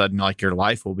 all of a sudden, like your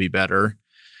life will be better.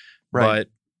 Right. But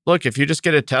look, if you just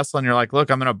get a Tesla and you're like,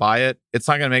 look, I'm going to buy it. It's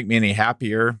not going to make me any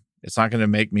happier. It's not going to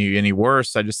make me any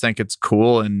worse. I just think it's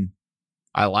cool and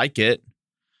I like it.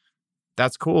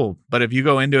 That's cool. But if you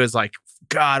go into it as like,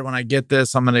 God, when I get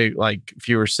this, I'm going to, like, if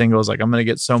you were single, it's like, I'm going to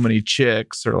get so many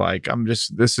chicks, or like,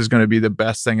 this is going to be the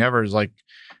best thing ever. It's like,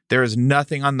 there is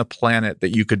nothing on the planet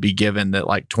that you could be given that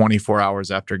like 24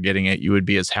 hours after getting it, you would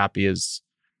be as happy as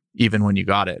even when you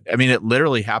got it. I mean, it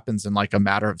literally happens in like a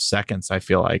matter of seconds. I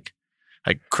feel like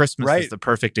Christmas is the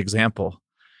perfect example.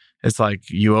 It's like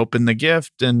you open the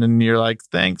gift and then you're like,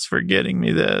 thanks for getting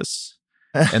me this.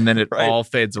 And then it all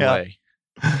fades away.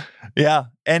 Yeah.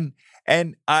 And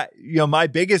I, my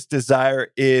biggest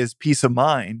desire is peace of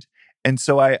mind. And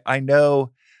so I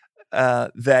know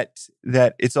that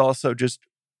it's also just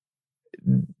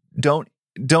don't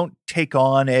take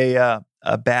on a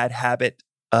bad habit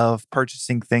of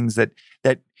purchasing things that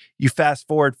you fast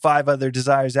forward 5 other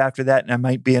desires after that, and I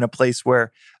might be in a place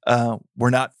where we're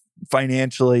not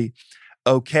financially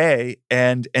okay,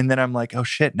 and then I'm like, oh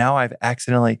shit, now I've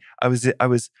accidentally I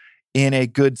was in a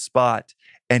good spot,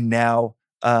 and now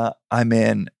I'm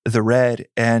in the red,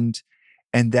 and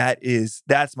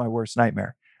that's my worst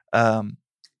nightmare,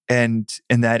 and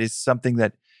that is something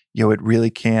that it really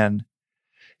can.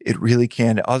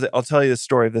 I'll tell you the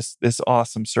story of this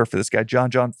awesome surfer, this guy,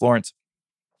 John Florence.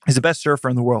 He's the best surfer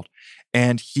in the world.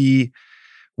 And he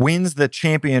wins the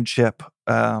championship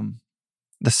the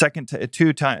second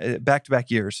 2 times, back-to-back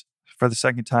years for the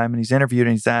second time. And he's interviewed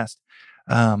and he's asked,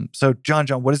 so John,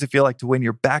 what does it feel like to win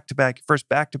your first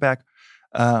back-to-back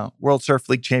World Surf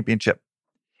League championship?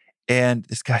 And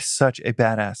this guy's such a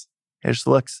badass. He just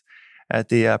looks at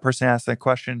the person asking that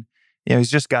question.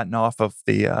 He's just gotten off of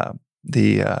the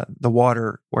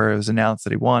water where it was announced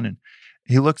that he won, and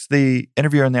he looks the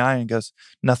interviewer in the eye and goes,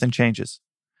 nothing changes.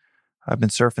 I've been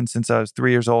surfing since I was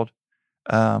 3 years old.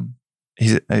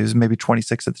 He was maybe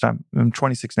 26 at the time. I'm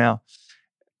 26 now.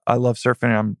 I love surfing,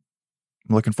 and I'm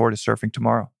looking forward to surfing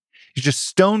tomorrow. He's just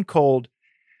stone cold,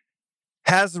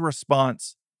 has the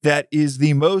response that is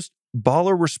the most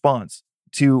baller response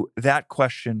to that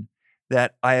question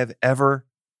that I have ever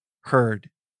heard.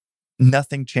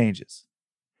 Nothing changes.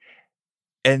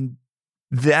 And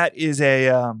that is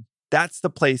that's the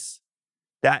place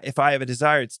that if I have a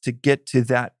desire, it's to get to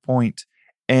that point.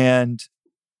 And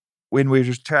when we were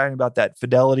just talking about that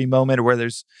fidelity moment where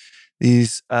there's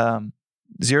these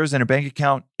zeros in a bank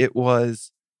account, there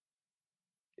was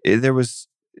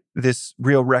this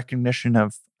real recognition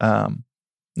of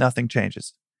nothing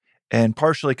changes. And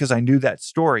partially because I knew that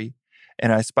story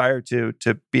and I aspired to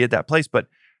be at that place, but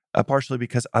partially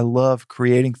because I love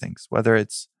creating things, whether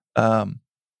it's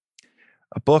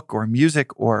a book or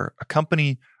music or a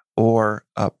company or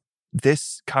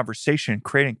this conversation,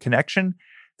 creating connection.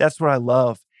 That's what I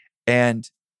love. And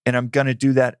I'm going to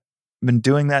do that. I've been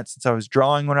doing that since I was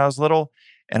drawing when I was little.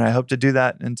 And I hope to do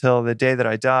that until the day that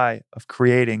I die, of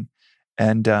creating.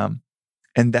 And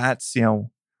that's,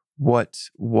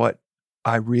 what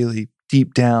I really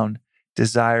deep down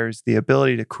desire is the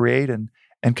ability to create and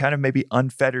and kind of maybe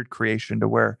unfettered creation to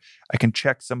where I can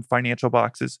check some financial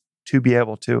boxes to be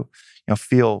able to,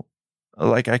 feel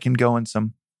like I can go in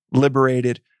some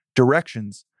liberated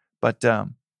directions. But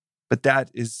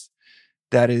that is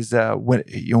when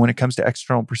it comes to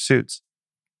external pursuits,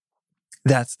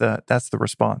 that's the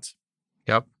response.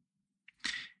 Yep.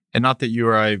 And not that you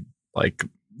or I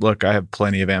look, I have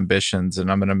plenty of ambitions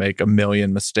and I'm going to make a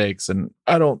million mistakes. And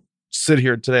I don't sit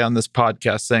here today on this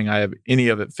podcast saying I have any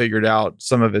of it figured out.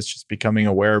 Some of it's just becoming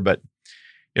aware, but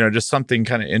just something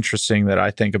kind of interesting that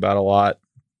I think about a lot.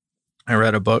 I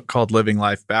read a book called Living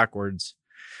Life Backwards.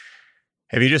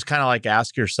 If you just kind of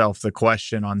ask yourself the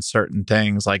question on certain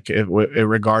things,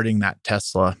 regarding that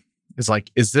Tesla,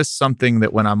 is this something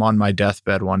that when I'm on my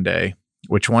deathbed one day,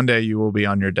 which one day you will be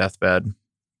on your deathbed,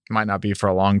 might not be for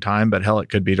a long time, but hell, it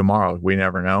could be tomorrow. We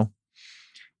never know.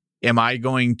 Am I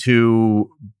going to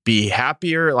be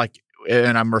happier?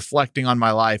 And I'm reflecting on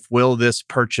my life. Will this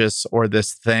purchase or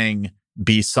this thing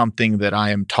be something that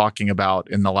I am talking about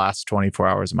in the last 24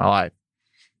 hours of my life?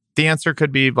 The answer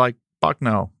could be fuck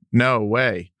no. No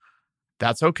way.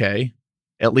 That's okay.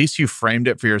 At least you framed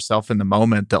it for yourself in the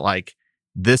moment that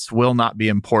this will not be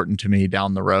important to me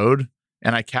down the road.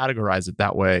 And I categorize it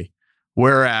that way.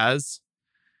 Whereas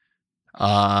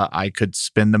I could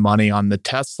spend the money on the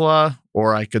Tesla,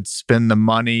 or I could spend the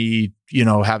money,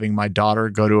 having my daughter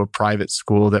go to a private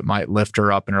school that might lift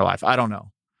her up in her life. I don't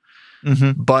know.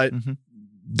 Mm-hmm. But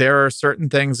there are certain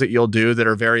things that you'll do that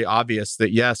are very obvious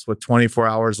that, yes, with 24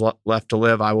 hours left to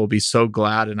live, I will be so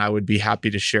glad and I would be happy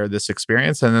to share this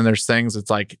experience. And then there's things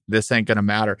it's this ain't going to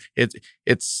matter.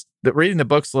 It's reading the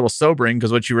book's a little sobering,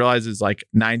 because what you realize is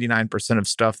 99% of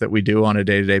stuff that we do on a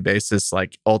day-to-day basis,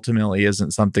 ultimately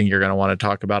isn't something you're going to want to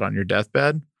talk about on your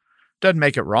deathbed. Doesn't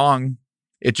make it wrong.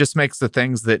 It just makes the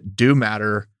things that do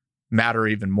matter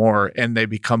even more, and they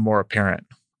become more apparent.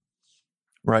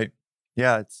 Right.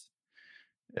 Yeah.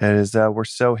 It is. We're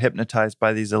so hypnotized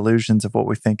by these illusions of what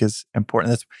we think is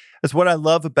important. That's what I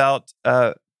love about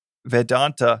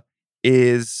Vedanta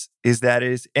is that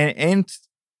it is, and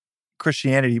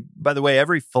Christianity. By the way,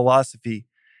 every philosophy,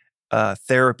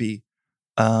 therapy,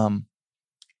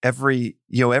 every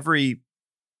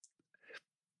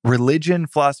religion,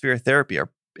 philosophy, or therapy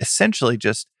are essentially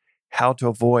just how to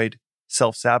avoid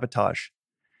self-sabotage.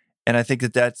 And I think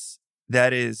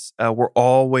that is we're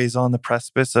always on the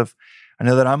precipice of. I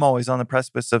know that I'm always on the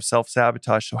precipice of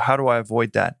self-sabotage. So how do I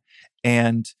avoid that?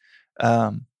 And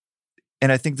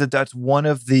I think that that's one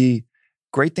of the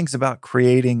great things about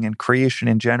creating and creation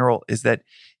in general, is that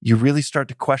you really start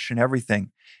to question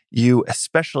everything. You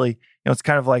especially, it's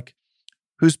kind of like,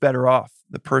 who's better off?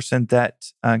 The person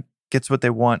that gets what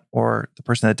they want, or the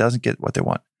person that doesn't get what they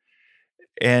want?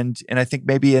 And I think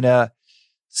maybe in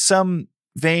some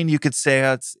vein you could say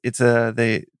it's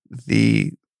the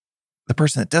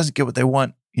person that doesn't get what they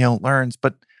want, learns.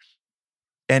 But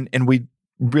and we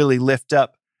really lift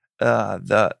up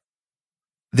the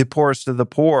poorest of the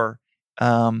poor,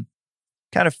 kind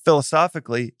of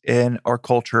philosophically in our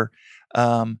culture,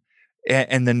 and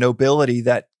the nobility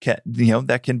that can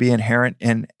be inherent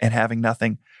in having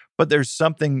nothing. But there's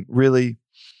something really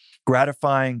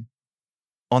gratifying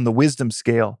on the wisdom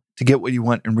scale to get what you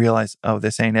want and realize, oh,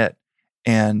 this ain't it,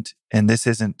 and this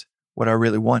isn't what I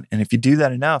really want. And if you do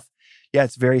that enough, yeah,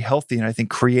 it's very healthy. And I think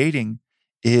creating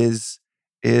is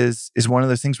one of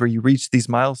those things where you reach these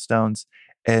milestones,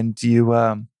 and you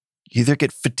either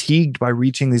get fatigued by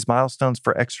reaching these milestones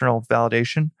for external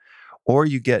validation, or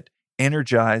you get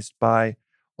energized by,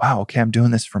 wow, okay, I'm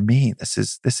doing this for me. This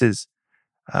is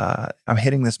I'm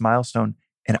hitting this milestone,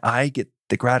 and I get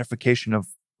the gratification of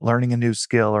learning a new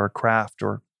skill or a craft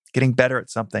or getting better at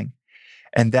something.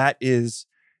 And that is,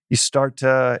 you start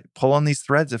to pull on these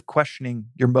threads of questioning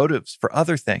your motives for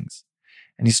other things.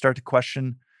 And you start to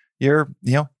question your,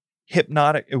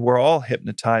 hypnotic. We're all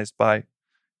hypnotized by,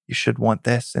 you should want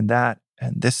this and that,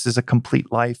 and this is a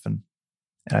complete life. And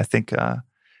I think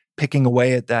picking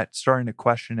away at that, starting to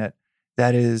question it,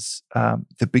 that is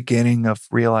the beginning of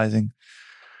realizing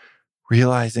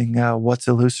what's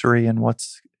illusory and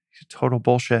what's total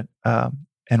bullshit,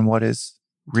 and what is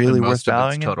really worth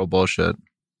valuing. Total bullshit.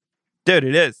 Dude,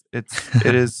 it is. It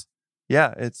is.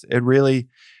 Yeah, it really,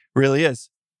 really is.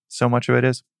 So much of it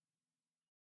is.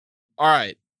 All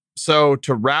right. So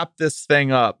to wrap this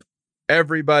thing up,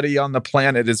 everybody on the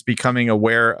planet is becoming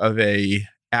aware of a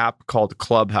app called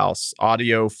Clubhouse,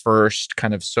 audio first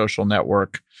kind of social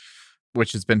network,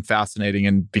 which has been fascinating.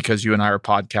 And because you and I are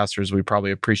podcasters, we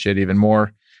probably appreciate it even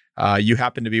more. You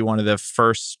happen to be one of the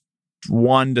first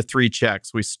 1 to 3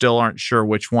 checks. We still aren't sure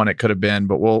which one it could have been,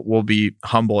 but we'll be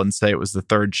humble and say it was the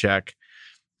third check.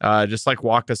 Just like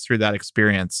walk us through that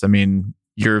experience. I mean,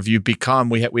 you've become,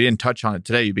 we didn't touch on it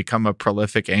today, you become a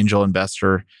prolific angel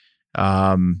investor,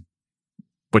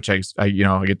 which I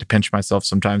get to pinch myself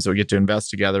sometimes that we get to invest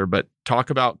together. But talk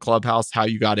about Clubhouse, how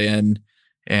you got in,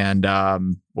 and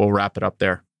we'll wrap it up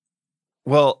there.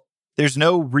 Well, there's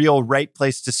no real right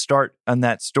place to start on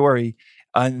that story.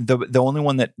 The only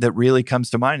one that really comes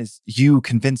to mind is you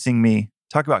convincing me.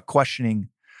 Talk about questioning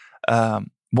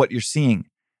what you're seeing.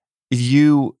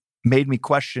 You made me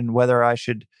question whether I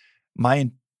should.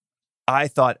 I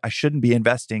thought I shouldn't be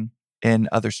investing in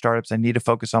other startups. I need to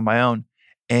focus on my own,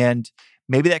 and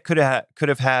maybe that could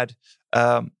have had.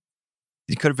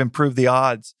 You could have improved the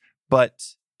odds, but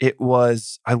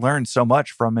I learned so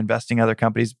much from investing in other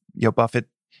companies. Buffett,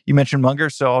 you mentioned Munger,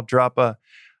 so I'll drop a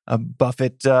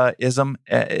Buffett-ism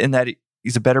in that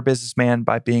he's a better businessman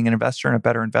by being an investor and a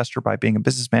better investor by being a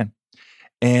businessman.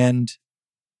 And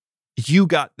you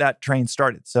got that train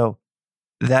started. So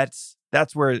that's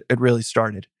where it really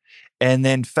started. And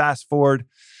then fast forward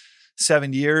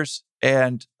 7 years,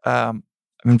 and I'm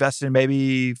invested in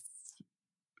maybe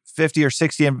 50 or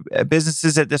 60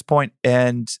 businesses at this point.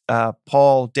 And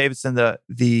Paul Davidson,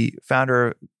 the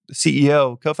founder,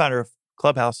 CEO, co-founder of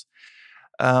Clubhouse,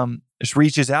 just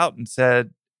reaches out and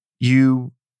said,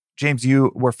 James,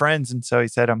 you were friends. And so he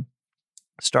said, I'm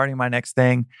starting my next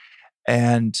thing.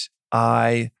 And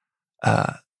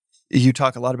you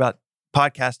talk a lot about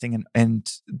podcasting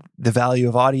and the value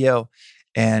of audio,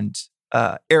 and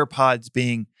AirPods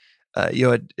being, a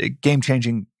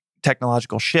game-changing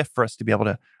technological shift for us to be able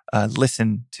to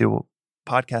listen to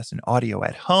podcasts and audio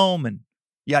at home and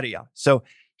yada, yada. So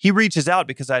he reaches out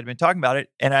because I had been talking about it,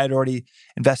 and I had already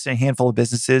invested in a handful of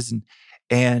businesses,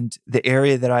 and the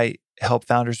area that I help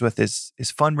founders with is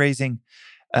fundraising.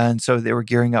 And so they were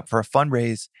gearing up for a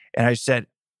fundraise, and I said,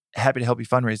 happy to help you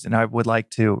fundraise, and I would like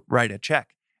to write a check.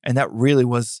 And that really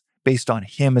was based on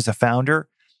him as a founder.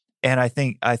 And I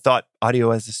thought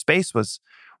audio as a space was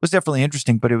definitely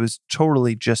interesting, but it was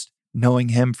totally just knowing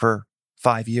him for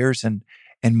 5 years and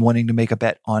wanting to make a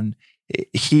bet on.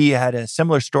 He had a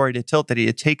similar story to Tilt, that he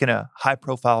had taken a high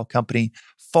profile company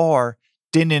far,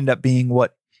 didn't end up being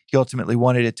what he ultimately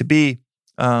wanted it to be.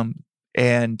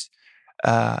 And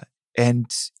I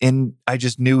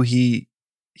just knew he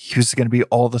was going to be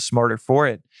all the smarter for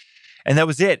it. And that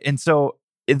was it. And so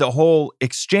the whole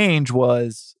exchange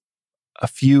was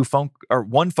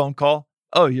one phone call.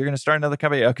 Oh, you're going to start another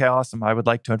company? Okay, awesome. I would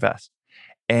like to invest.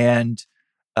 And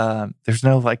there's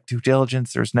no due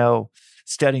diligence. There's no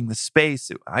studying the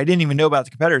space. I didn't even know about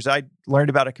the competitors. I learned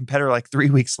about a competitor 3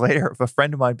 weeks later of a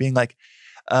friend of mine being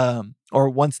or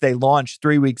once they launched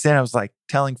 3 weeks in, I was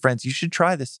telling friends, you should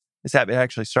try this app. It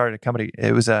actually started a company.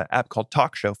 It was an app called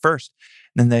Talk Show first.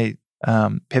 And then they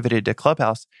pivoted to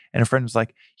Clubhouse. And a friend was like,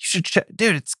 you should check,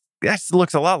 dude, that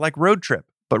looks a lot like Road Trip.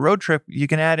 But Road Trip, you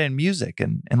can add in music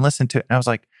and listen to it. And I was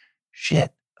like,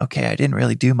 shit, okay, I didn't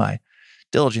really do my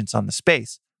diligence on the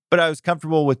space. But I was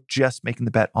comfortable with just making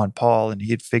the bet on Paul, and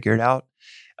he had figured out.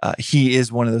 He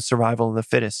is one of those survival of the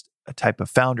fittest type of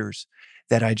founders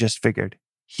that I just figured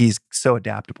he's so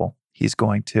adaptable. He's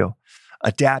going to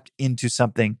adapt into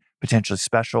something potentially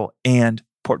special. And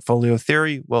portfolio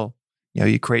theory, well,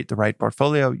 you create the right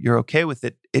portfolio, you're okay with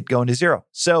it going to zero.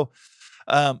 So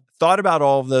thought about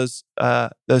all of those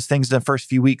things in the first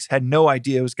few weeks, had no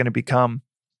idea it was going to become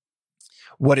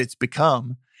what it's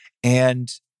become. And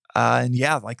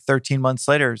 13 months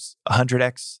later, it's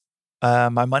 100x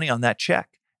my money on that check.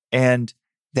 And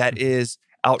that is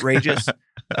outrageous.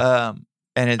 And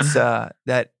it's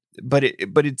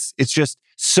it's just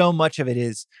so much of it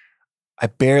is, I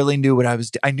barely knew what I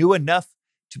was doing. I knew enough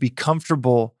to be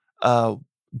comfortable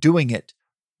doing it,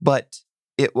 but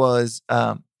it was,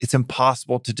 it's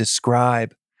impossible to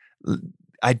describe.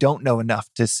 I don't know enough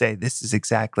to say this is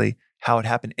exactly how it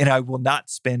happened. And I will not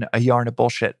spin a yarn of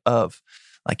bullshit of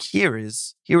here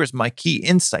is my key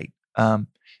insight.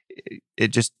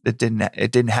 It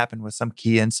didn't happen with some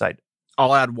key insight.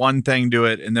 I'll add one thing to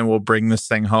it, and then we'll bring this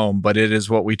thing home. But it is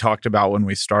what we talked about when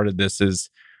we started this, is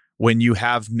when you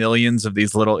have millions of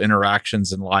these little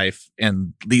interactions in life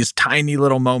and these tiny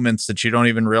little moments that you don't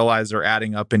even realize are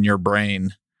adding up in your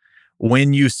brain,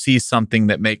 when you see something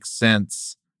that makes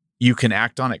sense, you can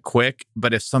act on it quick.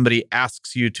 But if somebody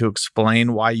asks you to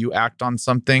explain why you act on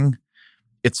something,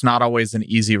 it's not always an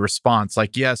easy response.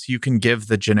 Yes, you can give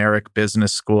the generic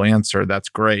business school answer. That's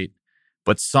great.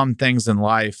 But some things in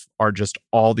life are just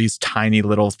all these tiny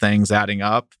little things adding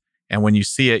up. And when you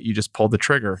see it, you just pull the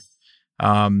trigger.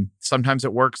 Sometimes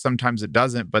it works, sometimes it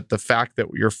doesn't. But the fact that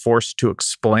you're forced to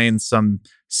explain some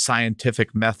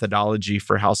scientific methodology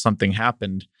for how something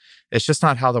happened, it's just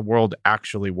not how the world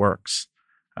actually works.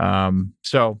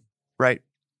 Right.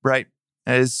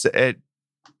 It's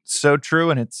so true.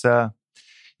 And it's,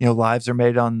 lives are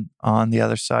made on the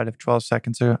other side of 12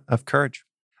 seconds of courage.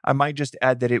 I might just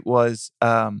add that it was,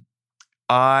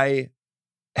 I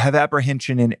have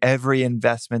apprehension in every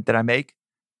investment that I make.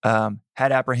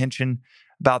 Had apprehension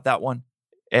about that one.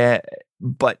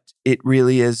 But it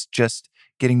really is just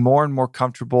getting more and more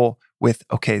comfortable with,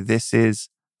 okay, this is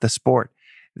the sport.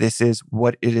 This is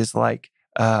what it is like,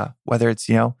 whether it's,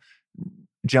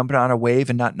 jumping on a wave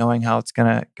and not knowing how it's going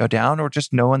to go down, or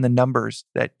just knowing the numbers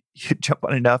that you jump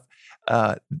on enough,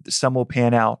 some will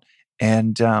pan out.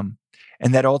 And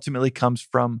that ultimately comes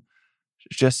from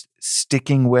just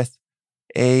sticking with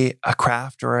a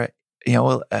craft or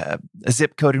a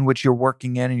zip code in which you're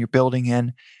working in and you're building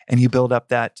in, and you build up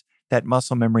that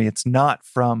muscle memory. It's not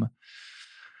from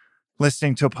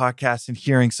listening to a podcast and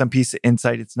hearing some piece of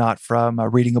insight. It's not from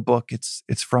reading a book.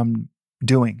 It's from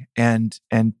doing. And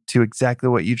to exactly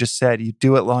what you just said, you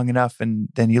do it long enough, and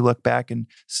then you look back, and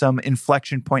some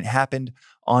inflection point happened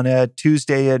on a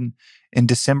Tuesday in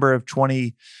December of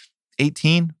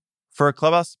 2018 for a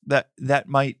Clubhouse that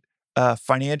might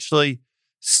financially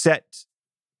set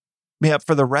me up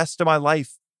for the rest of my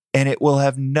life. And it will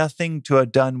have nothing to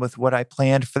have done with what I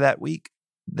planned for that week,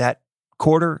 that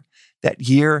quarter, that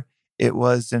year. It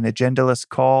was an agendaless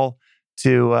call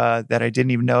to that I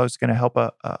didn't even know I was going to help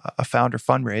a founder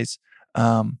fundraise.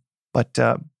 But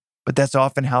that's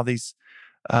often how these,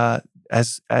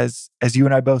 as you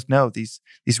and I both know,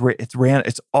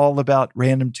 it's all about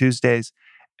random Tuesdays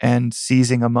and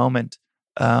seizing a moment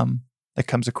that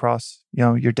comes across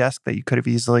your desk that you could have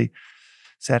easily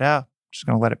said, I'm just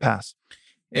going to let it pass.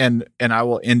 And I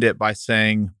will end it by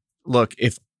saying, look,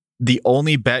 if the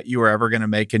only bet you were ever going to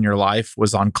make in your life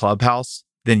was on Clubhouse,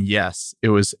 then yes, it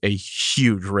was a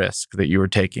huge risk that you were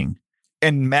taking.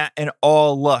 And Matt, and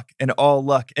all luck. And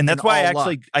that's why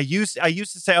I used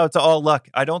to say, it's all luck.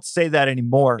 I don't say that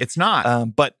anymore. It's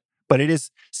not. But it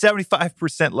is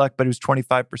 75% luck, but it was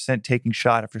 25% taking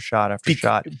shot after shot after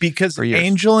shot. Because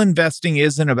angel investing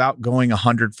isn't about going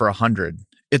 100 for 100.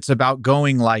 It's about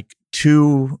going like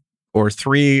 2 or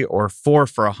 3 or 4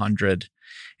 for 100.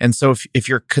 And so if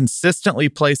you're consistently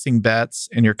placing bets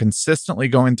and you're consistently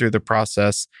going through the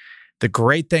process, the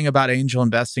great thing about angel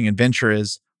investing in venture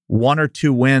is 1 or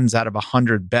 2 wins out of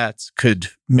 100 bets could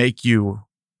make you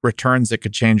returns that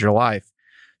could change your life.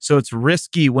 So it's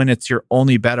risky when it's your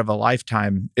only bet of a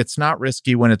lifetime. It's not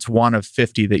risky when it's 1 of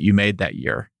 50 that you made that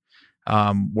year.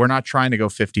 We're not trying to go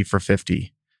 50 for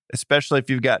 50. Especially if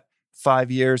you've got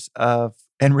 5 years of,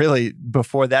 and really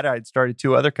before that, I'd started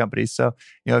 2 other companies. So,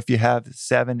 if you have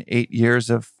 7, 8 years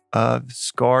of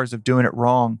scars of doing it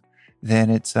wrong, then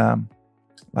it's,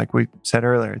 like we said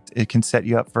earlier, it can set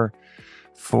you up for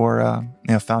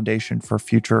foundation for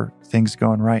future things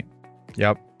going right.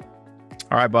 Yep.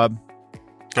 All right, bub.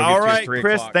 All right,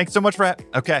 Chris, thanks so much for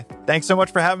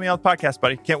having me on the podcast,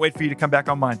 buddy. Can't wait for you to come back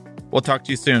on mine. We'll talk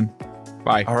to you soon.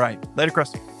 Bye. All right. Later,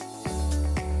 Chris.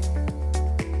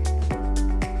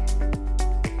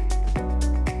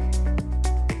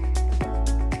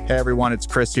 Hey everyone, it's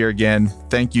Chris here again.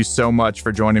 Thank you so much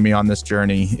for joining me on this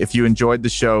journey. If you enjoyed the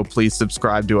show, please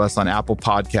subscribe to us on Apple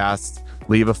Podcasts,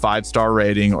 leave a 5-star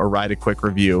rating, or write a quick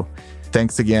review.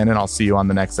 Thanks again, and I'll see you on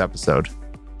the next episode.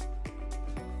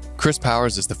 Chris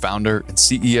Powers is the founder and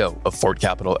CEO of Fort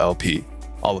Capital LP.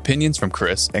 All opinions from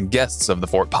Chris and guests of the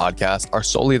Fort Podcast are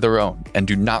solely their own and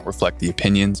do not reflect the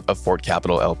opinions of Fort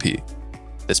Capital LP.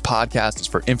 This podcast is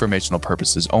for informational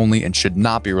purposes only and should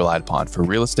not be relied upon for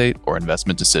real estate or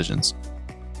investment decisions.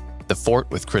 The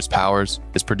Fort with Chris Powers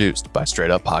is produced by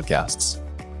Straight Up Podcasts.